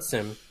confronts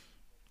him,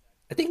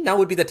 I think now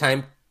would be the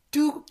time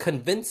to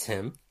convince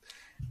him.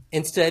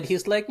 Instead,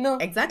 he's like, no.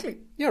 Exactly.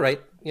 You're right.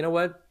 You know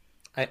what?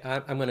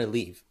 I'm going to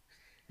leave.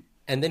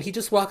 And then he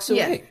just walks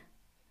away.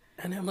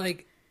 And I'm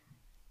like...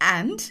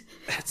 And?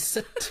 That's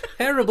a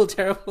terrible,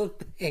 terrible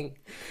thing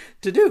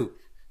to do.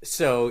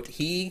 So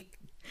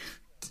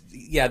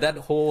that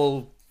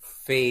whole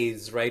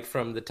phase, right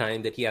from the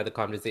time that he had the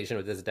conversation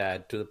with his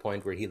dad to the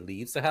point where he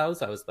leaves the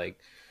house, I was like,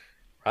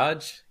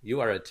 Raj,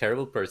 you are a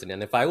terrible person.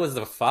 And if I was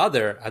the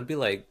father, I'd be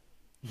like,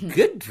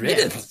 good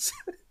riddance.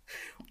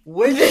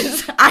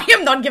 Which I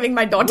am not giving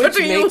my daughter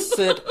to you. Which makes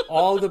it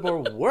all the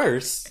more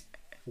worse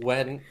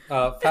when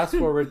fast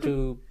forward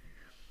to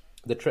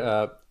the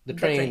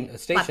train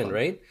station, platform.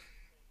 right?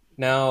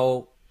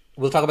 Now,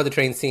 we'll talk about the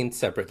train scene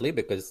separately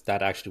because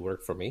that actually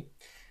worked for me.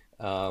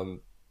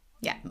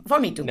 Yeah, for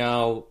me too.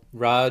 Now,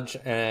 Raj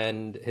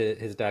and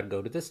his dad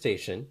go to the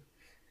station.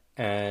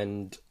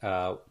 And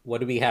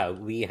what do we have?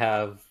 We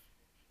have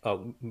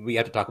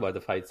to talk about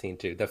the fight scene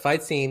too. The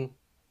fight scene,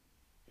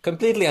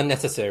 completely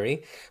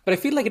unnecessary, but I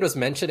feel like it was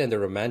mentioned in the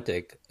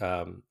Romantics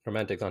on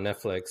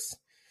Netflix.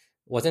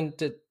 Was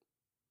it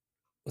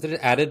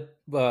added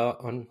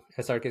on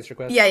SRK's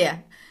request? Yeah.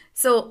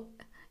 So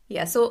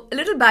a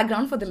little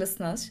background for the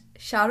listeners.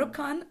 Shah Rukh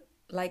Khan,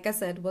 like I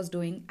said, was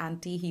doing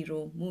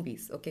anti-hero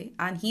movies, okay?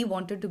 And he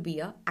wanted to be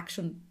a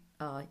action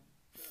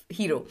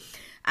hero.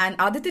 And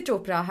Aditya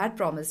Chopra had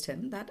promised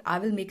him that I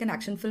will make an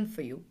action film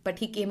for you. But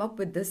he came up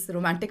with this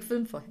romantic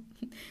film for him.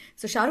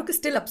 So Shah Rukh is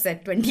still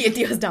upset 28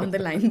 years down the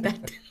line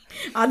that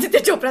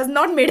Aditya Chopra has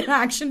not made an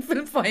action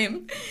film for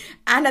him.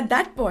 And at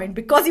that point,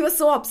 because he was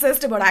so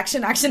obsessed about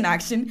action,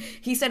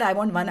 he said, I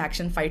want one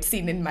action fight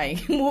scene in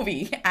my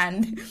movie.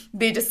 And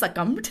they just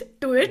succumbed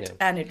to it.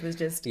 Yeah. And it was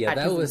just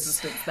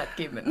insistence that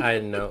came in. I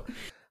know.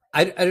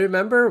 I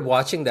remember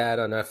watching that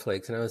on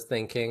Netflix and I was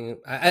thinking,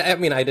 I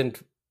mean, I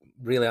didn't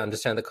really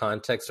understand the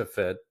context of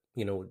it,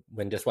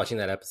 when just watching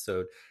that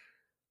episode.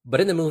 But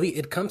in the movie,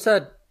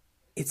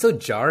 it's so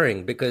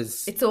jarring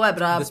because it's so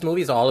abrupt. This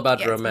movie is all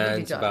about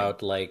romance,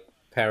 about like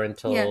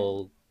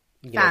parental,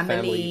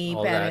 family,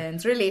 all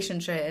parents, that.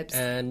 Relationships.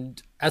 And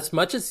as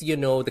much as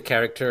the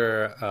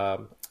character, I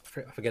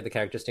forget the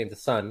character's name, the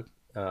son,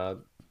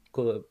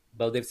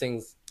 Baldev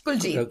Singh's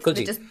Kuljit. Kuljit.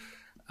 Which is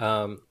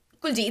Um,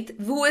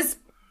 Kuljit, who is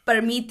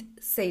Parmeet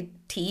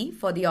Sethi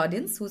for the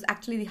audience, who's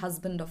actually the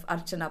husband of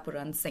Archana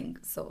Puran Singh.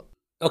 So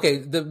okay,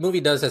 the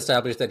movie does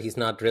establish that he's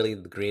not really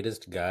the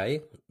greatest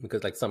guy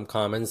because, like, some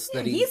comments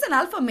that he's an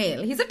alpha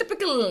male. He's a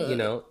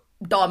typical,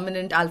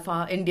 dominant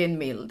alpha Indian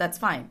male. That's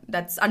fine.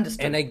 That's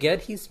understood. And I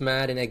get he's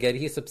mad and I get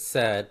he's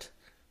upset,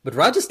 but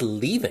Raj is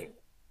leaving,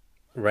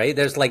 right?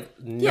 There's like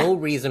no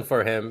reason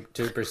for him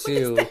to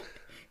pursue.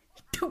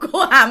 To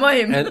go hammer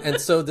him. And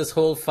so this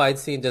whole fight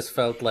scene just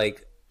felt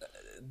like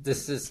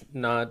this is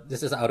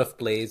out of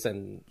place,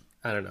 and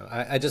I don't know.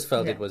 I just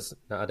felt it was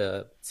not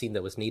a scene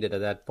that was needed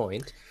at that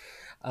point.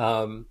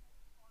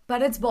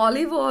 But it's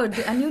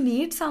Bollywood and you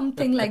need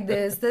something like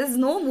this. There's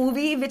no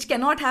movie which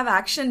cannot have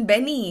action.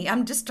 Benny,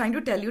 I'm just trying to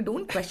tell you,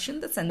 don't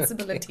question the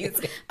sensibilities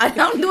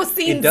around those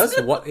scenes.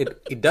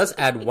 It does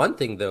add one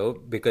thing though,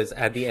 because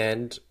at the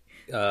end,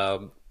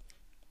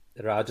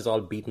 Raj is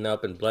all beaten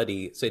up and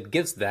bloody, so it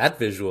gives that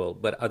visual.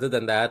 But other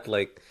than that,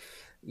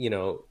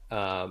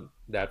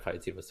 that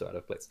fight scene was so out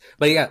of place.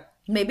 But yeah,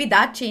 maybe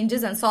that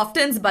changes and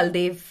softens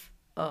Baldev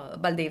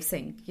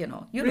Singh.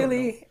 You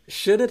really don't know.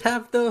 Should it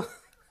have though?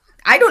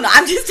 I don't know.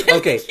 I'm just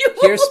telling you.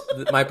 Here's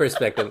my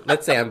perspective.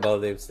 Let's say I'm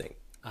Baldev Singh.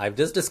 I've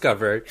just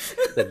discovered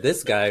that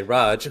this guy,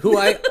 Raj, who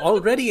I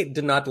already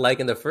did not like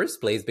in the first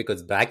place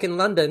because back in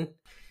London,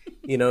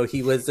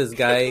 he was this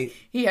guy.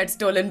 He had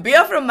stolen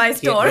beer from my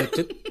store.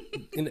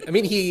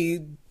 He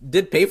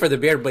did pay for the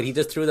beer, but he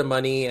just threw the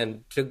money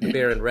and took the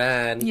beer and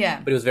ran. Yeah.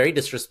 But he was very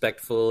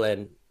disrespectful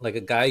and like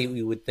a guy who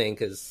you would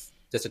think is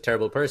just a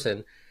terrible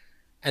person.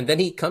 And then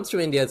he comes to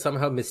India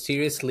somehow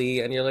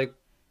mysteriously, and you're like,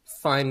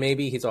 fine,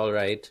 maybe he's all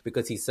right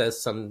because he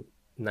says some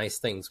nice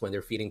things when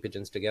they're feeding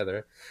pigeons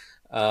together.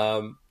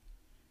 And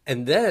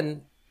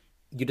then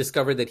you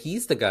discover that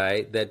he's the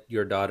guy that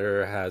your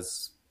daughter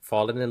has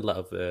fallen in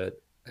love with,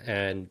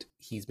 and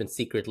he's been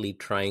secretly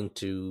trying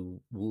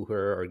to woo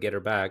her or get her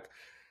back.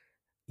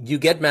 You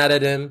get mad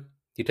at him,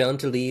 you tell him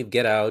to leave,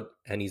 get out,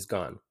 and he's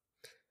gone.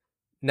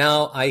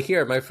 Now I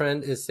hear my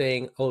friend is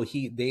saying, oh,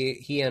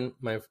 he and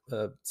my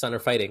son are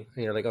fighting.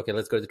 And you're like, okay,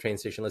 let's go to the train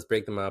station, let's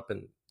break them up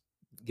and,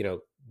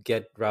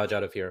 get Raj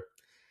out of here.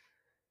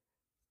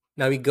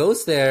 Now he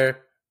goes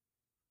there,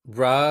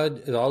 Raj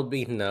is all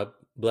beaten up,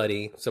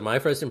 bloody. So my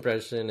first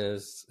impression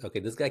is, okay,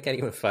 this guy can't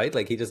even fight.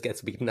 Like, he just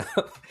gets beaten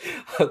up.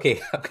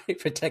 Okay, how can I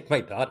protect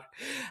my daughter?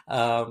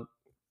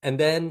 And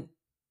then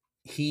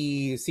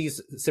he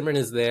sees Simran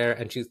is there,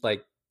 and she's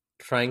like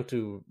trying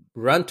to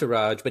run to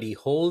Raj, but he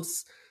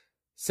holds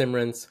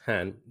Simran's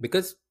hand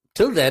because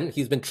till then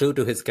he's been true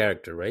to his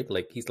character, right?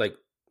 Like, he's like,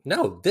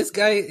 no, this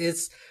guy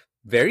is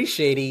very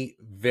shady,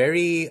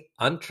 very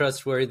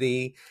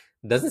untrustworthy.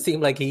 Doesn't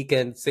seem like he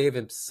can save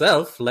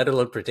himself, let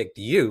alone protect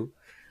you.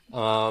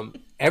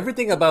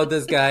 Everything about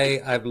this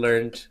guy I've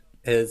learned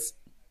is,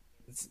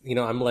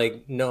 I'm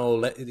like,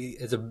 no,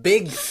 it's a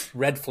big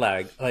red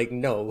flag. Like,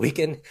 no, we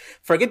can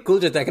forget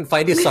Kuljit. I can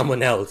find you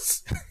someone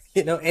else,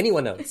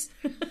 anyone else.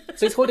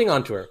 So he's holding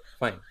on to her.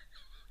 Fine.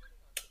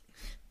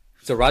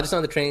 So Raj is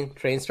on the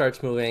train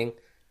starts moving.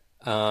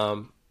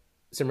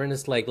 Simran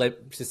is like,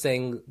 she's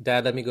saying,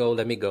 Dad, let me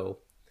go.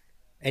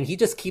 And he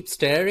just keeps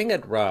staring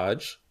at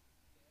Raj.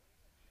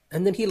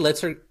 And then he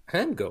lets her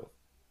hand go,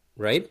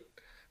 right?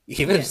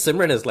 Even if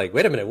Simran is like,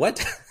 wait a minute,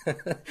 what?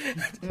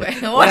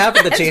 What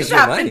happened to change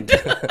your mind?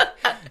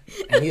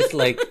 And he's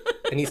like,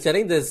 and he's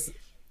telling this,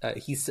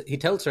 he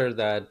tells her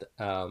that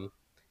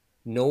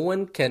no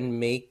one can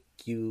make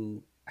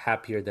you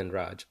happier than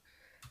Raj.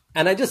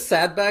 And I just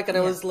sat back and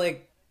I was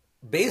like,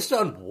 based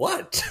on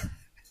what?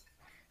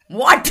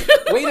 What?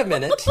 Wait a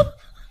minute.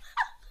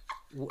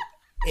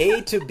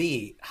 A to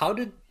B. How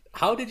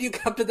did you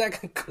come to that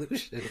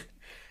conclusion?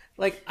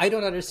 Like, I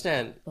don't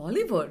understand.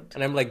 Bollywood.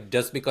 And I'm like,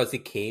 just because he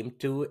came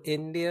to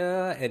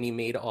India and he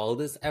made all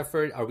this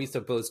effort, are we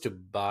supposed to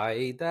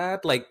buy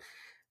that? Like,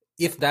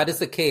 if that is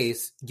the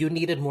case, you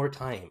needed more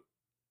time.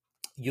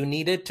 You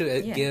needed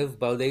to give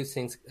Baldev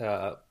Singh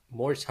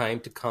more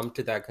time to come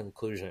to that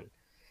conclusion.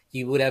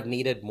 He would have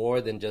needed more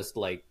than just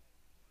like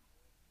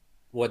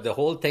what the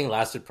whole thing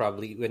lasted,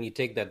 probably, when you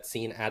take that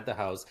scene at the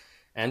house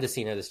and the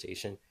scene at the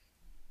station,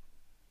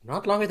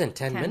 not longer than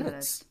 10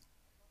 minutes.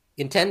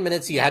 In 10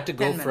 minutes, you had to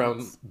go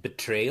from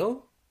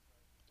betrayal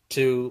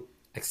to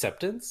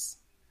acceptance.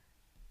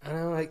 And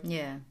I'm like,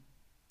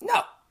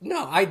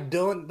 no, I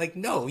don't, like,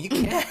 no, you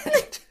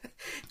can't.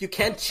 You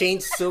can't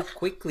change so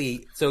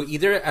quickly. So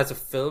either as a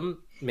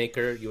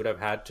filmmaker, you would have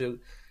had to,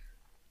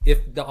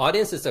 if the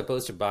audience is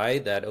supposed to buy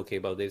that, okay,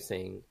 Baldev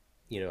Singh,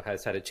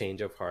 has had a change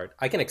of heart,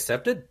 I can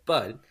accept it,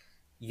 but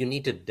you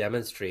need to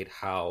demonstrate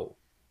how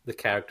the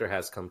character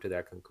has come to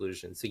that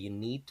conclusion. So you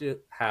need to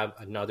have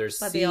another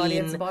scene, the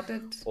audience bought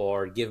it,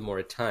 or give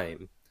more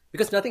time,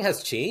 because nothing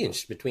has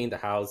changed between the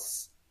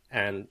house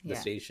and the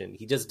station.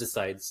 He just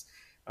decides,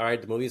 all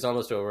right, the movie's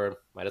almost over,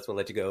 might as well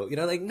let you go.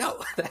 Like, no,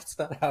 that's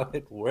not how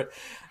it works.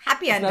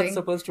 Happy ending. It's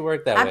not supposed to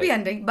work that way. Happy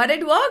ending, but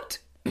it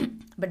worked.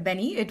 But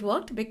Benny, it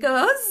worked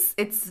because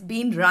it's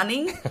been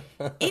running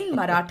in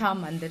Maratha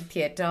Mandir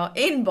Theatre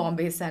in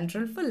Bombay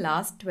Central for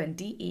last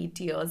 28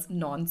 years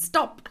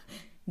non-stop.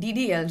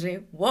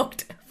 DDLJ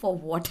worked for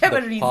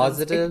whatever The reasons.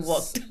 positives It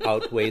worked.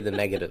 outweigh the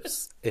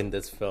negatives in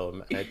this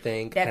film. I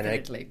think,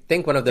 Definitely. and I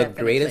think one of the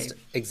Definitely. greatest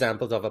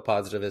examples of a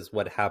positive is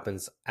what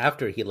happens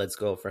after he lets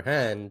go of her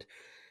hand.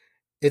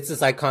 It's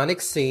this iconic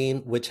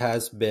scene which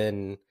has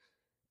been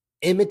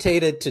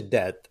imitated to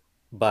death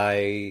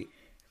by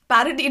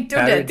Parodied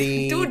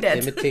to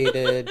death.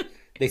 imitated.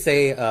 They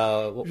say,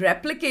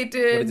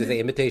 Replicated. what did they say?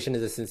 Imitation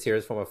is the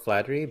sincerest form of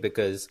flattery,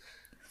 because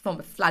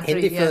From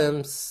flattery. Hindi yeah.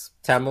 films,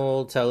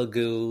 Tamil,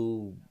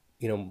 Telugu,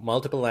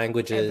 multiple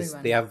languages,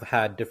 Everyone. they have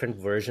had different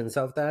versions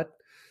of that.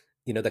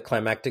 The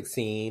climactic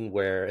scene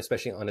where,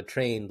 especially on a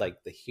train,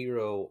 like the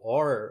hero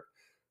or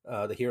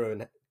the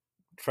heroine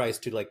tries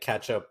to like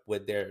catch up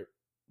with their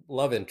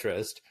love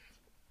interest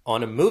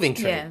on a moving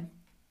train. Yeah.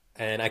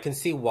 And I can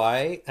see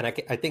why. And I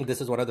think this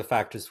is one of the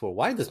factors for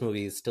why this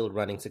movie is still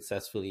running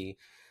successfully.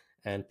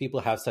 And people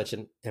have such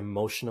an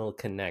emotional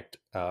connect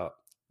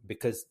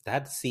because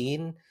that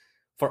scene,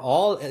 for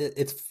all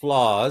its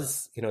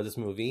flaws, this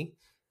movie,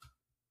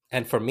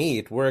 and for me,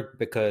 it worked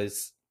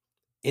because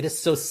it is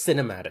so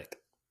cinematic.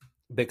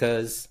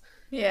 Because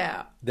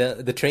Yeah.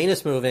 the train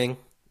is moving,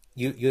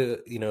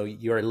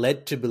 you're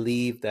led to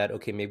believe that,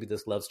 okay, maybe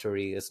this love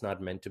story is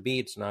not meant to be,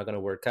 it's not going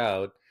to work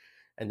out,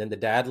 and then the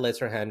dad lets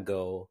her hand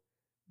go,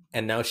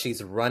 and now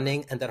she's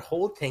running, and that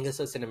whole thing is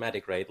so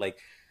cinematic, right? Like,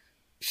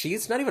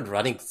 she's not even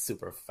running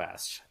super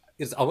fast.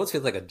 It almost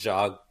feels like a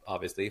jog.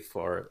 Obviously,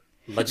 for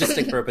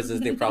logistic purposes,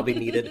 they probably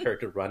needed her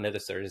to run at a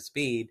certain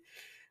speed,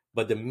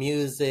 but the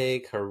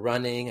music, her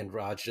running, and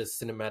Raj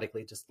just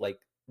cinematically just like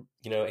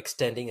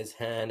extending his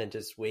hand and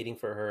just waiting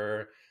for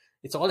her.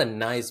 It's all a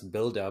nice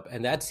build up,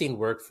 and that scene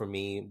worked for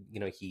me.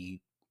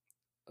 He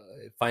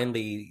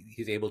finally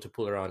he's able to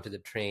pull her onto the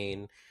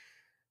train.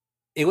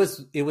 It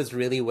was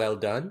really well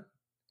done,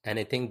 and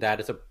I think that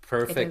is a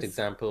perfect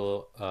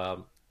example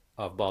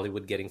of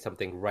Bollywood getting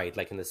something right,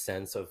 like in the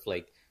sense of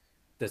like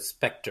the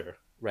specter,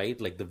 right?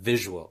 Like the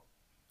visual,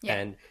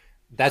 and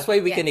that's why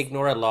we can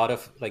ignore a lot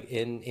of, like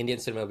in Indian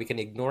cinema, we can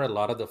ignore a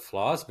lot of the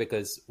flaws,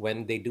 because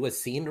when they do a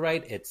scene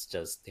right, it's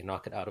just, they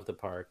knock it out of the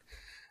park.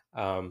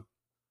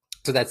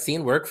 So that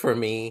scene worked for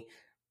me,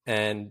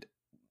 and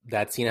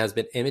that scene has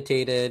been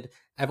imitated.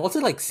 I've also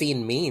like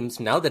seen memes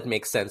now that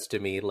make sense to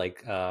me,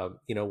 like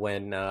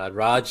when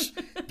Raj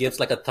gives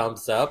like a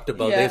thumbs up to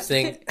Baldev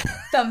Singh.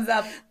 Thumbs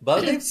up.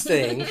 Baldev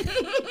Singh.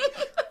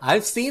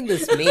 I've seen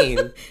this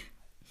meme.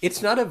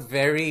 It's not a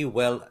very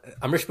well,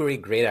 Amrish Puri,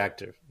 great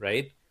actor,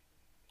 right?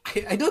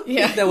 I don't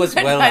think that was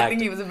well acted. I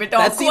think he was a bit that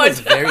awkward. Scene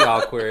was very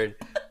awkward.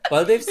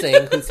 Baldev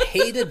Singh, who's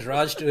hated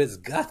Raj to his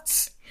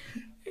guts,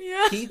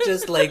 he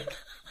just like,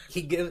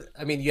 he gives,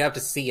 I mean, you have to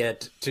see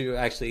it to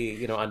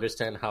actually,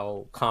 understand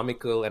how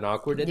comical and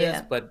awkward it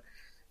is. But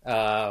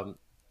Baldev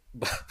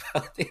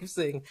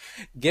Singh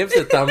gives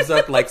a thumbs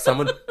up like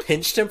someone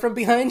pinched him from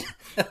behind.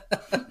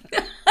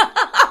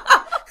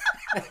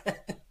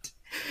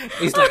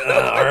 He's like,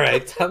 all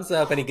right, thumbs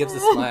up, and he gives a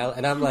smile,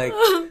 and I'm like,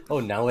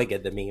 oh, now I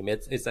get the meme.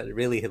 It's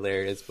really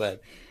hilarious.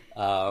 But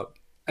I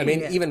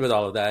mean, even with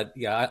all of that,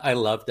 I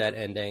love that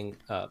ending.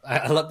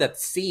 I love that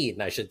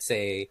scene, I should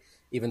say,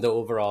 even though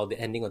overall the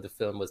ending of the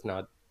film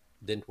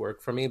didn't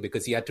work for me,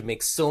 because you had to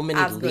make so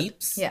many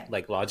leaps,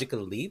 like logical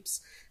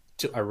leaps,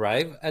 to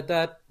arrive at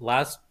that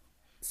last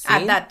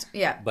scene.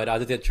 But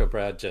Aditya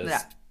Chopra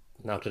just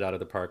knocked it out of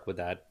the park with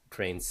that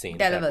train scene.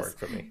 That worked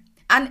for me.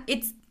 And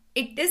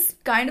it is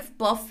kind of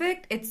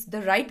perfect. It's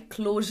the right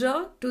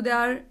closure to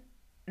their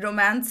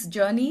romance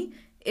journey,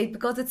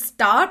 because it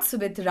starts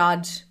with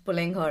Raj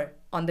pulling her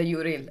on the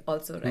U-rail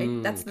also,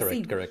 right? That's the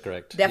scene.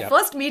 Correct. Their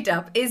first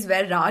meetup is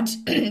where Raj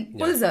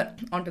pulls her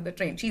onto the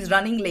train. She's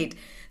running late.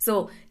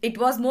 So it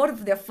was more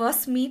of their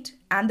first meet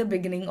and the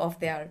beginning of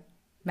their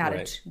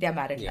marriage, their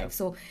married life.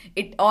 So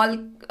it all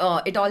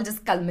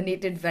just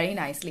culminated very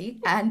nicely.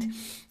 And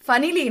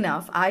funnily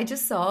enough, I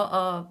just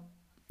saw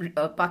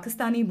a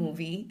Pakistani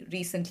movie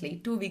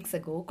recently, 2 weeks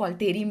ago, called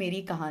Teri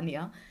Meri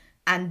Kahaniyan,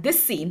 and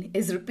this scene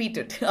is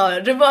repeated,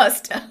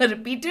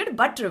 repeated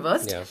but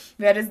reversed,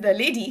 whereas the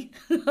lady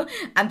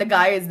and the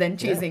guy is then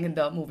chasing in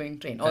the moving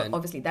train.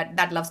 Obviously,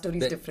 that love story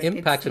is different.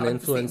 Impact and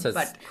influence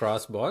has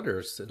crossed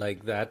borders.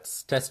 Like,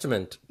 that's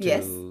testament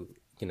to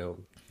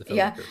the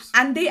filmmakers.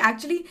 And they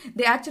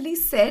actually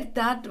said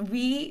that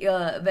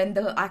when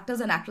the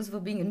actors and actresses were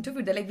being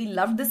interviewed, they're like, we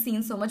loved this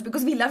scene so much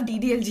because we loved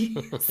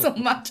DDLG so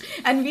much,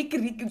 and we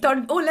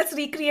thought, oh, let's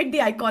recreate the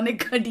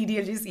iconic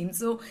DDLG scene.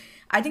 So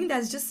I think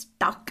that's just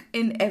stuck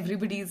in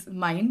everybody's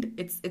mind.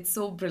 It's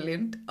so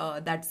brilliant,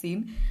 that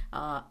scene,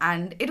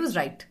 and it was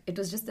right. It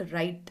was just the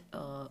right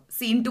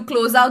scene to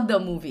close out the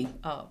movie.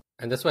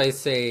 And that's why I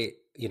say,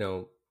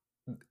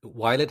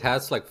 while it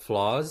has like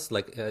flaws,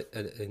 like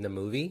in the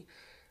movie,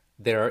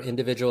 there are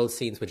individual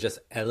scenes which just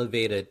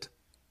elevate it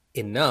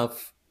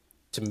enough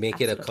to make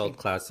it a cult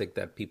classic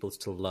that people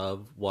still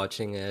love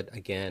watching it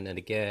again and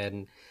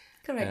again.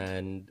 Correct.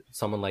 And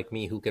someone like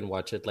me who can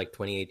watch it like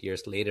 28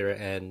 years later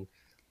and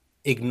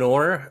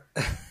ignore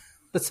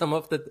some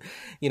of the,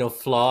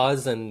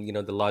 flaws and,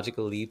 the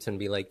logical leaps and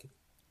be like,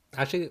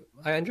 actually,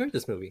 I enjoyed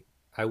this movie.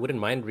 I wouldn't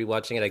mind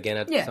rewatching it again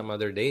at some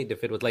other date.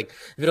 If it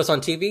was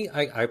on TV,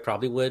 I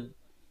probably would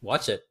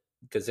watch it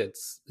because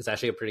it's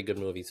actually a pretty good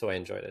movie. So I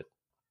enjoyed it.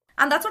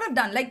 And that's what I've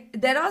done. Like,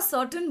 there are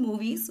certain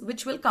movies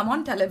which will come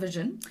on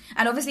television.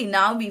 And obviously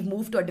now we've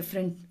moved to a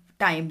different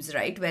times,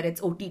 right? Where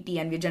it's OTT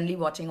and we're generally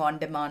watching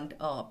on-demand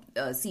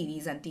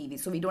series and TV.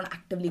 So we don't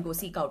actively go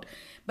seek out.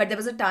 But there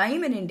was a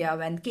time in India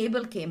when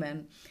cable came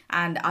in.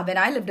 And when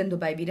I lived in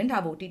Dubai, we didn't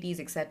have OTTs,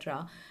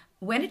 etc.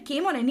 When it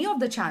came on any of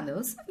the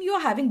channels,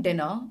 you're having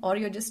dinner or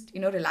you're just,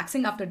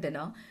 relaxing after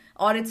dinner.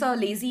 Or it's a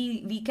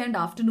lazy weekend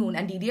afternoon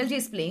and DDLJ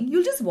is playing.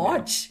 You'll just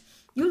watch. Yeah.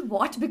 You'll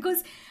watch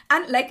because,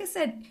 and like I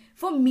said,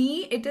 for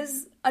me, it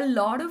is a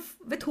lot of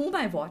with whom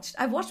I watched.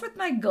 I watched with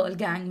my girl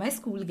gang, my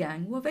school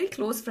gang, who are very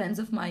close friends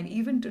of mine,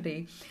 even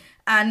today.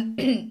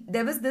 And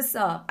there was this,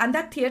 and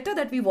that theater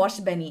that we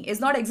watched, Benny, is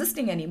not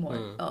existing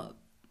anymore.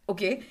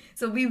 Okay,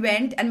 so we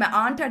went and my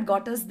aunt had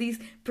got us these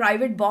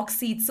private box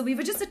seats. So we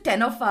were just the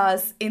 10 of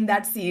us in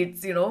that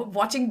seats,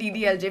 watching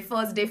DDLJ,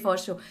 first day,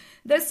 first show.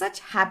 There's such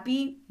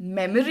happy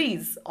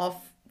memories of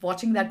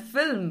watching that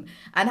film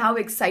and how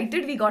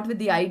excited we got with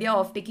the idea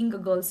of taking a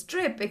girl's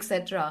trip,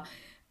 etc.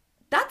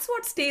 That's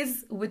what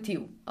stays with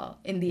you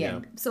in the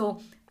end.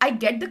 So I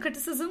get the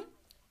criticism.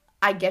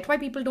 I get why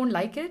people don't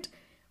like it.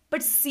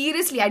 But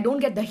seriously, I don't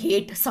get the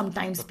hate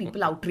sometimes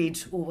people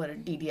outrage over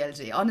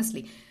DDLJ.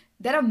 Honestly,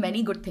 there are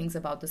many good things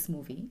about this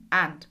movie.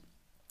 And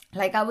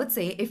like I would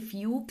say, if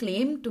you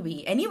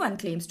anyone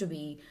claims to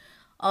be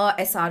a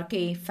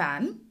SRK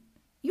fan,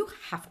 you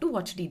have to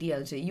watch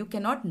DDLJ. You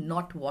cannot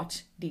not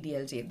watch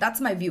DDLJ. That's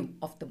my view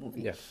of the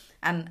movie. Yeah.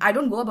 And I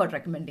don't go about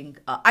recommending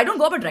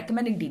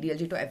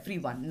DDLJ to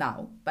everyone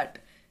now. But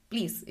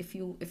please, if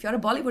you're a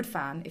Bollywood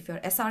fan, if you're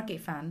an SRK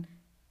fan,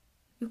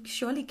 you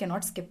surely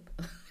cannot skip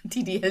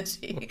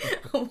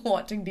DDLJ,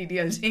 watching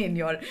DDLJ in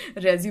your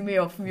resume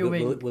of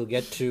viewing. We'll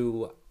get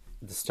to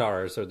the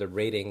stars or the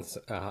ratings,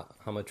 how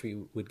much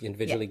we would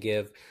individually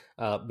give.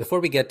 Before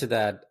we get to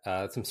that,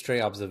 some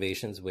stray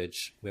observations,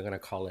 which we're going to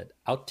call it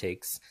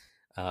outtakes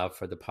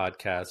for the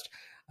podcast.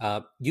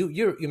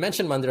 You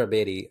mentioned Mandira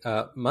Bedi.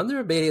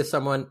 Mandira Bedi is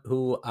someone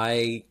who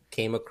I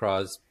came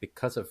across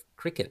because of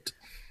cricket.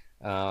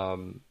 Which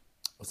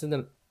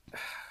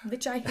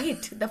I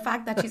hate, the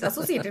fact that she's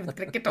associated with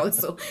cricket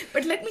also.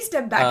 But let me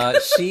step back. I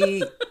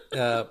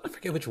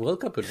forget which World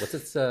Cup it was.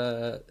 It's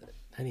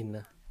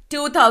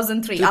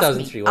 2003.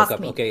 2003 World Cup.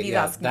 Me. Okay, Please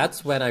yeah,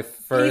 that's when I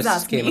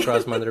first came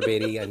across Mandira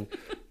Bedi, and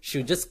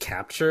she just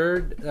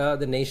captured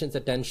the nation's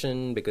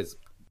attention because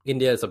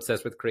India is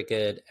obsessed with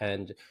cricket,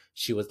 and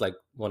she was like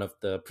one of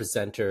the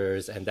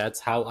presenters, and that's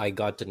how I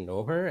got to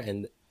know her.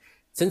 And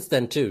since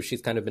then too,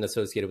 she's kind of been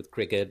associated with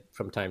cricket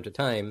from time to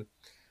time.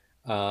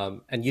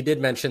 And you did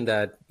mention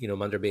that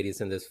Mandira Bedi is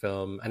in this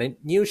film, and I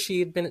knew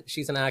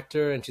she's an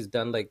actor and she's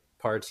done like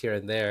parts here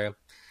and there.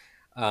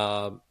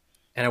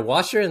 And I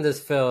watched her in this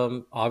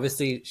film.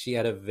 Obviously, she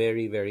had a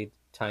very, very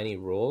tiny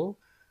role,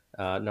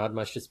 not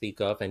much to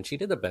speak of, and she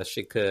did the best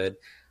she could.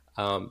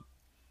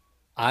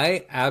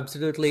 I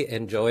absolutely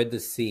enjoyed the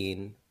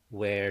scene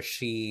where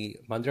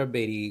Mandira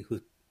Bedi,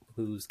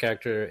 whose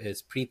character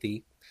is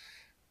Preeti,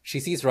 she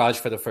sees Raj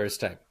for the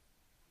first time.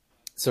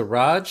 So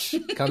Raj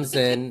comes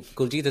in,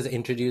 Kuljit is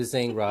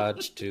introducing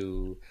Raj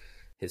to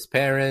his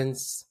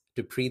parents,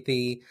 to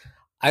Preeti.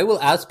 I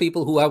will ask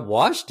people who have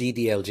watched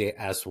DDLJ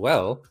as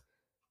well,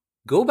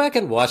 go back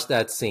and watch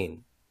that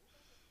scene.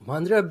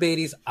 Mandira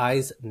Bedi's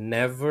eyes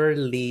never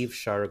leave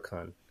Shah Rukh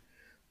Khan.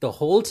 The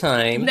whole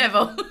time.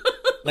 Never.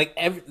 like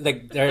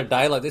their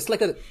dialogue. It's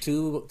like a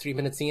 2-3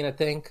 minute scene, I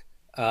think.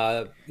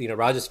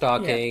 Raj is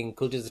talking,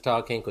 Kuljit is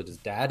talking, Kuljit's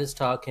dad is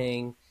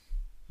talking.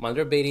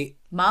 Mandira Bedi.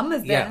 Mom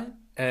is there. Yeah.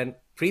 And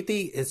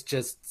Preeti is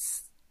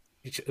just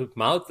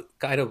mouth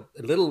kind of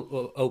a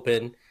little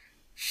open.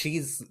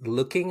 She's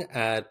looking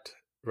at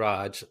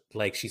Raj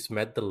like she's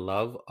met the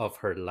love of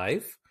her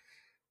life.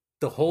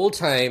 The whole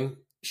time,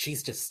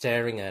 she's just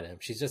staring at him.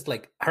 She's just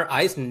like, her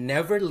eyes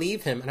never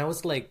leave him. And I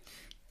was like,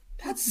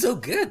 that's so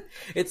good.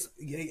 It's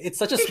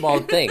such a small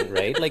thing,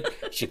 right? Like,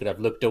 she could have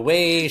looked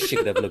away. She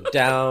could have looked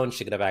down.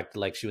 She could have acted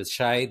like she was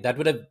shy. That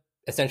would have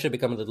essentially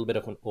become a little bit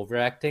of an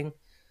overacting.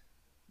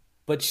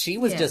 But she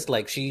was just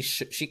like, she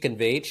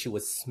conveyed she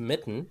was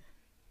smitten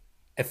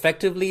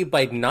effectively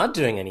by not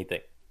doing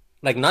anything.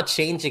 Like, not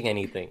changing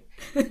anything.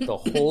 The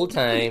whole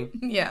time,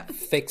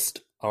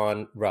 fixed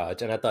on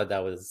Raj. And I thought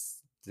that was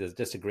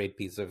just a great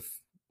piece of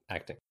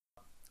acting.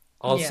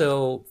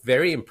 Also,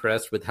 very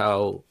impressed with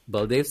how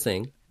Baldev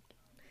Singh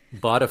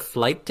bought a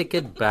flight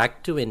ticket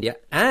back to India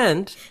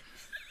and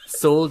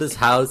sold his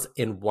house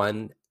in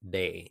one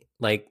day.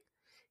 Like,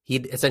 he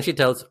essentially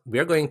tells,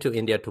 we're going to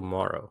India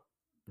tomorrow,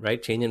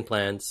 right? Change in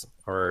plans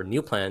or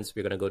new plans.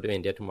 We're going to go to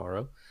India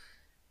tomorrow.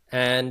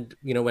 And,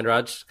 when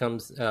Raj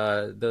comes,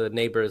 the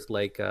neighbors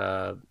like,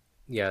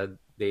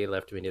 they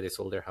left to India. They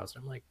sold their house.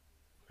 And I'm like,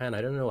 man,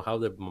 I don't know how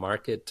the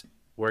market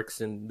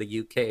works in the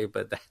UK,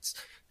 but that's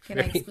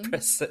very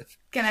impressive.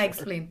 Can I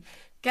explain?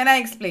 Can I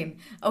explain?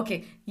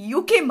 Okay,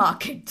 UK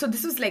market. So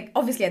this was like,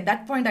 obviously at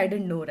that point I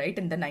didn't know, right,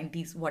 in the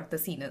 90s what the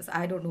scene is.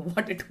 I don't know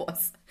what it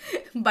was.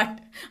 But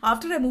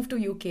after I moved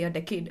to UK a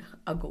decade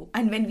ago,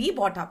 and when we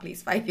bought our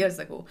place 5 years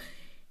ago,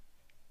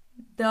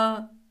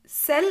 the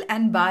sell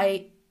and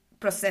buy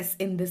process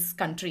in this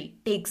country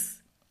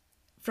takes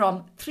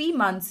from 3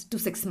 months to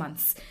 6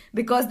 months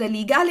because the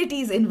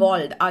legalities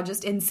involved are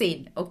just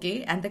insane,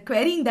 okay? And the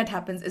querying that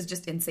happens is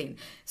just insane.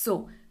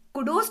 So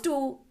kudos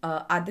to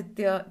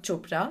Aditya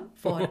Chopra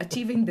for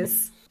achieving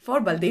this for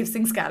Baldev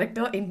Singh's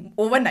character in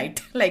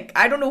overnight. Like,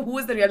 I don't know who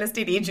is the real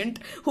estate agent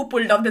who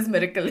pulled off this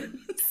miracle.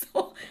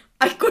 So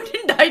I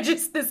couldn't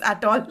digest this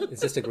at all.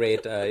 It's just a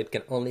great, it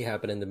can only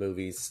happen in the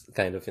movies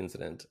kind of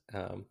incident.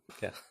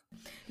 Yeah.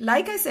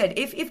 Like I said,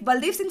 if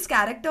Baldev Singh's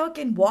character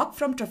can walk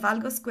from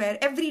Trafalgar Square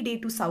every day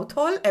to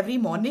Southall every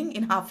morning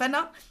in half an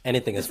hour,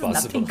 Anything is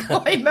possible.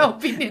 nothing, in my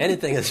opinion.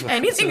 Anything is possible.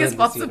 Anything is in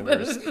this possible.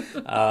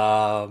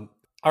 universe.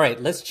 All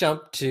right, let's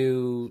jump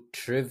to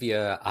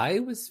trivia. I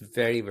was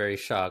very, very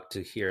shocked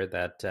to hear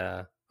that,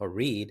 or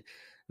read,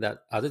 that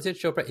Aditya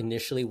Chopra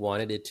initially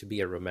wanted it to be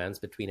a romance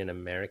between an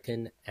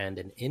American and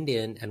an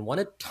Indian and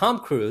wanted Tom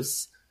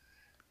Cruise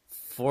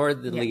for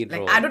the lead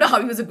role. I don't know how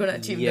he was going to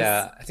achieve this.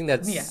 Yeah, I think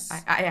that's... Yeah,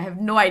 I have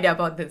no idea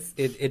about this.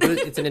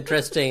 It's an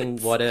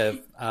interesting what if.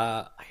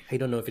 I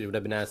don't know if it would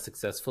have been as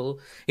successful.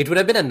 It would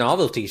have been a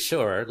novelty,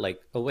 sure. Like,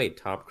 oh wait,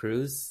 Tom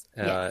Cruise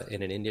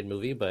in an Indian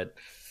movie, but...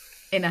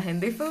 In a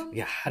Hindi film?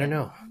 Yeah, I don't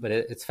know. But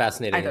it's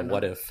fascinating. I don't know.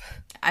 What if?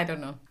 I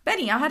don't know.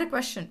 Penny, I had a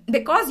question.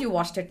 Because you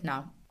watched it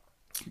now.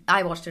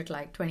 I watched it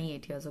like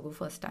 28 years ago,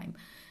 first time.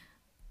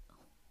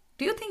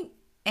 Do you think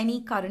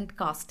any current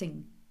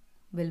casting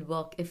will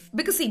work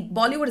because see,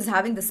 Bollywood is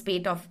having the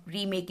spate of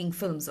remaking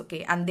films,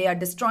 okay? And they are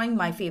destroying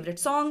my favorite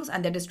songs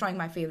and they're destroying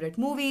my favorite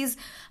movies.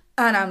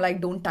 And I'm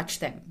like, don't touch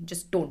them.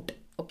 Just don't.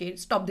 Okay?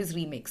 Stop these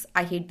remakes.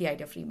 I hate the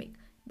idea of remake.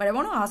 But I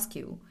want to ask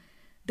you,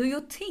 do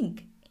you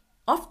think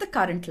of the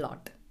current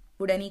lot,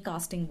 would any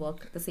casting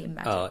work the same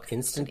magic?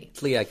 Instantly,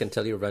 today? I can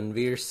tell you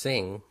Ranveer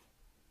Singh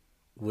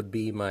would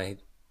be my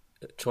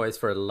choice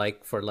for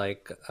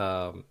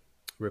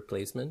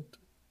replacement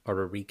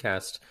or a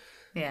recast.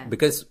 Yeah.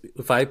 Because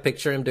if I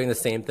picture him doing the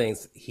same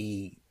things,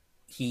 he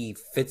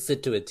fits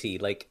it to a T.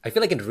 Like, I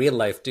feel like in real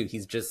life too, he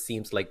just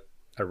seems like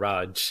a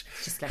Raj.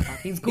 Just like that.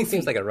 He's goofy. He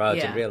seems like a Raj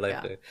in real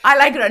life too. I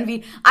like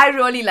Ranveer. I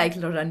really like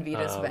Ranveer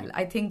as well.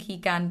 I think he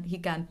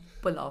can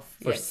pull off.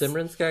 For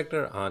Simran's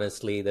character,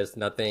 honestly, there's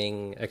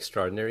nothing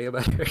extraordinary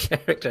about her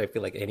character. I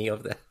feel like any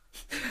of the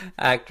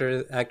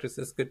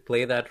actresses could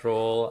play that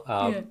role.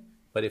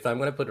 But if I'm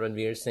going to put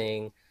Ranveer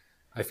Singh,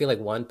 I feel like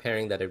one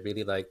pairing that I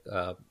really like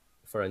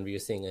for Ranveer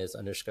Singh is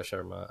Anushka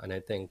Sharma. And I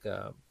think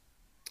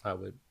I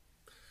would...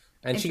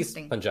 And she's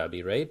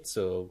Punjabi, right?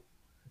 So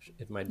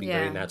it might be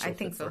very natural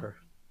fit for her.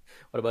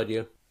 What about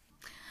you?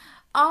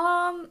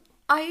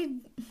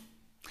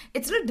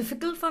 It's really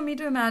difficult for me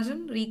to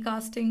imagine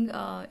recasting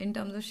in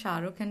terms of Shah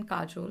Rukh and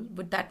Kajol.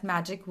 Would that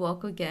magic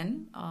work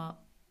again?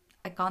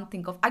 I can't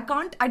think of... I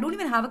don't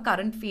even have a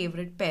current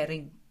favorite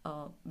pairing,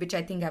 which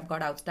I think have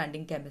got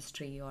outstanding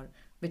chemistry or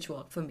which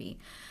work for me.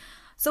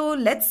 So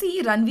let's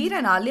see. Ranveer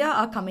and Alia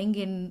are coming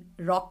in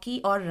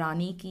Rocky or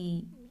Rani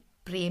Ki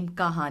Prem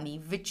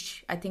Kahani,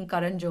 which I think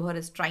Karan Johar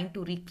is trying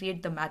to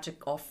recreate the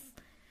magic of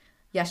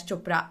Yash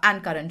Chopra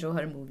and Karan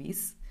Johar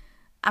movies.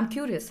 I'm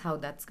curious how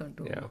that's going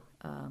to... Yeah.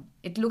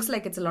 It looks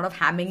like it's a lot of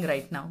hamming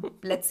right now.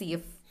 Let's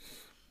see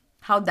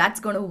how that's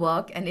going to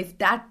work. And if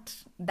that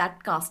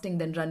casting,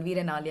 then Ranveer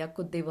and Alia,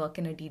 could they work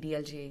in a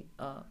DDLJ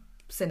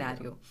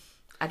scenario?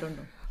 I don't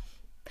know.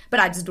 But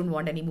I just don't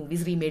want any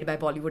movies remade by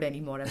Bollywood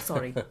anymore. I'm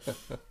sorry.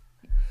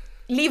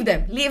 Leave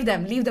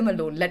them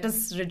alone. Let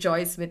us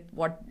rejoice with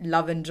what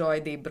love and joy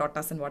they brought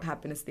us and what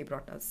happiness they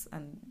brought us.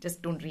 And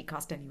just don't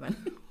recast anyone.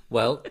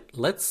 Well,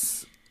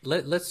 let's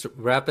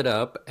wrap it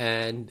up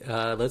and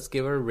let's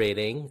give a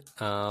rating.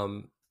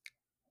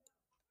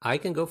 I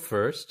can go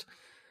first.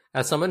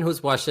 As someone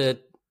who's watched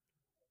it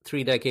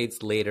 3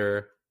 decades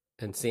later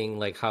and seeing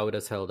like how it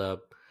has held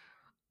up,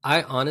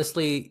 I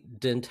honestly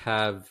didn't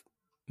have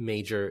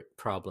major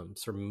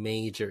problems or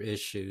major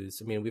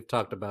issues. I mean, we've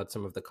talked about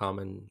some of the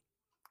common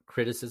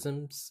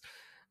criticisms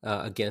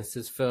against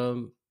this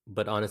film,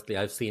 but honestly,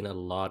 I've seen a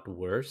lot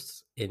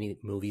worse in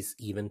movies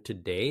even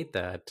today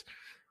that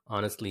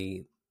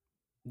honestly,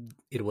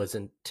 it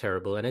wasn't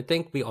terrible. And I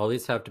think we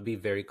always have to be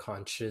very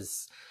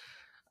conscious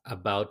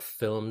about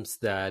films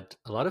that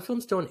a lot of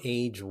films don't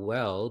age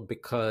well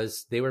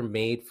because they were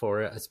made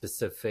for a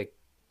specific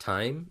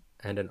time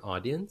and an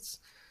audience.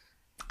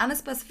 And a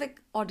specific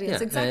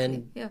audience,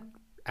 exactly. And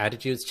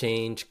attitudes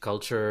change,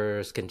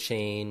 cultures can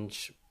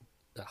change,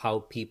 how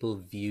people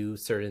view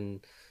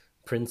certain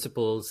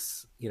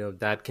principles,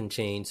 that can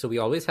change. So we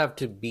always have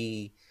to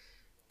be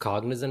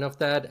cognizant of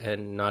that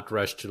and not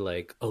rush to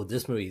like, oh,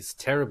 this movie is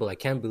terrible. I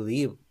can't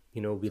believe,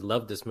 we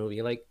love this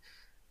movie. Like,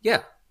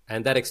 yeah.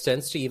 And that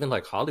extends to even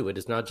like Hollywood.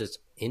 It's not just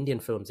Indian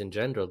films in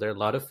general. There are a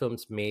lot of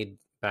films made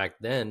back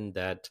then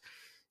that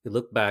you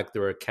look back,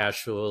 there were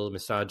casual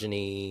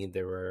misogyny.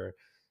 There were,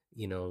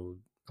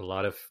 a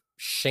lot of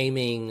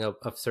shaming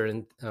of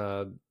certain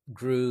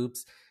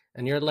groups.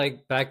 And you're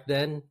like, back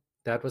then,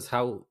 that was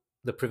how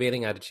the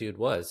prevailing attitude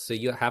was. So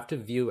you have to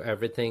view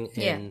everything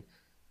in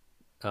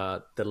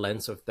the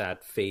lens of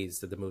that phase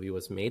that the movie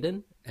was made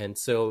in. And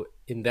so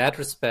in that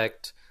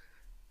respect,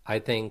 I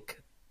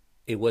think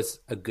it was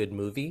a good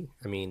movie.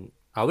 I mean,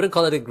 I wouldn't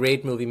call it a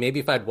great movie. Maybe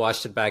if I'd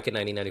watched it back in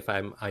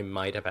 1995, I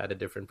might have had a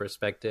different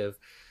perspective.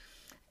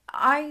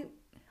 I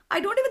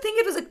don't even think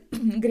it was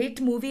a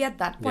great movie at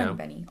that point, Yeah.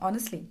 Benny,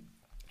 honestly.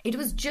 It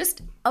was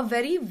just a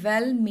very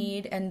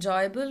well-made,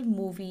 enjoyable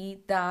movie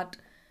that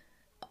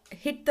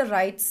hit the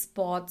right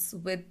spots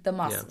with the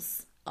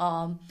masses.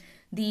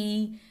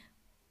 The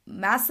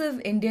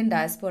massive Indian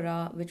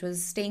diaspora, which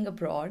was staying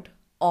abroad,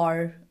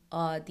 or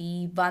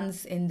the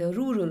ones in the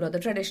rural or the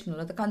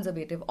traditional or the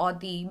conservative or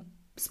the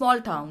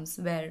small towns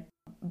where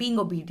being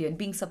obedient,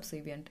 being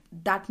subservient,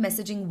 that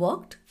messaging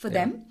worked for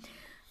them.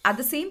 At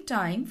the same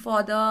time,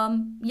 for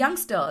the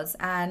youngsters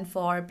and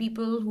for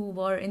people who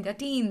were in their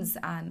teens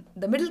and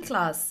the middle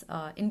class,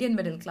 Indian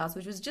middle class,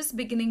 which was just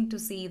beginning to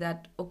see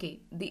that, okay,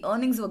 the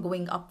earnings were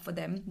going up for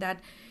them, that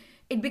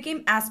it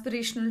became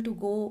aspirational to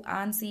go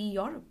and see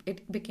Europe.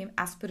 It became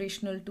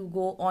aspirational to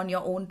go on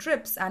your own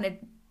trips. And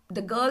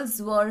the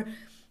girls were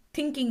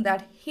thinking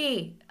that,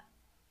 hey,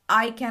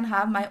 I can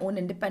have my own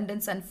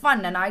independence and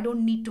fun, and I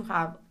don't need to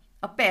have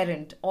a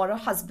parent or a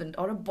husband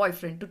or a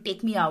boyfriend to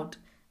take me out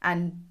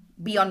and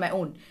be on my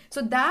own.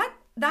 So that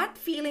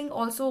feeling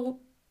also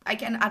I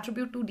can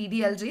attribute to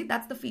DDLJ.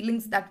 That's the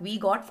feelings that we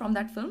got from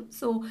that film.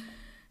 So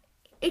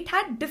it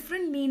had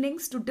different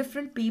meanings to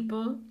different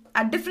people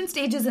at different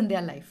stages in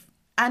their life.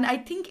 And I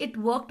think it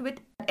worked with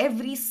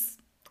every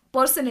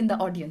person in the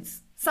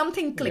audience.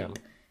 Something clicked.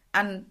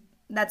 Yeah. And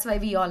that's why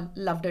we all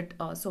loved it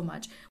so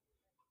much.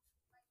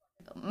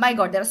 My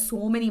God, there are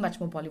so many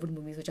much more Bollywood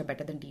movies which are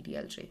better than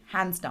DDLJ.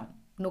 Hands down.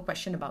 No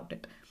question about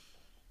it.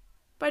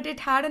 But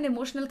it had an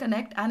emotional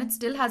connect, and it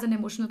still has an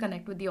emotional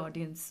connect with the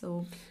audience.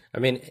 So, I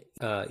mean,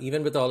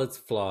 even with all its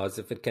flaws,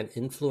 if it can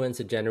influence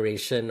a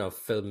generation of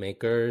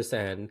filmmakers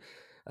and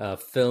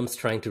films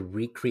trying to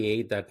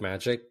recreate that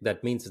magic,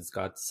 that means it's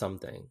got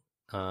something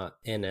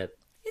in it.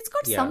 It's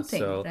got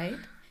something, right?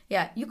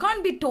 Yeah, you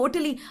can't be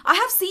totally... I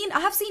have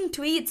seen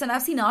tweets and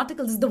I've seen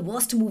articles, it's the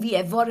worst movie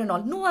ever and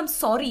all. No, I'm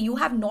sorry, you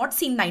have not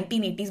seen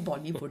 1980s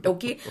Bollywood,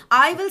 okay?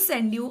 I will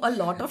send you a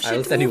lot of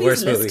shit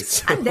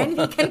movies and then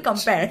we can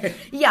compare.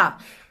 Yeah,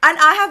 and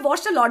I have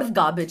watched a lot of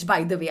garbage,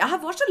 by the way. I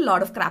have watched a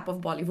lot of crap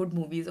of Bollywood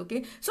movies,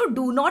 okay? So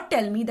do not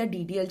tell me that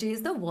DDLJ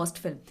is the worst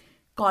film.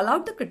 Call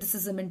out the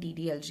criticism in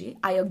DDLJ.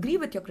 I agree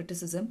with your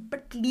criticism,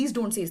 but please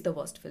don't say it's the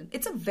worst film.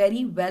 It's a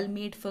very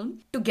well-made film.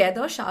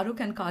 Together, Shah Rukh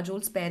and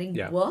Kajol's pairing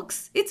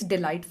works. It's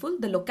delightful.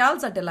 The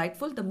locales are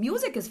delightful. The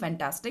music is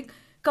fantastic.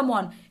 Come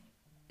on.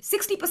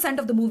 60%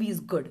 of the movie is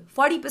good.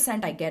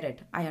 40% I get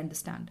it. I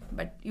understand.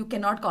 But you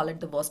cannot call it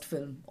the worst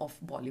film of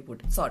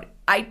Bollywood. Sorry.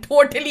 I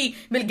totally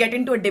will get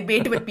into a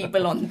debate with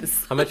people on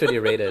this. How much would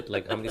you rate it?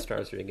 Like, how many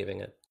stars are you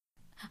giving it?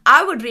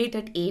 I would rate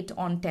it 8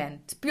 on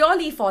 10.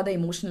 Purely for the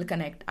emotional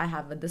connect I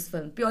have with this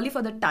film. Purely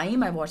for the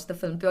time I watched the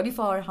film. Purely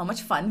for how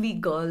much fun we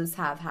girls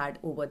have had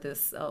over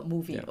this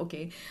movie.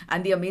 Okay.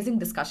 And the amazing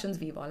discussions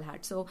we've all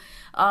had. So,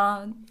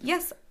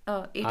 yes,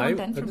 8 on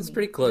 10 from me. It's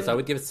pretty close. I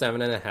would give it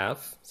 7.5,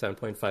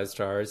 7.5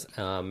 stars.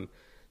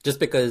 Just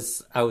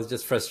because I was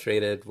just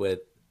frustrated with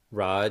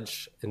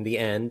Raj in the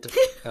end,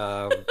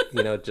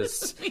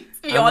 just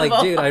I'm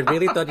like, dude, I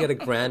really thought you had a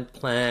grand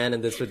plan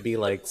and this would be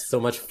like so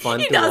much fun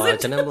to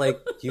watch, and I'm like,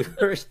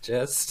 you're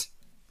just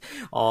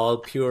all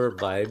pure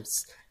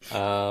vibes,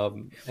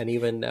 and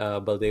even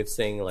Baldev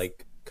saying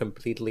like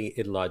completely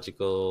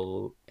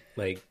illogical,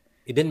 like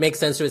it didn't make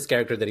sense to his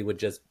character that he would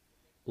just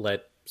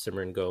let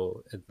Simran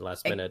go at the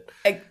last minute.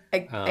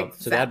 Exactly.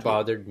 So that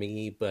bothered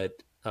me,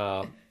 but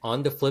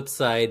on the flip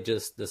side,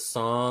 just the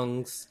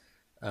songs,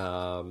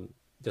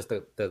 just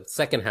the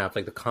second half,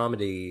 like the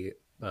comedy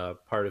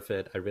part of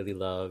it, I really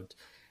loved.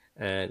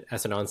 And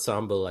as an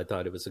ensemble, I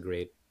thought it was a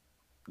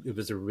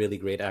really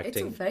great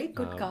acting. It's a very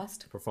good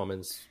cast.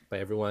 Performance by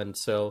everyone.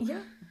 So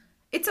yeah.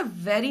 It's a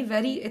very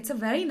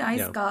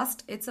nice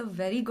cast. It's a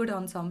very good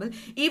ensemble.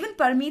 Even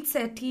Parmeet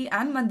Sethi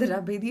and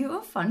Mandira Bedi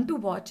were fun to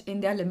watch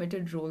in their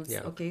limited roles.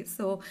 Yeah. Okay,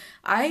 so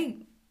I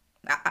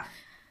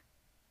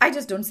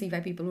just don't see why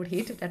people would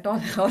hate it at all.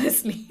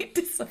 Honestly, it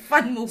is a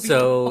fun movie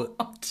to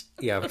watch.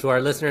 Yeah, to our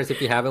listeners, if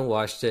you haven't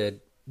watched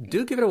it,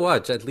 do give it a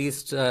watch. At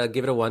least give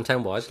it a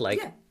one-time watch, like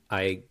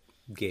I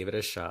gave it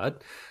a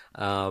shot.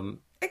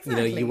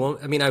 Exactly. You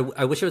won't. I mean, I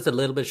wish it was a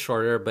little bit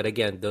shorter, but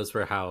again, those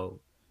were how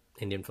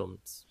Indian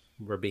films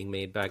were being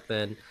made back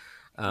then.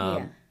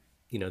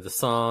 The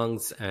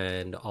songs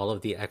and all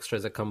of the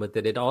extras that come with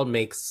it all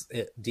makes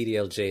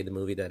DDLJ the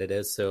movie that it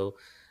is. So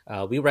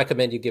we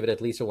recommend you give it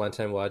at least a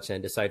one-time watch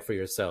and decide for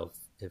yourself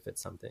if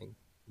it's something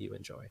you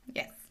enjoy.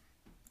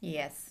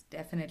 Yes,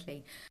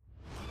 definitely.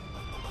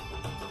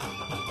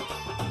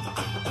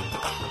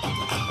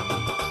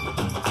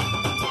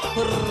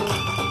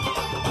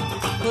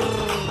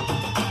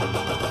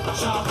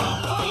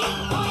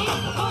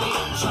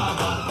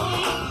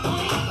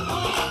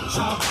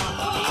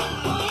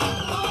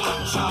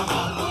 मैं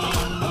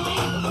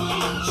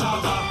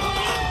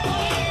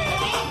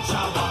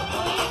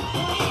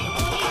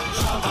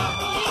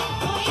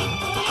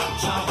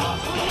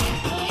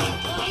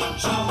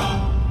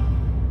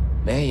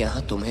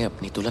यहाँ तुम्हें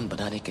अपनी दुल्हन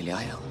बनाने के लिए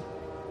आया हूँ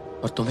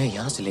और तुम्हें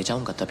यहाँ से ले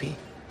जाऊंगा तभी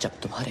जब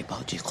तुम्हारे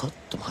बाबूजी खुद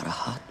तुम्हारा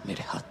हाथ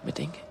मेरे हाथ में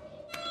देंगे.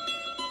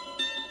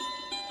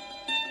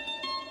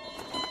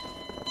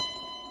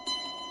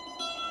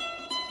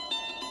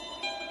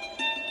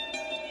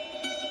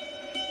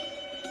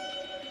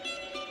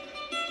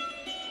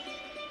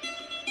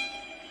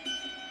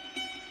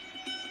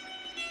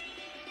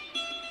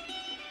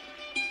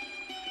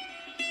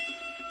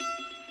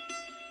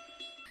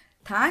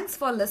 Thanks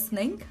for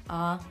listening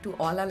to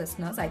all our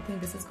listeners. I think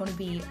this is going to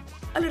be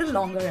a little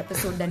longer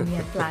episode than we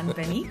had planned,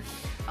 Benny.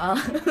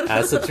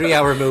 As a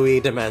 3-hour movie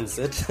demands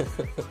it.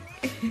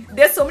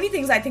 There's so many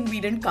things I think we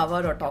didn't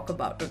cover or talk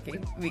about. Okay,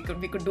 we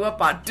could do a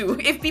part 2.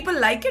 If people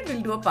like it,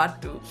 we'll do a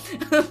part 2.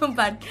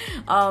 But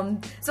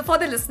so for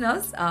the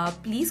listeners,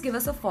 please give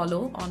us a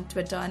follow on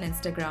Twitter and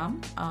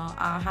Instagram.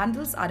 Our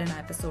handles are in our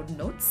episode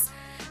notes.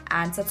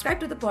 And subscribe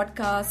to the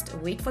podcast.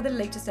 Wait for the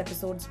latest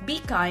episodes. Be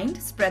kind.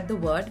 Spread the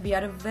word. We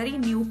are a very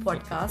new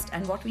podcast,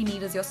 and what we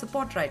need is your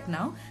support right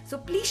now. So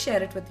please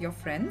share it with your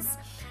friends.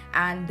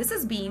 And this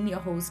has been your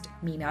host,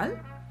 Meenal.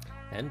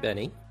 And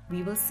Benny.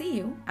 We will see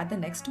you at the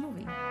next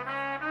movie.